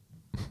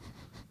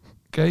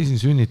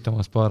 Käisin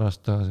sünnitamas paar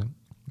aastat.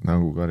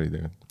 Nagu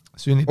karidega.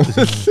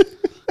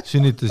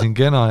 Sünnitasin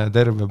kena ja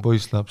terve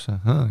poisslapse.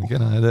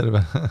 Kena ja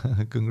terve.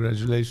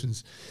 Congratulations.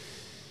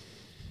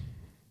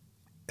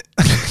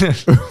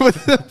 What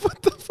the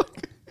fuck?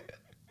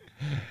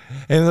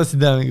 Ei, ma tahtsin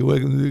teha mingi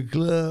welcome to the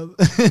club.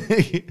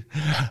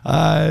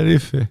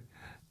 Riffi.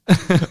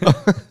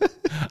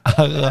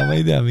 Aga ma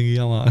ei tea, mingi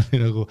jama oli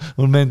nagu,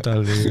 mul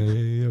mental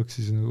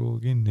jooksis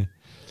nagu kinni.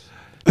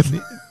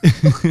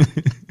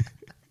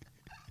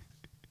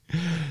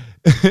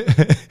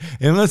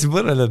 Ja ma tahtsin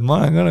võrrelda, et ma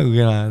olen ka nagu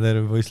kena ja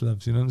terve poisslap,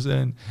 siin on see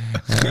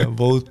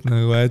vote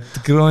nagu, et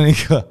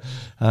kroonika.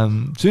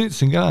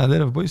 Sünnitasin kena ja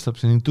terve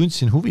poisslapse ning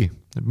tundsin huvi,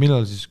 et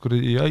millal siis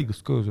kuradi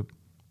haigust koosab.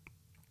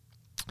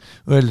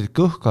 Öeldi, et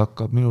kõhk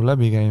hakkab minul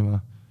läbi käima.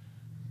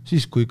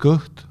 Siis kui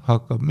kõht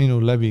hakkab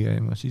minul läbi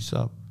käima, siis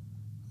saab.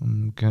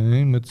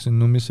 Okay, mõtlesin,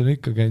 no mis seal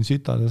ikka käin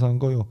sitad ja saan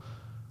koju.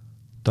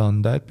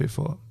 Done that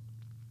before.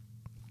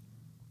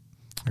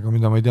 Aga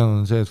mida ma ei teadnud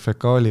on see, et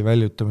fekaali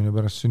väljutamine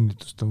pärast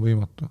sünnitust on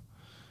võimatu.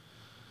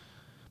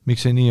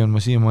 Miks see nii on,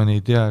 ma siiamaani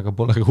ei tea, ega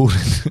pole ka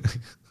uurinud.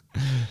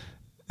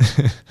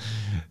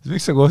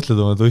 Miks sa kohtled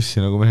oma tussi,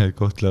 nagu mehed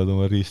kohtlevad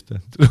oma riiste?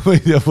 Ma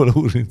ei tea, pole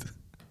uurinud.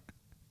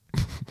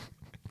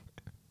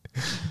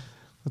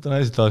 Vaata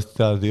naised taasti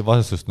teada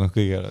vastust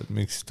kõigele, et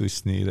miks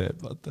tuss nii teeb,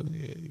 vaata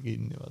nii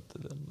kinni,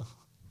 vaata tead.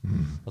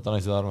 Vaata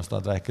naised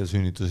armastavad rääkida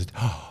sünnitusest,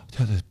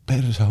 tead, et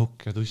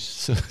persauk ja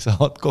tuss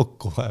saavad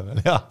kokku vahepeal,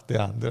 jah,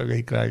 tean,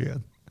 kõik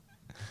räägivad.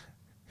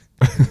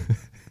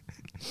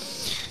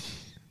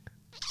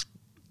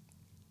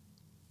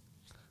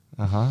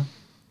 Ahah.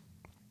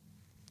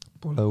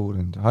 Pole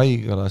uurinud.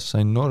 Haiglas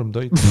sain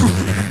normtoitu.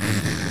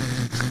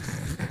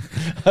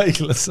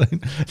 Haiglas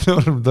sain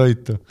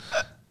normtoitu.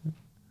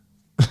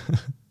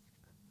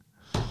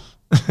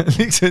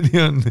 Miks see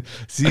nii on?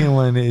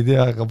 Siiamaani ei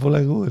tea, aga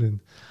pole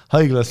uurinud.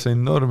 Haiglas sain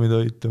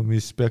normitoitu,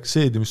 mis peaks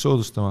seedimist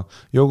soodustama.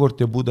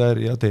 Jogurt ja puder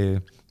ja tee.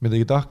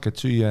 Midagi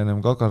tahket süüa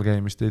enam kakal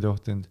käimist ei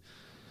tohtinud.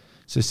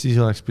 Sest siis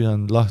oleks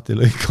pidanud lahti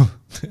lõikama.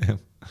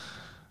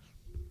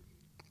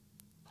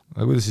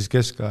 Aga kuidas siis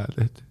keskajal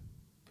tehti?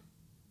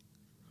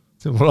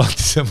 See on mul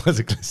alati see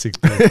klassik.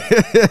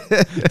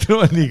 See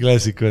on nii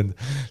klassik vend.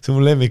 See on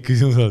mul lemmik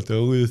küsimus alati,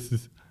 aga kuidas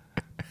siis?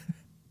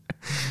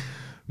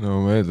 No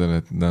ma eeldan,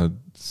 et nad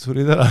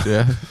surid ära.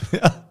 jah,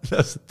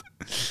 täpselt.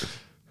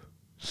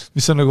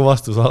 Mis on nagu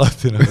vastus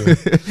alati nagu.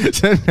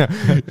 see on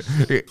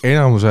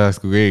enamus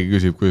ajast, kui keegi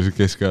küsib, kuidas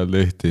keskajal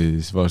tehti,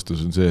 siis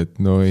vastus on see, et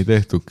no ei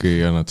tehtuki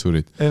ja nad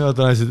surid. Ei no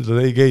ta naised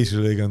ütlevad, ei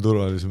keisrilõige on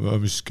turvalisem,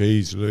 mis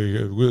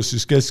keisrilõige, kuidas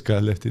siis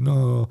keskajal tehti, no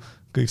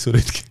kõik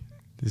suridki.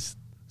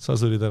 Sa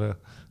surid ära,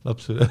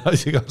 laps suri ära,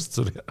 isegi arst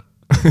suri ära.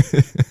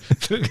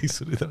 Kõik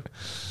surid ära.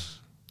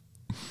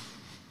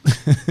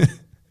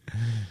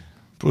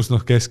 Plus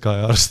noh,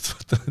 keskaja arst.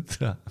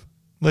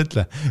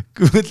 Mõtle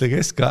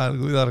keskajal,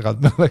 kui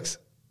targalt me oleks.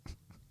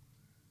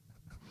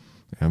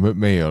 Ja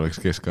meie oleks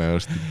keskaja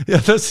arst. Ja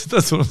ta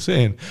sul on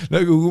see,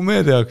 nagu kui me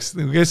teaks,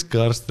 nagu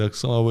keskaja arst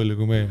teaks sama palju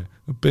kui meie.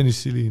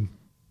 Penissiliin.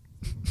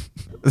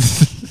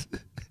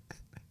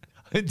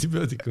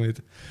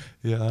 Antibiootikumid.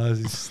 Ja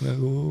siis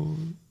nagu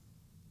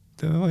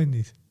teeme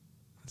vannis.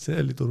 See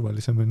oli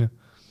turvalisem, on ju.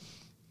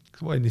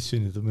 Kas vannis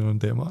sünnitud, meil on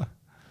teema.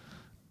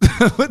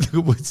 Mõtle,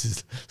 kui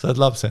putsis saad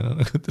lapsena,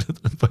 nagu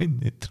tuleb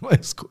vanni, et ma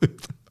ei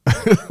skujuta.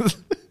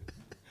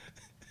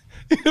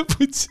 Ja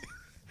putsi.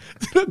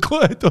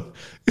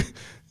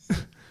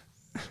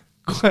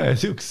 Kohe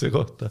siukse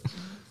kohta.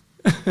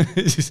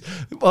 Ja siis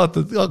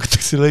vaatad,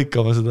 hakatakse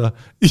lõikama seda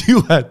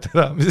juhet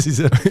ära, mis siis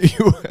on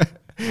juhe.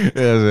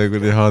 Ja see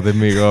kuni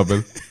HDMI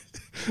kaabel.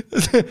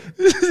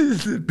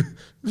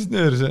 Mis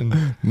nöör see on?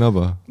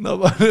 Naba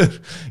nöör.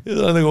 Ja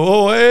ta on nagu,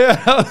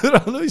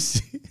 ära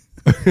nussi.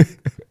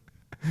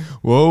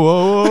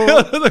 Wow. Ja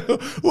ta on nagu,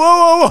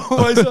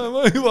 ma ei saa,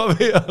 ma juba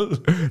vee all.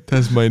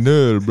 That's my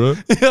nöör, bro.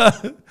 Ja,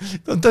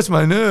 that's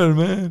my nöör,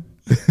 man.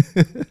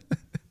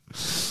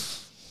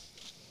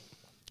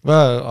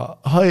 Väga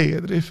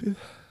haiged riffid.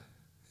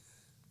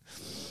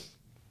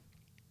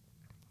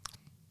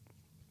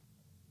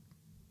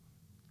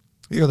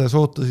 Igatahes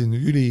ootasin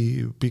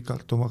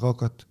ülipikalt oma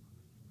kakat,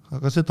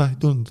 aga seda ei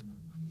tulnud.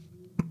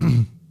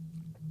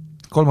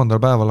 3.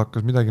 päeval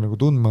hakkas midagi nagu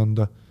tundma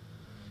anda,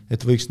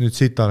 et võiks nüüd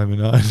sitale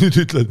minna. Nüüd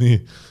ütled nii,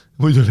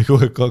 muidu oli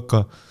kohe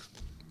kaka.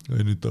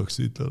 Ja nüüd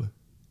tahaks sitale.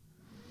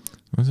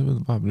 No sa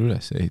pead vahepeal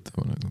üles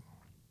ehitama nagu.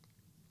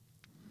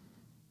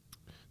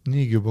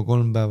 Niigi juba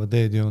 3 päeva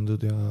teed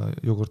joondud ja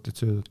jogurtit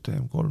söödud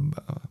teem 3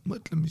 päeva.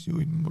 Mõtle, mis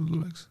juhin mul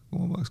tuleks, kui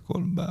ma paneks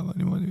 3 päeva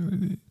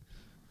niimoodi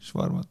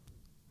švarmat.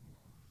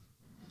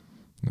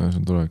 No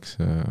sul tuleks,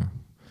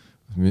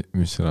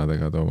 mis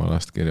sõnadega ta oma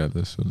last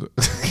kirjeldas sul?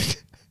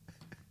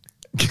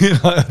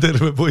 Kena ja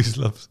terve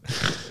poisslaps.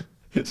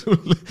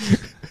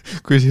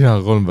 Kui sina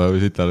 3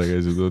 päeva sitale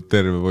käis, sul tuleb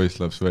terve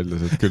poisslaps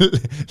välja, saad küll.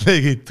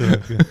 Legit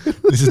tuleb.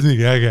 Lihtsalt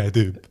mingi äge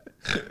tüüp.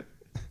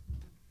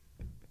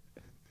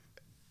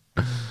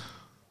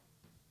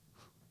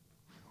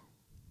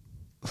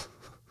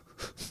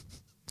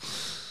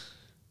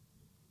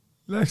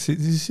 Läksid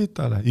siis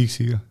sitale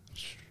X-iga.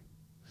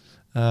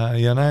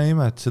 Ja näe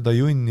imet, seda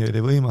junni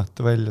oli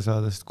võimatu välja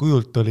saada, sest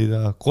kujult oli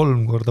ta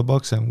 3 korda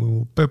paksem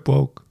kui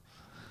pepuauk.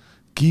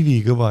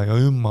 Kivikõva ja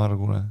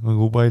ümmargune,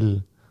 nagu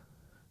pall.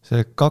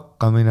 See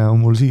kakkamine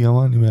on mul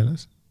siiamaani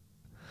meeles.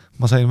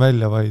 Ma sain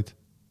välja vaid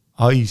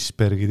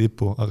aisbergi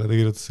tipu, aga ta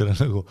kirjutas selle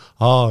nagu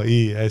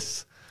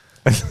A-I-S.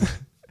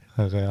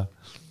 Aga jah,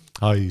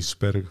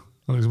 aisberg.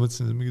 Aga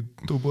mõtlesin, see mingi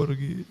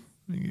tuborgi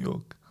mingi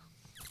jook.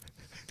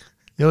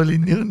 Ja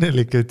olin nii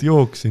õnnelik, et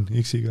jooksin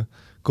X-iga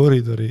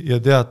koridori ja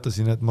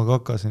teatasin, et ma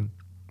kakasin.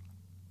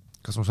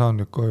 Kas ma saan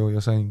nüüd koju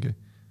ja saingi.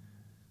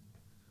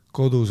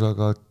 Kodus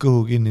aga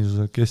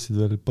kõhukinnisused kestsid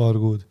veel paar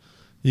kuud.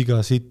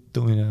 Iga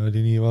sittumine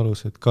oli nii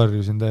valus, et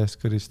karjusin täiesti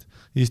kõrist.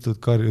 Istud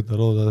karjuda,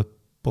 loodad, et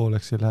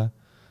pooleks ei lähe.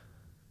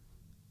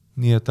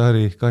 Nii et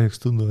Harri,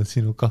 kahjuks tunduvad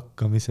sinu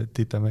kakkamised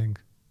titamäng.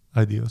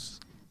 Adios.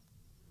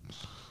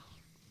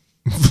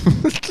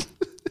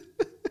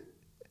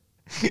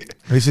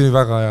 See oli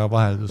väga hea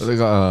vaheldus.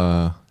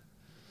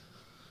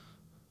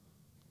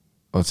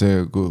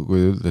 See,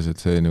 kui ütles, et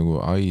see nagu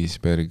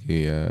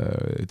aisbergi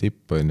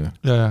tipp on ju.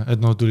 Ja, et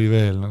no tuli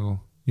veel nagu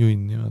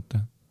junni,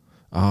 vaata.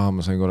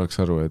 Ma sain korraks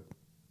aru, et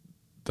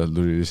tal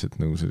tuli lihtsalt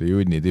nagu selle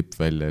junni tipp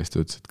välja ja siis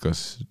ta ütles, et kas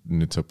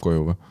nüüd saab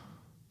koju või?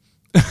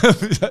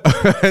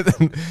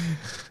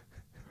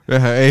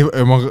 Ei,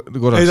 ma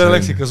korraks ei, ta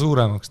läks ikka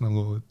suuremaks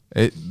nagu.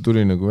 Ei,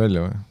 tuli nagu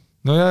välja või?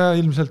 No ja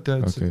ilmselt ja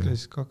ütles, et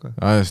käis kaka.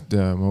 Just,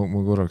 ja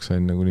ma korraks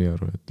sain nagu nii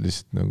aru, et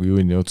lihtsalt nagu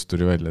juuni ots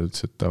tuli välja,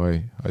 ütles, et davai,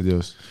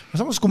 adios.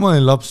 Samas, kui ma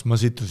olin laps, ma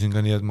situsin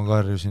ka nii, et ma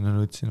karjusin ja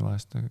nutsin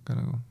vahest ikka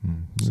nagu.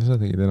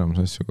 Sa tegid enamus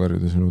asju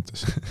karjudes ja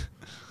nutes.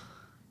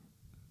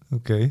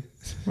 Okei.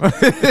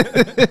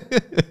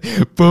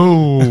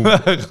 Boom!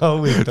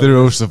 The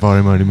roast of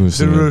Arimani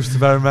Muslim. The roast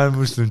of Arimani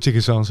Muslim.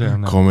 Chicken songs.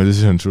 Comedy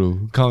Central.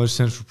 Comedy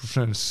Central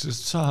Friends.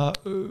 Sa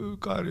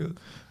karjud.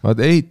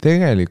 Vaata, ei,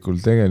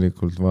 tegelikult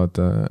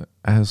vaata,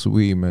 as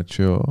we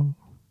mature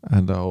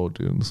and the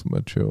audience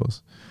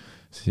matures,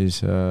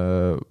 siis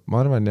ma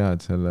arvan jah,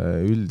 et selle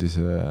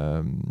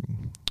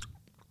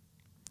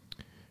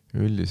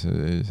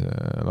üldise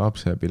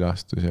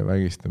lapsepilastus ja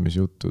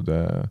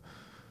vägistamisjuttude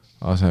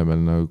asemel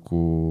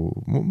nagu,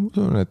 ma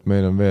usun, et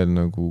meil on veel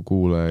nagu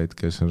kuulajaid,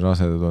 kes on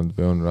rasedad olnud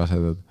või on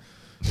rasedad.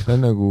 See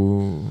on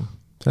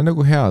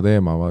nagu hea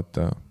teema,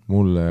 vaata,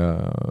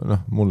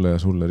 mulle ja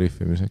sulle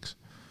rihvimiseks.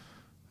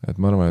 Et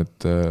ma arvan,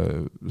 et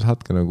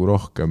saadke nagu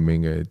rohkem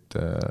mingeid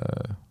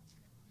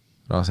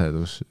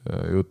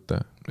rasedusjutte.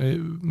 Ei,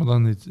 ma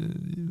tahan neid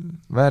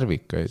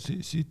värvikaid.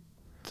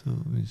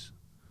 Mis?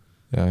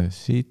 Ja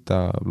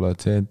sita,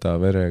 placenta,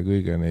 vere,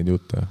 kõige neid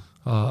jutte.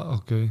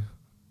 Okei.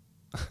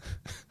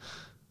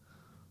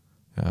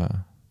 Ja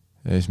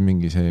siis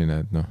mingi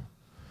selline, et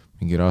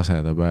mingi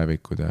raseda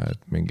päevikud ja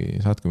et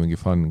saatke mingi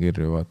fun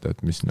kirju, vaata,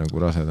 et mis nagu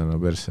rasedana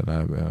persse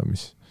läheb ja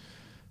mis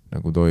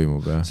nagu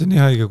toimub. Ja. See on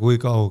nii haige, kui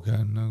kauge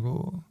on nagu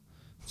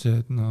see,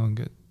 et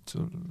ongi, et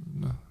sul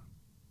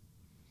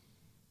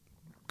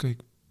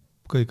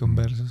kõik on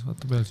perses,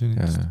 vaata peal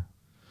sünnitust.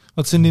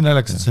 Vaata, see on nii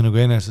naljakas, et see on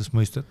nagu enesest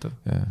mõistetav.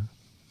 Ja.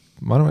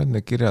 Ma arvan, et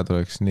need kirjad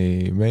oleks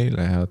nii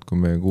meile head, kui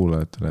meie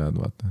kuulajatele head,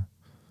 vaata.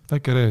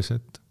 Väike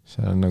reeset.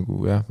 See on nagu,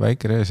 jah,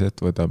 väike reeset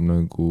võtab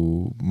nagu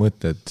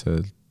mõtted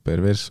sealt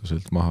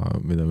perverssuselt maha,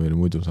 mida meile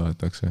muidu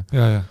saadetakse.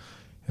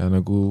 Ja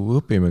nagu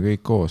õpime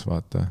kõik koos,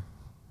 vaata.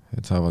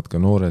 Et saavad ka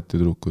noored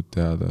tüdrukud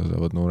teada,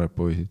 saavad noored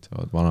poisid,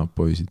 saavad vanad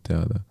poisid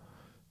teada.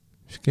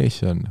 Mis case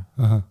see on?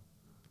 Aha.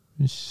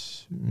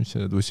 Mis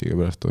selle tussiga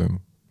pärast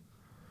toimub?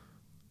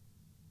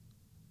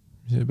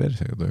 Mis selle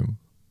persega toimub?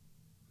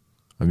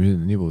 Aga mis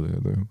selle nibudega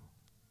toimub?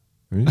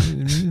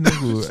 Mis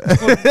nagu...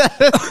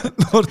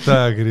 Noorte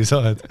ajakiri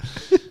saad.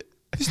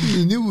 Mis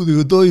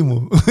nibudega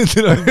toimub?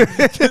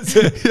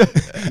 See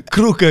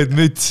kruked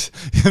müts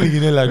ja mingi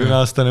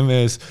 40-aastane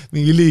mees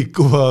mingi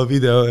liikuva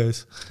video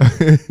ees.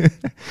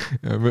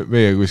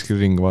 Meie kuskil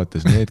ring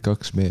vaates, need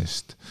 2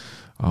 meest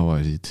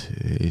avasid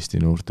Eesti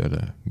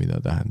noortele, mida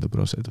tähendab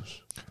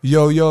rasedus.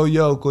 Jau,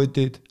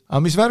 kotid.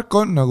 Aga mis värk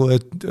on nagu,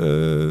 et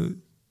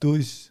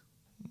tuss?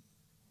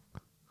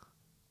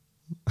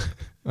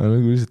 Aga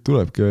nagu lihtsalt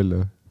tulebki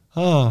välja.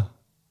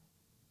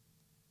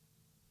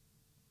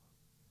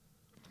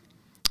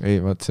 Ei,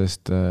 vaat,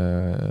 sest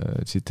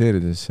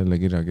tsiteerides selle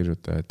kirja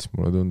kirjutajat, siis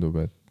mulle tundub,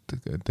 et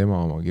tema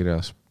oma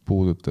kirjas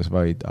puudutas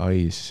vaid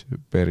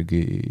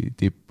aisbergi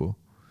tippu.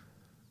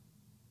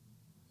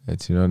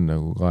 Et siin on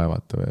nagu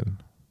kaevata veel.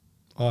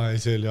 Ei,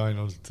 see oli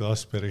ainult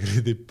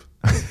aisbergi tipp.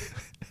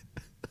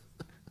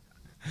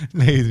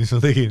 Neid, mis ma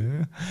tegin.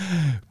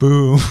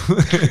 Boom.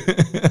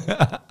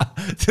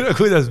 Tere,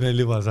 kuidas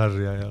meil juba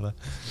sarja ei ole?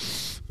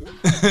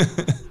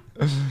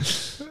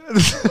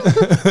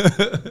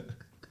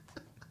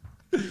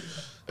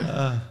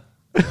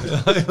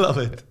 I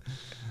love it.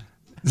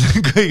 See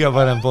on kõige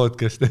parem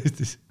podcast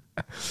Eestis.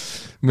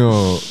 No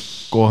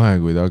kohe,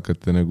 kui te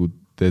hakkate nagu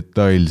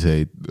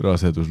detailseid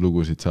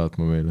raseduslugusid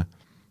saatma meile.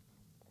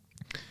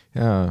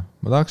 Ja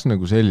ma tahaks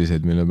nagu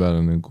selliseid, mille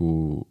peale nagu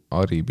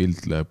Ari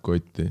pilt läheb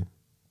kotti.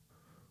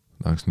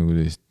 Tahaks nagu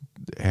sellist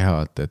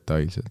head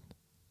detailsed.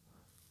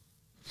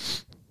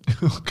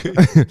 Okei.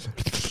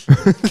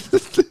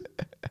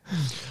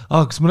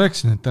 Kas ma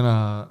rääkisin, et täna,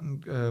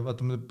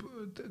 vaata, ma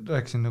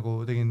rääkisin nagu,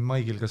 tegin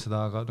Maigil ka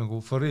seda, aga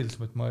nagu for reals,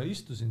 et ma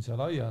istusin seal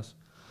aias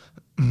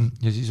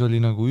ja siis oli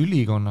nagu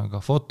ülikonnaga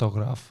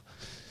fotograaf.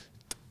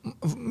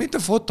 Mitte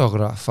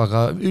fotograaf,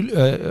 aga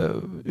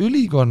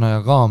ülikonna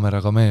ja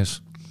kaameraga mees,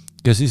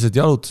 kes lihtsalt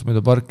jalutas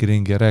mööda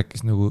parkiringi ja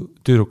rääkis nagu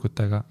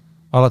tüdrukutega,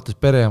 alates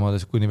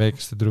pereemades kuni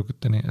väikeste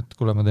tüdrukuteni, et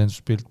kuule, ma teen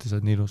sus pilti, sa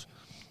oled nii ilus.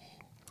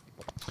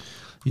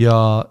 Ja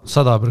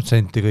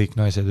 100% kõik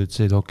naised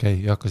ütlesid okei,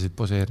 ja hakkasid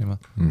poseerima.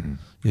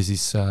 Ja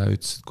siis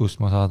ütlesid, kust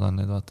ma saadan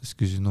need, vaata, siis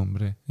küsis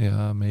numbri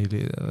ja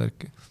meili ja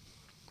värki.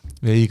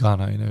 Ja iga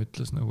naine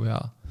ütles nagu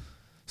jaa.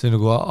 See on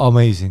nagu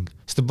amazing.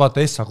 Sest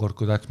vaata Essa-kord,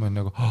 kui läks, ma olin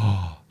nagu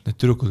need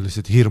tüdrukud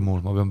lihtsalt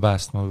hirmul, ma pean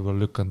päästma,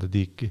 võib-olla lükkanda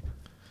tiiki.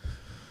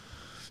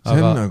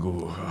 See on nagu...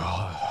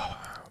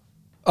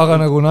 Aga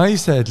nagu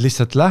naised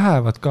lihtsalt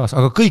lähevad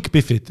kaasa, aga kõik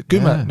pifid,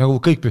 10, nagu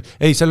kõik pifid.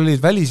 Ei, seal olid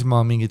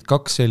välismaa mingid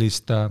 2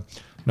 sellist...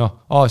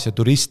 Aasia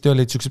turisti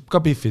olid siuksed ka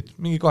piffid,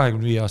 mingi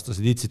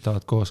 25-aastased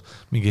itsitavad koos,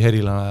 mingi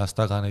Herilana ajas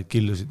taga neid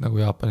killusid nagu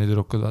Jaapani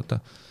tüdrukud, vaata.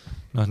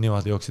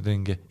 Niimoodi jooksid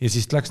ringi. Ja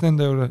siis läks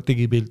nende juurde,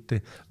 tegi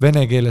pilti.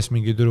 Vene keeles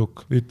mingi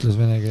tüdruk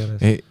ütles vene keeles.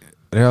 Ei,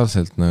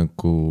 reaalselt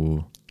nagu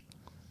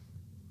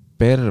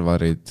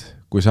pervarid,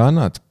 kui sa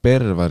annad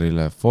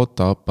pervarile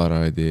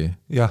fotoaparaadi,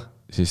 jah,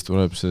 siis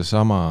tuleb see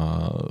sama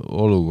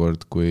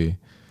olukord, kui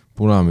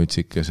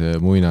punamütsikese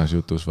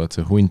muinasjutus, vaat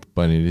see hunt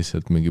pani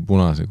lihtsalt mingi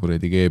punase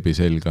kuradi keebi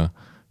selga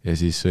ja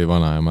siis sõi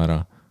vanaema ära.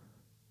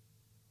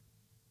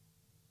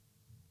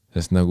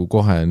 Sest nagu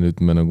kohe nüüd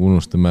me nagu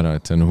unustame ära,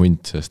 et see on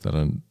hunt, sest tal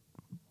on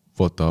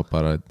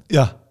fotoaparaat.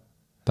 jah.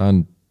 Ta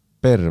on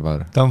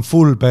pervar. Ta on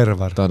full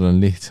pervar. Tal on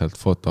lihtsalt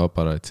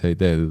fotoaparaat, see ei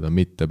tee teda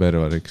mitte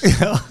pervariks.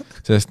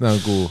 Sest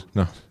nagu,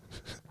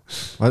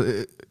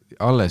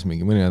 alles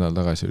mingi mõni nädal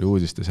tagasi oli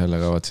uudistes jälle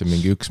kavatse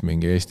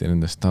mingi Eesti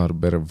nendest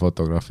staarperv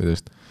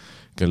fotograafidest,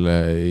 kelle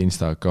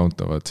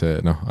Insta-account on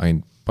see,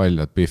 ainult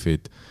paljad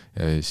biffid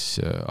ja siis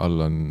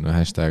all on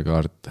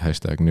 #art,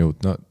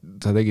 #nude. No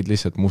sa tegid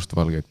lihtsalt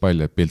mustvalgeid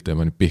paljad pilte ja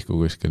panid pihku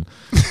kuskil.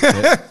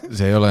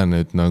 See ei ole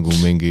nüüd nagu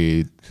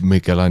mingi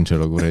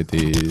Michelangelo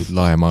kuredi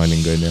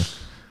laemaaling on ju.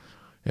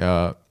 Ja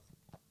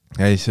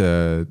siis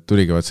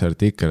tuligi vaat see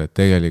artikkel, et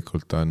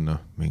tegelikult on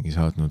mingi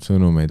saatnud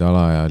sõnumeid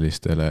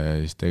alaealistele ja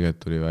siis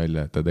tegelikult tuli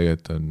välja, et ta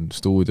tegelikult on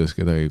stuudios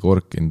kedagi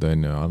korkinud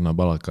on ju,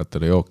 annab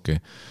alakatele jooki.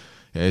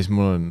 Ja siis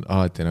mul on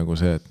alati nagu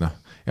see, et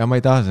ja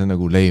ma ei taha see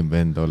nagu lame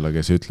vend olla,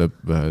 kes ütleb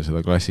seda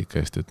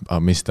klassikast, et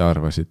mis te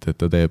arvasite, et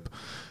ta teeb.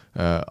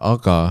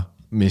 Aga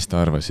mis te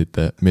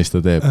arvasite, mis ta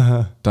teeb?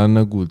 Ta on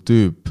nagu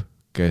tüüp,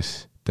 kes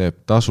teeb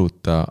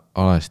tasuta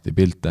alasti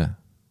pilte.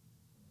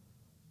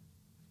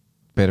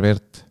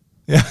 Pervert.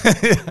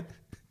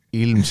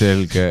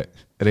 Ilmselge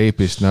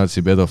reipist natsi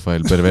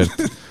pedofail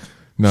pervert.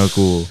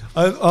 Nagu...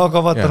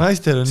 Aga vaata,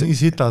 naistel on nii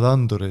sitad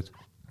andurid.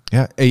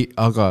 Ja, ei,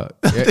 aga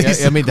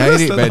ja mida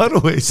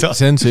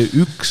see on see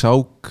üks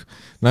auk.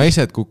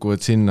 Naised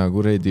kukuvad sinna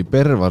kuredi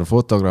pervar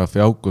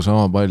fotograafi auku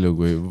sama palju,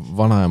 kui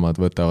vanaemad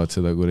võtavad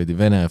seda kuredi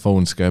Vene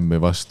phone scammi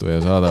vastu ja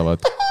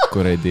saadavad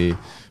kuredi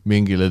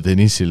mingile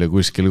Denissile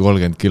kuskil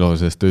 30 kilo,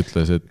 sest ta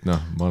ütles, et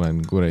ma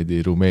olen kuredi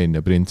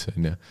Rumeenia prints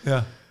on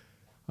ja.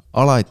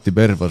 Alati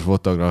pervar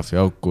fotograafi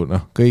auku,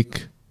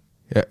 kõik.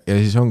 Ja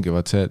siis ongi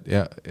vaat see,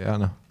 ja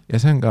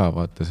see on ka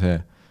vaata see,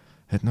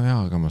 et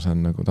aga ma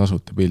saan nagu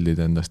tasuta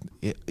pildid endast.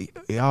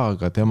 Ja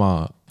aga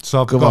tema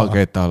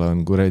kõvaketal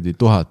on kuredi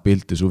 1000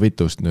 pilti su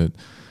vitust nüüd.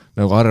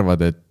 Nagu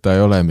arvad, et ta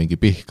ei ole mingi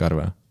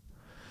pihkarve.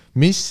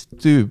 Mis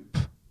tüüp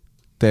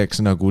teeks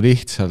nagu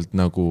lihtsalt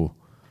nagu,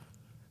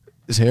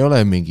 see ei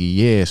ole mingi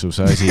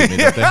Jeesuse asi,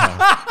 mida teha.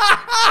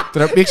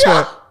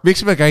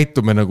 Miks me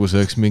käitume nagu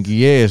selleks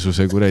mingi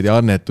Jeesuse kuredi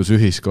annetus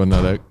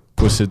ühiskonnale,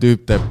 kus see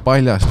tüüp teeb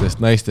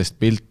paljastest naistest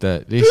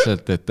pilte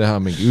lihtsalt, et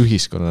teha mingi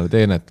ühiskonnale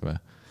teenet või?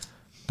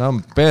 Ta on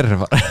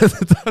pervar.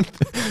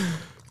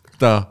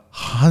 Ta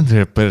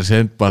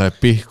 100% paneb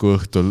pihku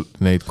õhtul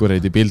neid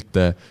kuredi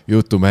pilte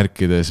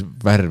jutumärkides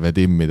värve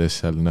timmides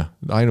seal.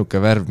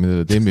 Ainuke värv,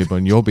 mida ta timmib,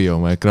 on jobi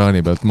oma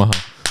ekraani pealt maha.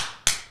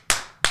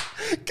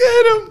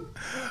 Keerum!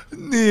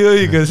 Nii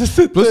õige,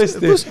 sest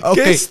tõesti,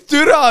 kes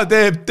türa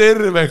teeb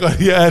terve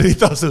karjääri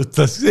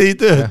tasutas, ei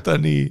tööta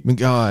nii.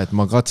 Mingi, et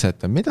ma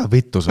katsetan. Mida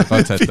vittu sa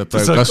katsetad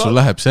praegu? Kas sul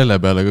läheb selle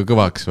peale ka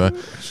kõvaks või?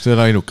 See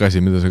on ainuke asi,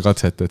 mida sa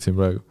katsetad siin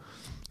praegu.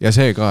 Ja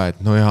see ka, et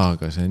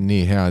aga see on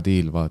nii hea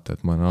diil, vaata,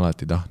 et ma olen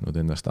alati tahtnud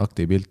endast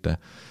aktipilte.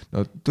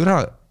 Türa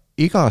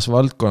igas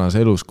valdkonnas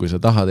elus, kui sa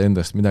tahad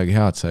endast midagi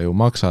head, sa ju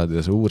maksad ja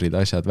sa uurid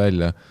asjad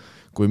välja.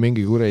 Kui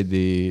mingi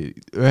kuredi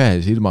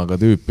ühe silmaga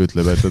tüüp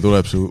ütleb, et ta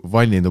tuleb su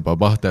vannituba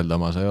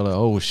pahteldama, sa ei ole,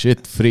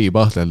 shit, free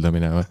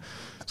pahteldamine või?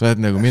 Sa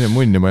oled nagu, mine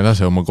munni, ma ei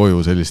lase oma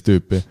koju sellist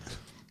tüüpi.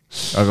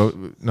 Aga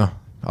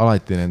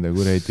alati nende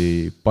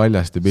kuredi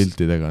paljaste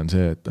piltidega on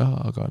see, et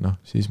aga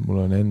siis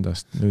mul on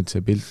endast nüüd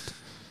see pilt.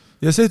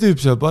 Ja see tüüp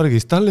seal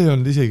pargis, tal ei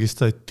olnud isegi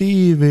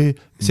statiivi,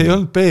 see ei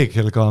olnud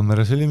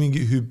peegelkaamera, see oli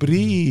mingi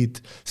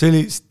hübriid, see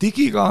oli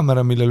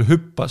digikaamera, millel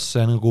hüppas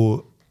see, nagu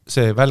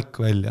see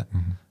välk välja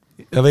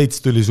ja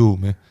veits tuli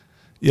suumi.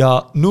 Ja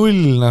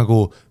null nagu,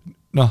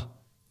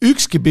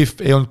 ükski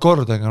piff ei olnud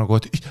kordagi nagu,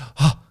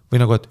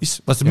 või nagu, et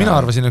vastu mina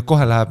arvasin, et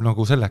kohe läheb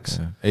nagu selleks.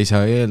 Ei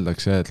saa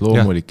eeldaks, et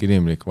loomulik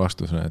inimlik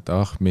vastus on, et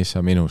mis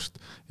sa minust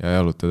ja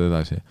jalutad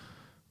edasi.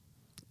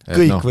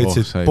 Kõik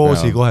võtsid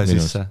poosi kohe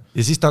sisse.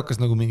 Ja siis ta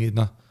hakkas nagu mingi,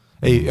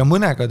 ja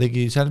mõnega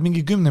tegi seal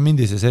mingi 10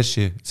 mindise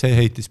seshi, see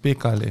heitis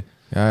pikali.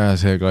 Ja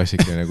see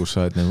klassikaline, kus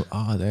sa oled nagu,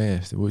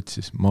 täiesti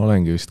vutsis, ma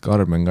olengi vist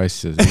Carmen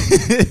Kass ja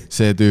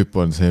see tüüp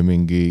on see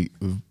mingi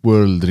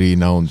world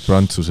renowned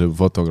prantsuse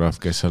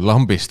fotograaf, kes on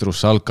lambist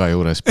Russalka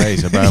juures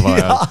päisepäeva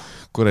ja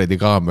kuredi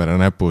kaamera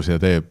näpus ja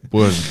teeb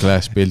world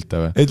class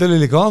pilte või? Ei, tal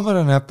oli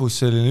kaamera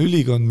näpus, selline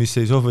ülikond, mis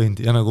ei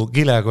sobinud ja nagu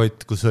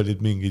kilekott, kus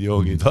olid mingid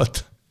joogid,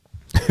 vaata.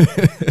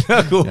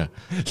 Nagu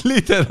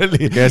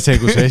literally ja see,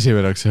 kus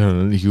esimene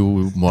on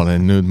ma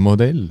olen nüüd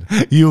modell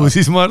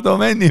siis Mardo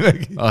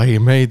Männimägi I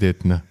made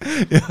it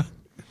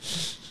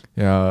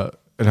ja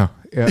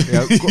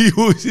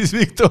siis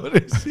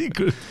Victoria's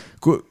Secret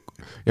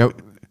ja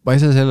ma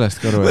ei saa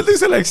sellest karu mõelda,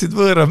 sa läksid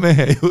võõra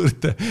mehe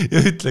juurde ja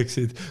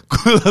ütleksid,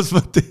 kuidas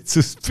ma teed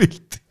sust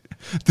pilti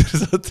te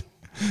saad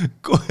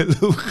kohe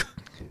lõuga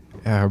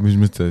ja mis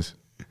mõttes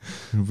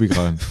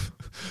viga on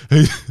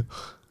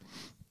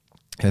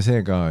ja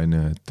see ka on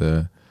ju, et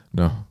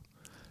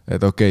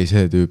et okei,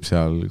 see tüüp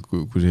seal,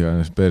 kus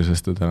iganes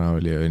persest ta täna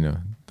oli, onju,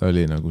 ta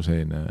oli nagu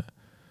selline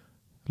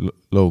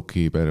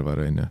low-key pervar,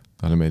 onju,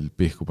 talle meeldib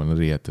pihku panna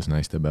riietes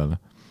naiste peale.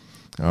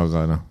 Aga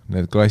noh,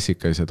 need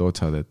klassikalised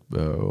otsad, et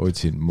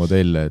otsin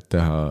modelle, et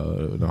teha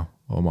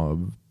oma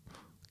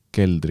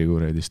keldri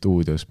kuredi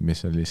stuudios,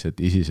 mis on lihtsalt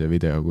isise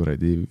video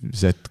kuredi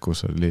set,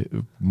 kus oli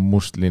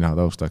must lina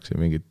taustaks ja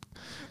mingid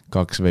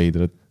 2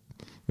 veidrat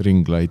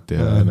ringlighti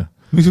ja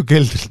Mis su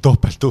keldril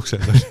topelt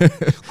uksed on?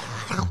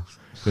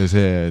 ja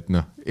see, et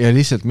ja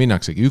lihtsalt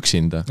minnaksegi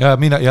üksinda.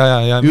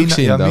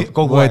 Üksinda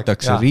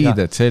võetakse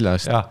riided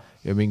seljast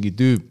ja mingi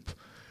tüüp,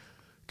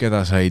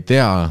 keda sa ei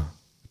tea,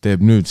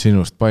 teeb nüüd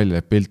sinust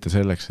palju pilte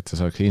selleks, et sa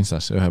saaks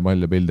Instasse ühe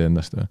palju pildi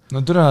endast. No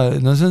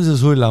see on see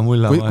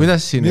sulla-mulla.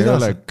 Kuidas siin ei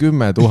ole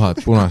 10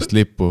 000 punast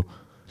lippu?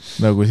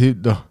 Nagu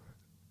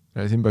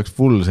siin peaks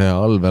full see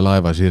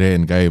allveelaeva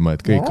sireen käima,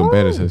 et kõik on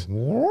perses.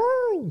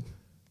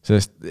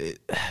 Sest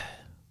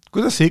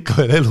kuidas sa ikka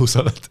veel elus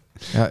oled?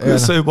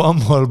 Kuidas sa juba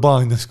ammu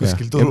Albaanias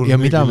kuskil turul? Ja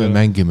mida me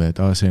mängime, et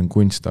see on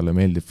kunst, talle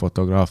meeldib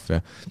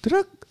fotograafia.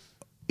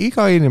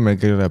 Iga inimene,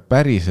 kellele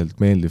päriselt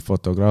meeldib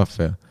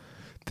fotograafia,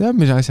 tead,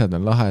 mis asjad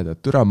on lahedad,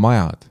 türa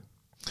majad.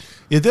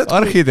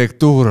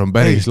 Arhitektuur on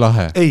päris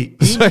lahe. Ei,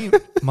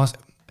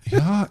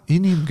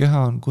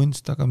 inimkeha on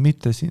kunst, aga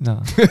mitte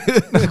sina.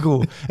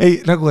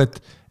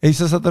 Ei,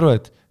 sa saad aru,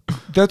 et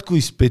tead,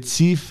 kui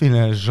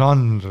spetsiifiline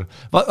žanr,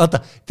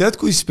 tead,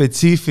 kui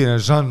spetsiifiline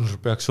žanr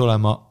peaks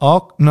olema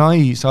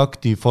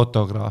naisakti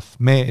fotograaf,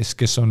 mees,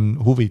 kes on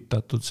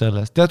huvitatud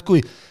sellest. Tead,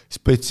 kui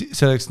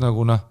selleks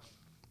nagu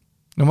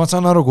ma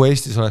saan aru, kui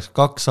Eestis oleks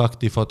 2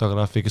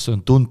 aktifotograafi, kes on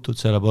tuntud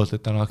selle poolt,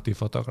 et on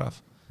aktifotograaf.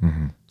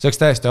 See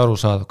oleks täiesti aru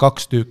saada,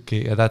 2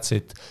 tükki ja that's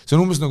it. See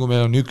on umbes nagu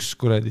meil on üks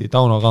kuredi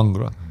Tauno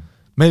Kangro.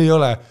 Meil ei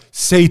ole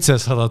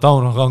 700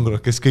 Tauno Kangro,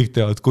 kes kõik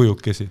teavad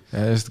kujukesi. Ja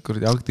just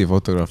kuradi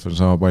aktifotograaf on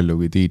sama palju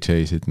kui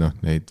DJ-sid,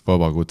 neid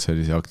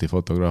vabakutselisi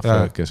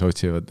aktifotograafe, kes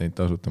otsivad neid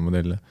tasuta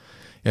modelle.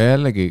 Ja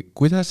jällegi,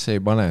 kuidas see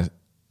ei pane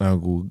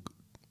nagu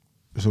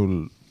sul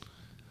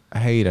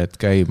häiret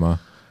käima,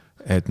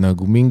 et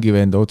nagu mingi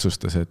vend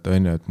otsustas, et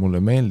mulle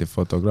meeldib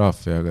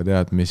fotograafia, aga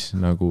tead, mis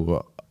nagu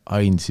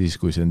ainult siis,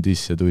 kui see on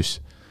tiss ja tuss.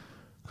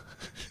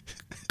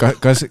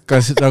 Kas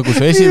nagu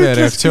see esimene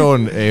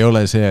reaktsioon ei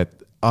ole see, et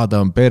ta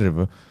on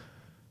perv.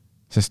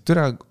 Sest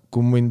türa,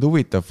 kui mind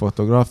huvitab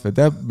fotograafia,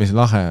 tead, mis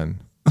lahe on?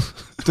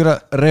 Türa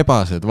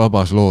rebased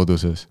vabas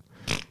looduses.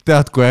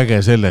 Tead, kui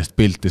äge sellest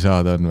pilti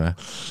saada on või?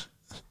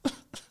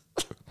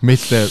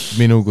 Mitte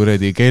minu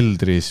kuredi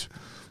keldris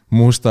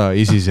musta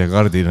isise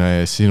kardina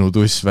ees sinu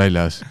tuss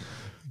väljas.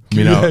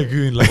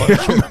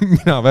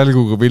 Mina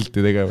välguga pilti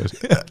tegemas.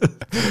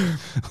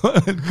 Ma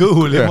olen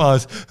kõhuli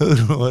maas,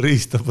 hõrma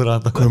riista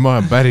põranda. Kui ma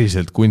olen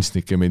päriselt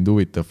kunstnik ja mind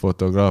huvitab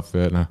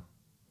fotograafia,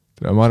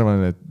 ma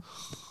arvan, et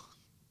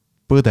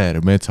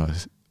põder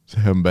metsas,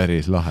 see on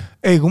päris lahe.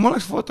 Ei, kui ma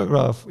oleks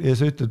fotograaf ja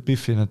sa ütled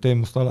Biffina, et tee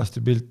must alasti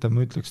pilte, ma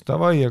ütleks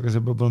davai, aga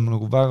see peab olema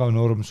nagu väga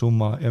norm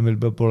summa ja meil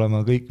peab olema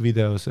kõik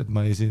videos, et ma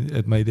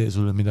ei tee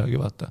sulle midagi,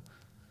 vaata.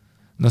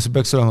 See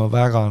peaks olema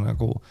väga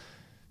nagu,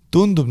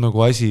 tundub nagu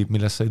asi,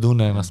 milles sa ei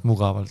tunne ennast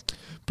mugavalt.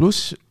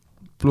 Plus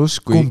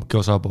kumbki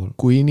osapool.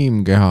 Kui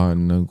inimkeha on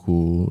nagu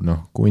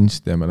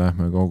kunst ja me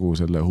lähme kogu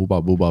selle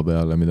huba-buba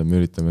peale, mida me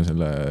üritame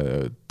selle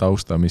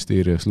tausta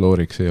mysterious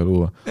looriks ei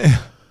luua.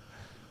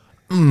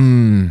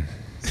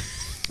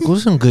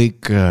 Kus on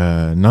kõik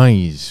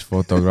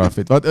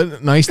naisfotograafid?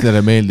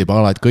 Naistele meeldib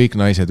alati, kõik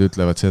naised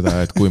ütlevad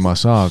seda, et kui ma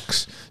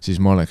saaks, siis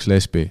ma oleks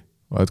lesbi.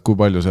 Kui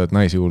palju sa oled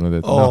naisi kuulnud,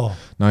 et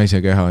naise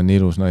keha on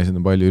ilus, naised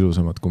on palju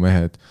ilusamad kui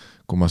mehed.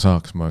 Kui ma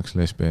saaks, ma oleks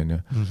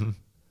lesbien.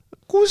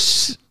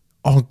 Kus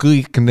on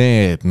kõik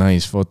need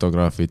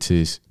naisfotograafid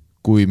siis,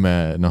 kui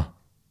me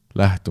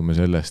lähtume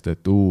sellest,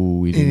 et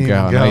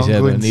inimkeha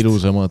naised on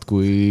ilusamad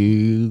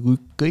kui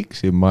kõik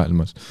siin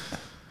maailmas.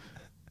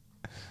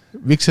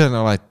 Miks see on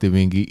alati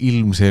mingi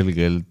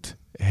ilmselgelt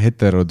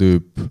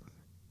heterotüüp,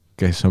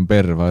 kes on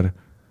pervar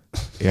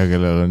ja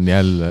kellel on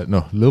jälle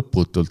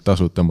lõputult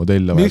tasuta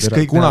modelle miks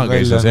kõik kunagi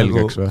ei saa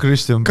selgeks nagu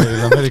Christian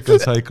Bale American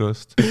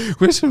Psychost?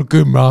 Kuidas sul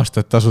 10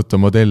 aastat tasuta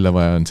modelle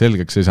vaja on,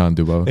 selgeks ei saanud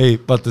juba? Ei,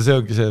 vaata, see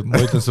ongi see,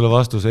 ma ütlen sulle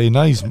vastus, ei,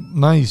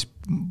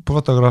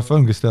 naisfotograaf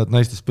on, kes teavad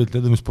naistest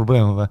pilti, mis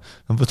probleem on või?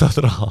 Nad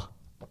võtavad raha.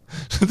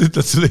 Nad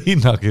ütled sulle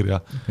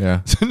hinnakirja.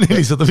 See on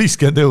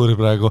 450 €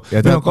 praegu. Ja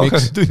tead,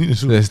 miks?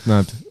 Sest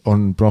nad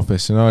on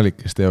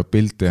professionaalid, kes teevad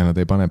pilti ja nad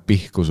ei pane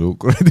pihku su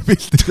kuradi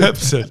pilti.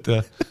 Täpselt,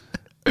 jah.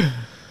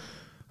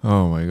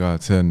 Oh my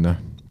god, see on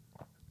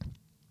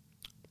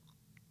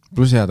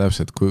plus hea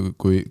täpselt,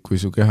 kui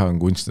su keha on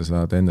kunst ja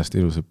saad endast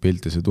ilusat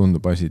pilti, see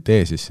tundub asi,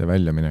 tee siis see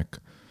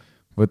väljaminek.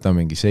 Võta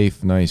mingi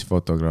safe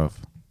naisfotograaf,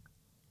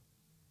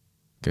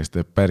 kes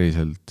teeb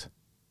päriselt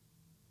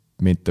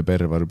mitte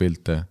pervar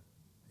pilte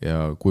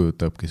ja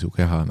kujutabki su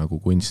keha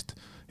nagu kunst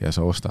ja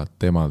sa ostad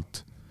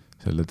temalt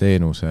selle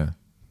teenuse.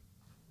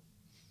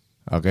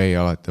 Aga ei,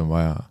 alati on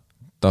vaja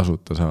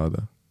tasuta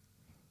saada.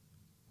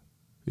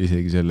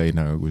 Isegi selle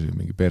hinnaga, kui see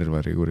mingi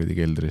pervari kuridi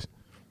keldris.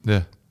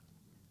 Jah.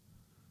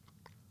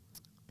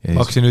 ma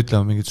hakkasin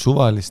ütlema mingit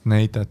suvalist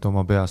näidet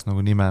oma peas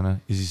nagu nimena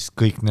ja siis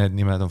kõik need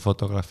nimed on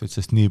fotograafid,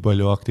 sest nii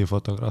palju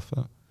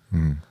aktiivfotograafe.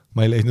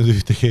 Ma ei leidnud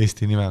ühtegi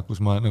Eesti nime, kus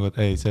ma nagu, et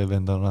ei, see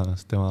vend on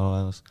olemas, tema on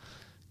olemas.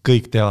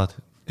 Kõik teavad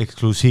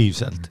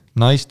eksklusiivselt,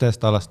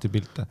 naistest alasti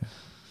pilte.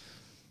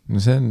 No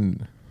see on,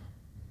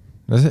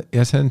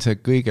 see on see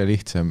kõige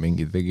lihtsam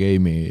mingi The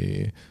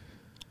Game'i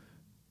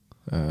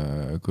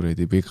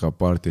kuradi pika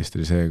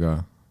partistri seega,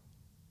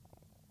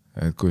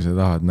 et kui sa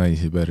tahad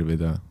naisi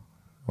pervida,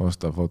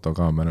 osta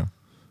fotokaamera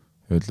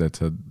ja ütle, et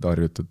sa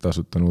harjutad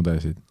tasuta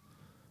nudesid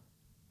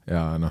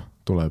ja noh,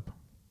 tuleb.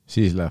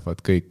 Siis lähevad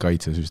kõik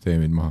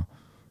kaitsesüsteemid maha.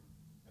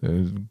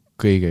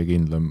 Kõige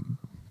kindlam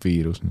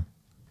viirus.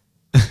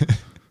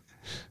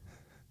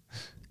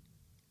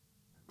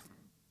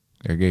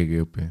 Ja keegi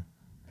ei õpi.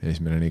 Ja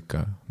siis meil on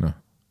ikka, noh,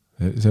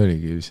 see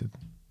oligi lihtsalt.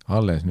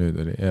 Alles nüüd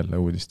oli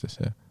jälle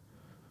uudistesse,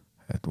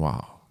 et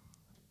wow,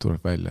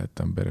 tuleb välja, et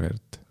ta on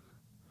pervert.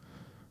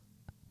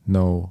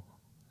 No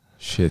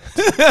shit.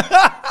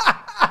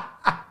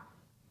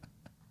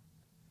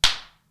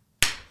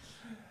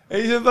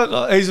 Ei, see on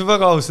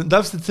väga aus. See on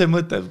täpselt see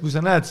mõte, kui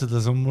sa näed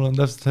seda, mul on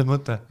täpselt see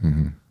mõte.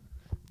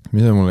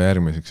 Mida mulle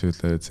järgmiseks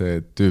ütleb, et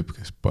see tüüp,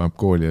 kes paneb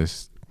kooli ees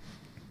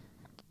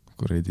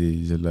kuradi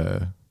selle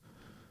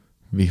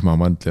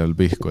vihmamantli all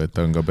pihku, et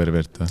ta on ka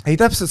pervert. Ei,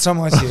 täpselt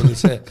sama asi oli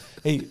see.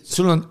 Ei,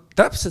 sul on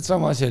täpselt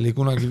sama asi oli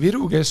kunagi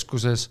Viru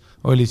keskuses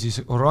oli siis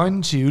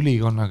oranži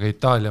ülikonnaga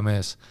Itaalia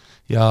mees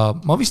ja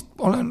ma vist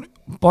olen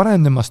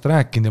parendamast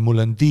rääkinud ja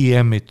mul on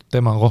DM-itud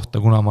tema kohta,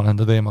 kuna ma olen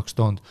ta teemaks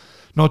toonud.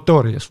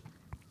 Notorious.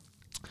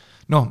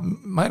 No,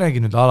 ma ei räägi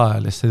nüüd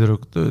alaealiste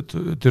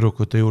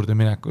tüdrukute juurde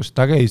minekust.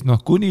 Ta käis,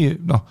 kuni,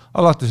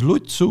 alates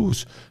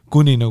lutsuus,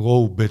 kuni nagu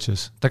oh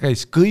bitches. Ta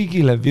käis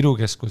kõigile Viru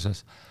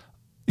keskuses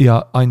ja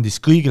andis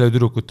kõigile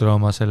tüdrukutele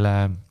oma selle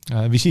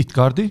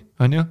visiitkaardi,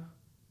 on ju?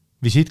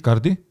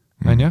 Visiitkaardi,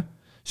 on ju?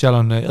 Seal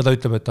on, ja ta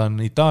ütleb, et ta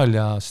on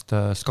Itaaliast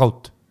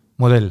scout,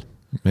 modell.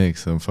 Make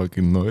some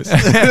fucking noise.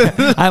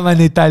 I'm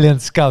an Italian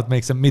scout,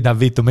 make some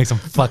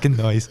fucking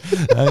noise.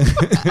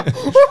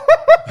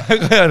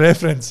 Väga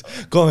reference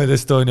Comedy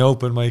Estonia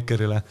open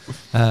mikerile.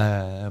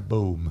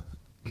 Boom.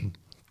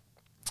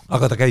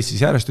 Aga ta käis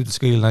siis järjest, ütles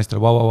kõigile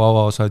naistele,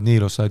 sa oled nii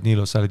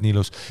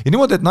ilus. Ja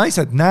niimoodi, et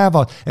naised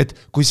näevad, et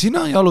kui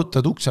sina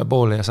jalutad ukse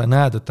poole ja sa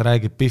näed, et ta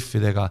räägib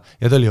piffidega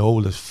ja ta oli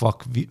old as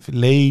fuck,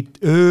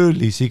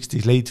 early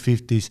 60s, late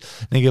 50s,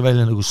 nägi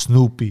välja nagu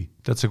Snoopy,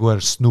 tead see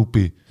koer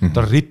Snoopy,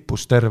 ta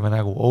rippus terve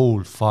nagu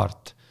old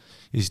fart.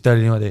 Ja siis ta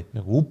oli niimoodi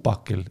nagu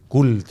upakil,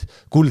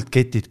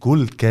 kuldketid,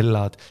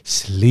 kuldkellad,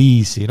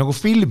 sleazy, nagu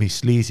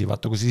filmis sleazy,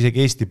 vaata, kus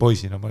isegi Eesti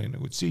poisina ma olin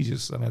nagu, siis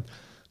sa näed,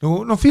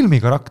 no filmi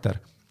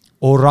karakter.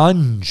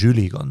 Orange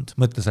ülikond,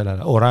 mõtle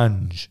sellele,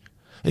 orange.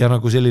 Ja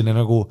nagu selline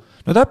nagu,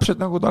 no täpselt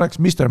nagu ta oleks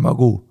Mr.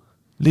 Magoo,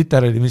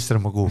 literally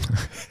Mr. Magoo.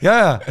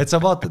 Ja, et sa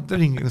vaatad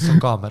ringi, kus on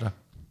kaamera.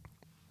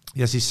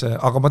 Ja siis,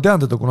 aga ma tean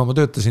teda, kuna ma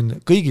töötasin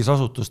kõigis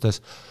asutustes,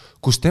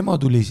 kus tema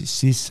tuli siis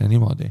sisse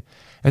niimoodi,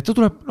 et ta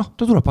tuleb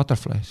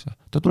Butterfly'sse,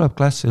 ta tuleb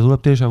klassi, ta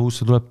tuleb Deja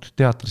Vu'sse, ta tuleb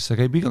teatrisse,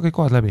 käib kõik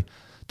kohad läbi.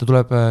 Ta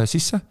tuleb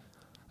sisse,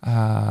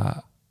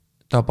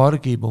 ta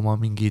pargib oma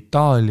mingi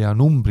Itaalia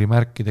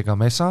numbrimärkidega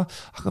mesa,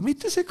 aga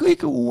mitte see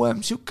kõige uuem,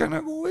 siuke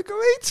nagu ega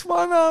veits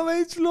vana,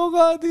 veits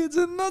logadi, et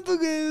see on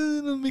natuke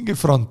mingi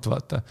front,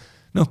 vaata.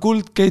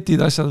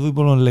 Kuldketid, asjad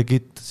võib-olla on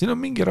legit, siin on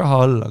mingi raha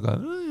all, aga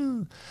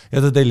ja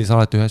ta tellis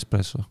alati ühe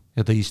espresso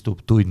ja ta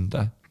istub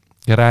tunde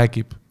ja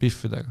räägib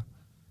piffidega,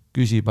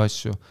 küsib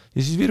asju ja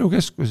siis Viru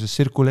keskuses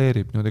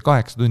sirkuleerib niimoodi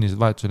 8 tunnised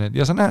vahetused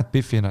ja sa näed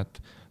piffina, et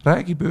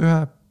räägib ühe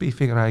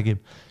piffiga räägib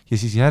ja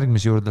siis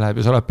järgmise juurde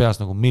läheb ja sa oled peas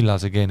nagu millal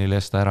see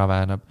geenilesta ära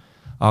väänab,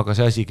 aga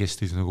see asi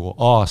kestis nagu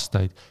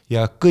aastaid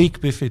ja kõik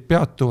piffid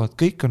peatuvad,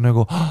 kõik on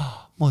nagu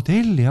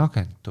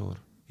modelliagentuur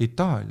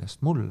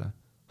Itaaliast mulle.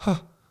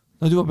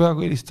 Nad juba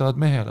peaaegu helistavad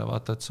mehele,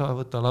 vaata, et sa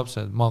võta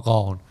lapsed, ma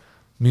kaon,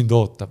 mind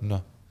ootab,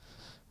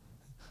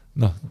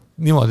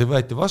 niimoodi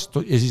võeti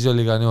vastu ja siis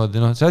oli ka niimoodi,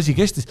 see asi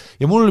kestis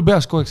ja mul oli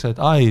peas kogu aeg see, et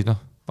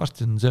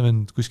varsti on see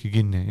vend kuskil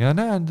kinni ja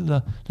näen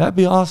teda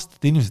läbi aastat,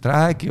 inimesed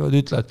räägivad,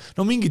 ütlevad,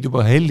 mingid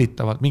juba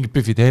hellitavad, mingid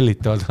piffid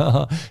hellitavad,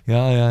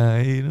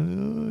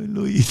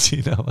 Luigi,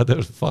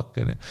 whatever the fuck,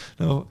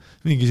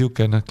 mingi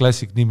siuke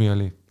klassik nimi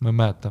oli, ma ei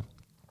mäleta.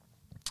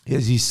 Ja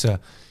siis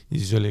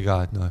oli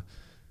ka, et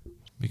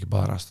mingi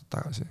paar aastat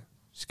tagasi,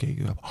 siis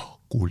keegi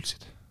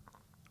kuulsid.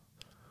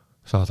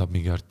 Saadab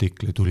mingi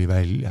artikli, tuli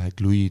välja,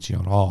 et Luigi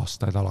on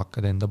aastaid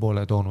alakad enda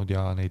poole toonud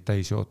ja neid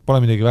täisjood.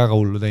 Pole midagi väga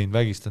hullu teinud,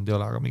 vägistanud ei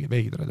ole, aga mingi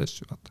veidred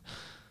asju. Vaata.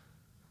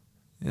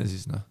 Ja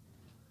siis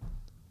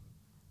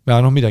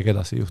midagi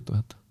edasi ei juhtu.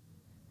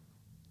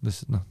 Ta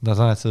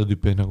sa näed seda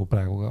tüüpi nagu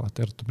praegu ka,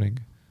 vaata, erutub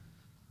ringi.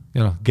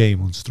 Ja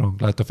game on strong,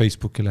 läheta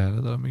Facebooki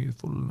lehele, ta on mingi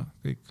full,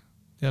 kõik.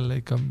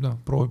 Jälle ikka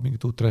proovib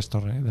mingit uut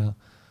restorani teha.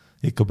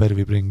 Ikka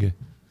pervib ringi.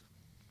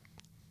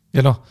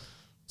 Ja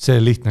see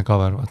lihtne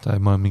cover, vaata,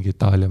 ma olen mingi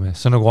Itaalia mees.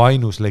 See on nagu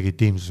ainus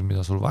legitiimsus, mida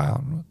sul vaja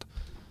on.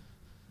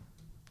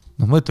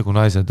 Mõtle, kui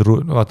naised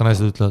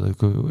ütlevad,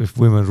 et if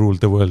women rule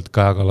the world,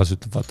 Kaja Kallas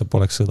ütleb, vaata,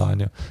 poleks sõda,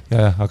 on ju.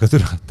 Ja, aga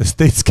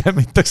teid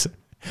skämmitakse.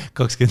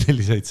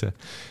 24/7.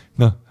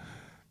 Noh,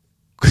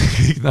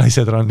 kõik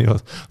naised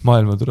rannivad,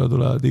 maailmatüra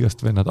tulevad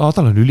igast vennad.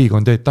 Tal on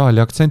ülikonde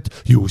Itaalia aktsent,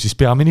 ju siis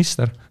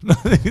peaminister. No,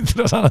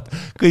 saanud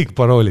kõik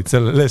paroolid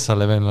selle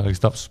Lessale vennale,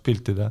 kes tapsus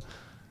piltida.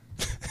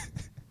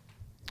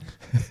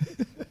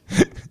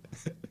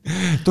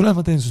 Tule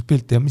ma teen sust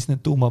pilti ja mis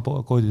need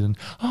tuumakoodid on?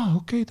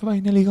 Okei, davai,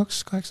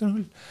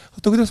 4280.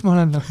 Oota, kuidas ma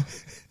olen nagu?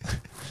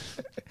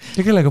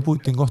 Ja kellega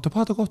Putin kohtub?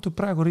 Ta kohtub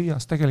praegu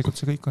Riias, tegelikult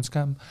see kõik on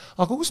skämm.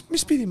 Aga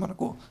mis pidi ma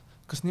nagu,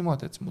 kas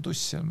niimoodi, et mu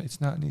tussi on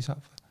meits näha, nii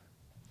saab?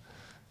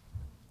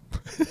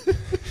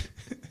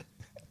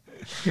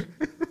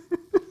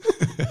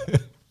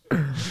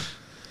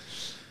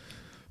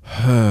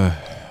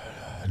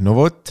 No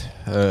vot,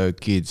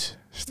 kids,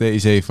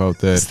 stay safe out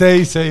there.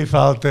 Stay safe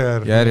out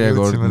there.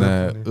 Järjekordne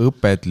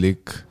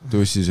õpetlik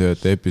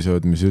tussisööjate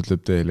episood, mis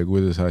ütleb teile,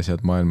 kuidas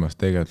asjad maailmas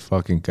tegelikult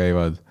fucking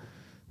käivad.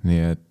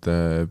 Nii et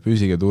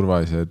püsige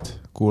turvalised,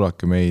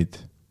 kuulake meid,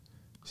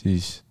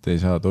 siis te ei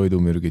saa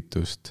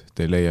toidumürgitust,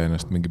 te ei leia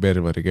ennast mingi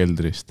pervari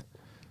keldrist.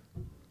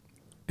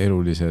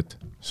 Elulised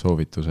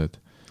soovitused.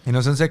 Ei no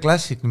see on see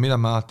klassik, mida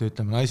me alati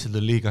ütleme, naised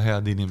on liiga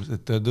head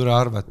inimesed, et tule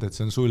arvata, et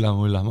see on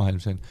sulla-mulla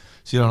maailm.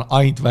 Siin on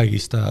ainult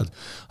vägistajad,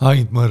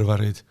 ainult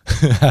mõrvarid,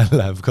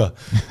 läheb ka.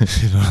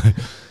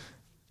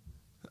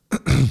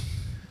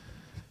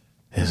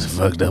 It's a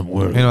fucked up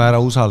world. Ei no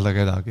ära usalda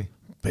kedagi.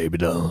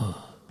 Baby doll.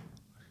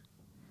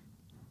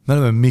 Me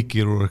oleme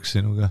Mickey Rourke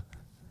sinuga.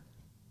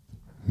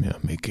 Ja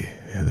Mickey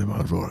ja tema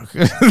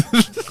Rourke.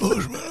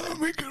 Koos me oleme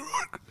Mickey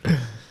Rourke.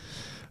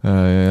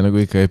 Ja nagu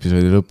ikka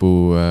episoodi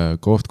lõpu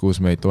koht,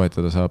 kus meid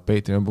toetada saab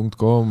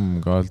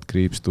patreon.com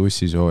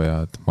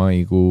 /tussisööjad.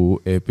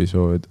 Maikuu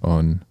episood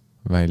on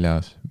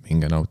väljas,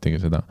 minge nautige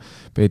seda.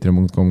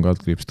 Patreon.com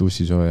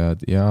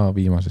 /tussisööjad ja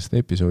viimasest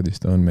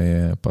episoodist on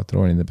meie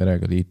patroonide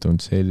perega liitunud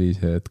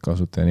sellised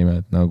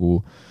kasutajanimed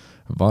nagu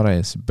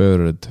Vares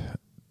Bird,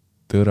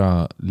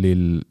 Tõra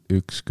Lill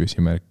 1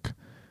 küsimärk,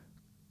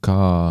 K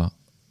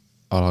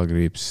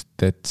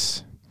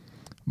 /Tets,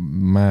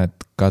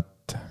 Matt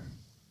Katt,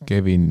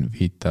 Kevin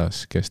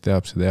Vitas, kes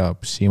teab, see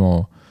teab,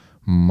 Simo,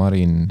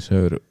 Marin,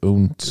 Söör,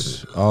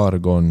 Õunts,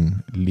 Argon,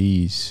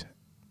 Liis,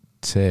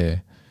 C,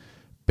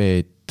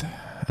 Peet,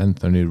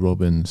 Anthony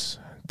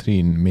Robbins,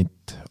 Triin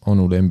Mitt,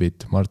 Onu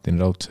Lembit, Martin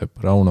Raudsepp,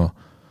 Rauno,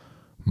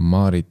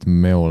 Maarit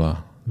Meola,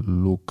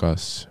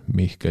 Lukas,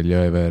 Mihkel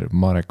Jõever,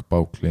 Marek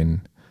Pauklin,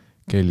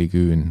 Kelly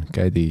Küün,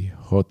 Kädi,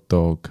 Hot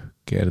Dog,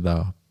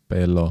 Gerda,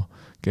 Pello,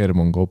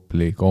 Germon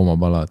Kopli, Kooma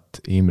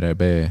Palat, Imre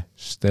B,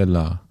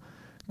 Stella,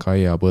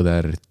 Kaia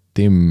Põder,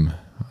 Tim,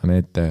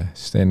 Anette,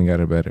 Sten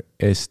Gerber,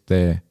 ST,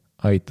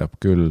 Aitab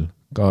küll,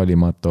 Kaali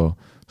Mato,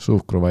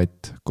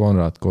 Suhkruvatt,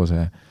 Konrad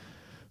Kose,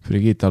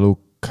 Brigitta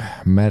Lukk,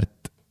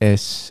 Märt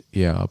S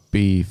ja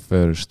Be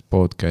First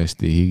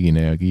podcasti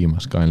Higine ja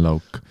Kiimas Kain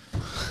Lauk.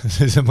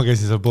 Ma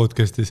käisin seal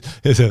podcastis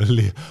ja see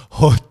oli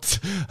hot.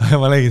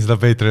 Ma nägin seda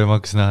Patreon, ma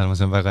hakkasin näha,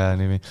 see on väga hea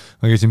nimi.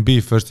 Ma käisin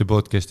Be Firsti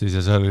podcastis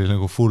ja seal oli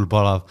nagu full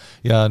palav.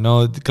 Ja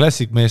no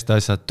klassik meeste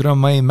asjad.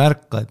 Ma ei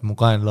märka, et mu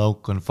Kain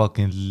Lauk on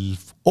fucking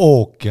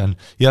ookean.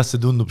 Ja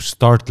see tundub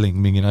startling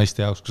mingi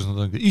naiste jaoks, kus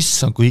nad on,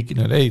 issand kui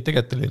higine oli. Ei,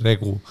 tegelikult oli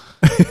regu.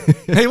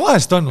 Ei,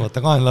 vahest on,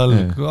 vaata Kain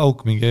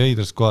Lauk mingi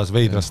veidras kohas,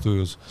 veidrast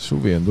ujus.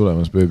 Suvi on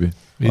tulemas, baby.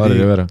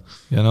 Harja vera.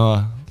 Ja no,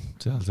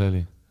 seal see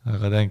oli.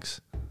 Aga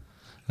thanks.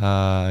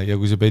 Ja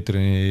kui see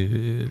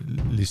Patreoni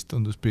list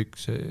tundus pikk,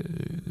 see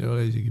ei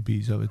ole isegi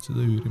piisav, et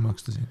seda üüri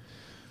maksta siin.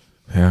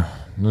 Jah,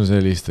 no see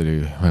list oli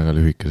väga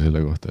lühike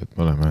selle kohta, et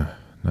me oleme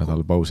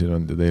nädal pausil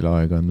olnud ja teile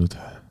aega andnud.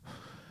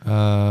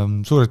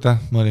 Suur aitäh,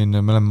 me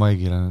oleme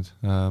Maigile nüüd,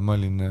 ma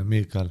olin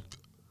Mikael.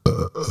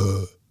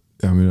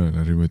 Ja mina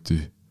olen Rimati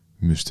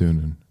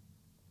Müstönen.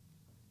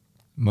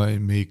 Ma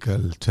olin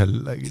Mikael, tell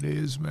like it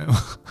is, me.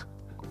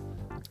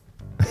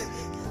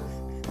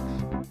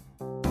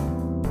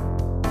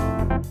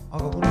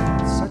 Aga kuna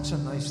oled such a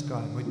nice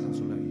guy, ma ütlen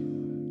sulegi,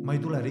 ma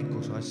ei tule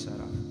rikkuse asja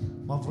ära.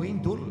 Ma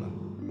võin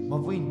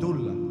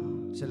tulla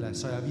selle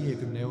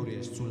 150 euri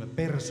eest sulle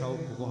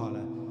persauku kohale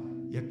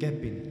ja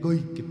kepin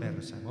kõiki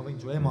perse. Ma võin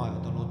su ema ja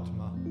ta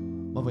nutma.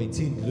 Ma võin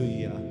sind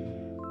lüüa.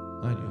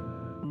 Anju,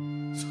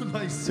 su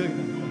naist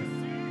sõidab.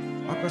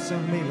 Aga see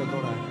on meile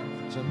tore.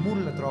 See on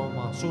mulle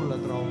trauma, sulle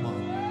trauma.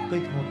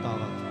 Kõik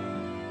nutavad.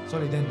 Sa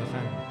olid enne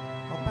fänn.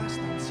 Ma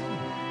päästan sinu.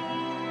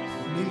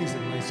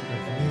 Millised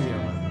naiskad meie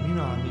on?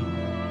 Mina nii.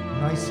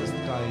 Nicest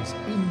guys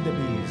in the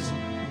bees.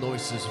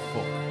 Nicest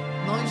fuck.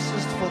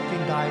 Nicest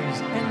fucking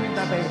guys in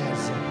the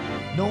bees.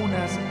 Known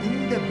as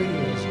in the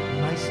bees.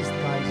 Nicest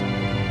guys in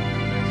the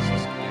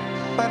bees.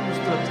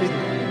 Pärnust tuleb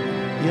tihti.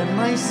 Ja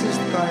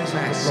nicest guys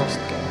in the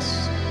bees.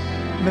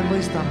 Me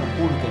mõistame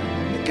kulge.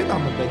 Keda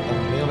me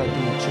petame? Me ei ole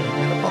DJ.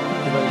 Meile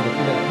pakuti välja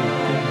piletit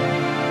kümme.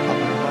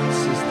 Aga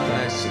nicest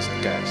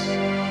guys.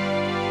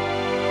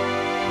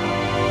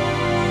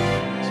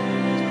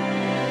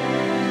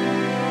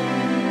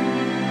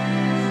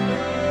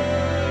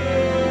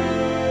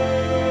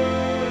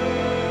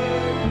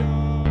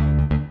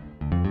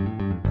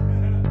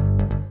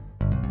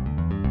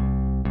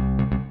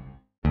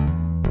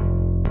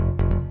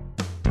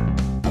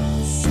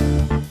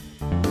 Soon.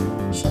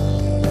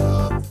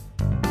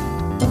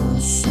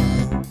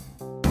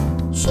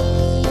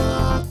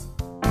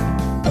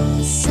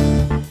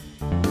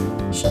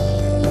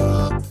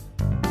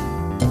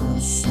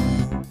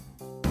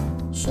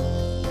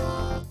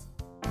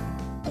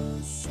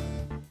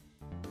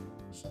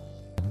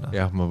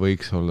 jah, ma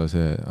võiks olla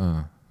see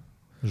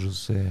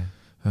Jose.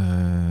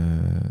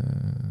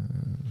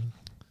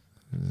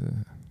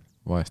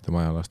 Vaeste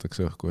maja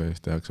lastakse õhku ja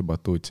siis tehakse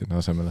batuut sinna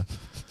asemele.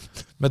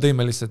 Me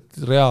tõime lihtsalt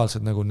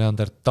reaalsed nagu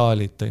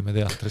neandertaalid tõime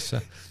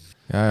teatrisse.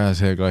 Ja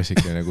see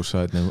klassikaline, kus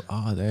sa oled nagu,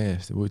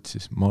 täiesti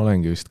vutsis, ma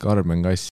olengi vist Karmen Kass.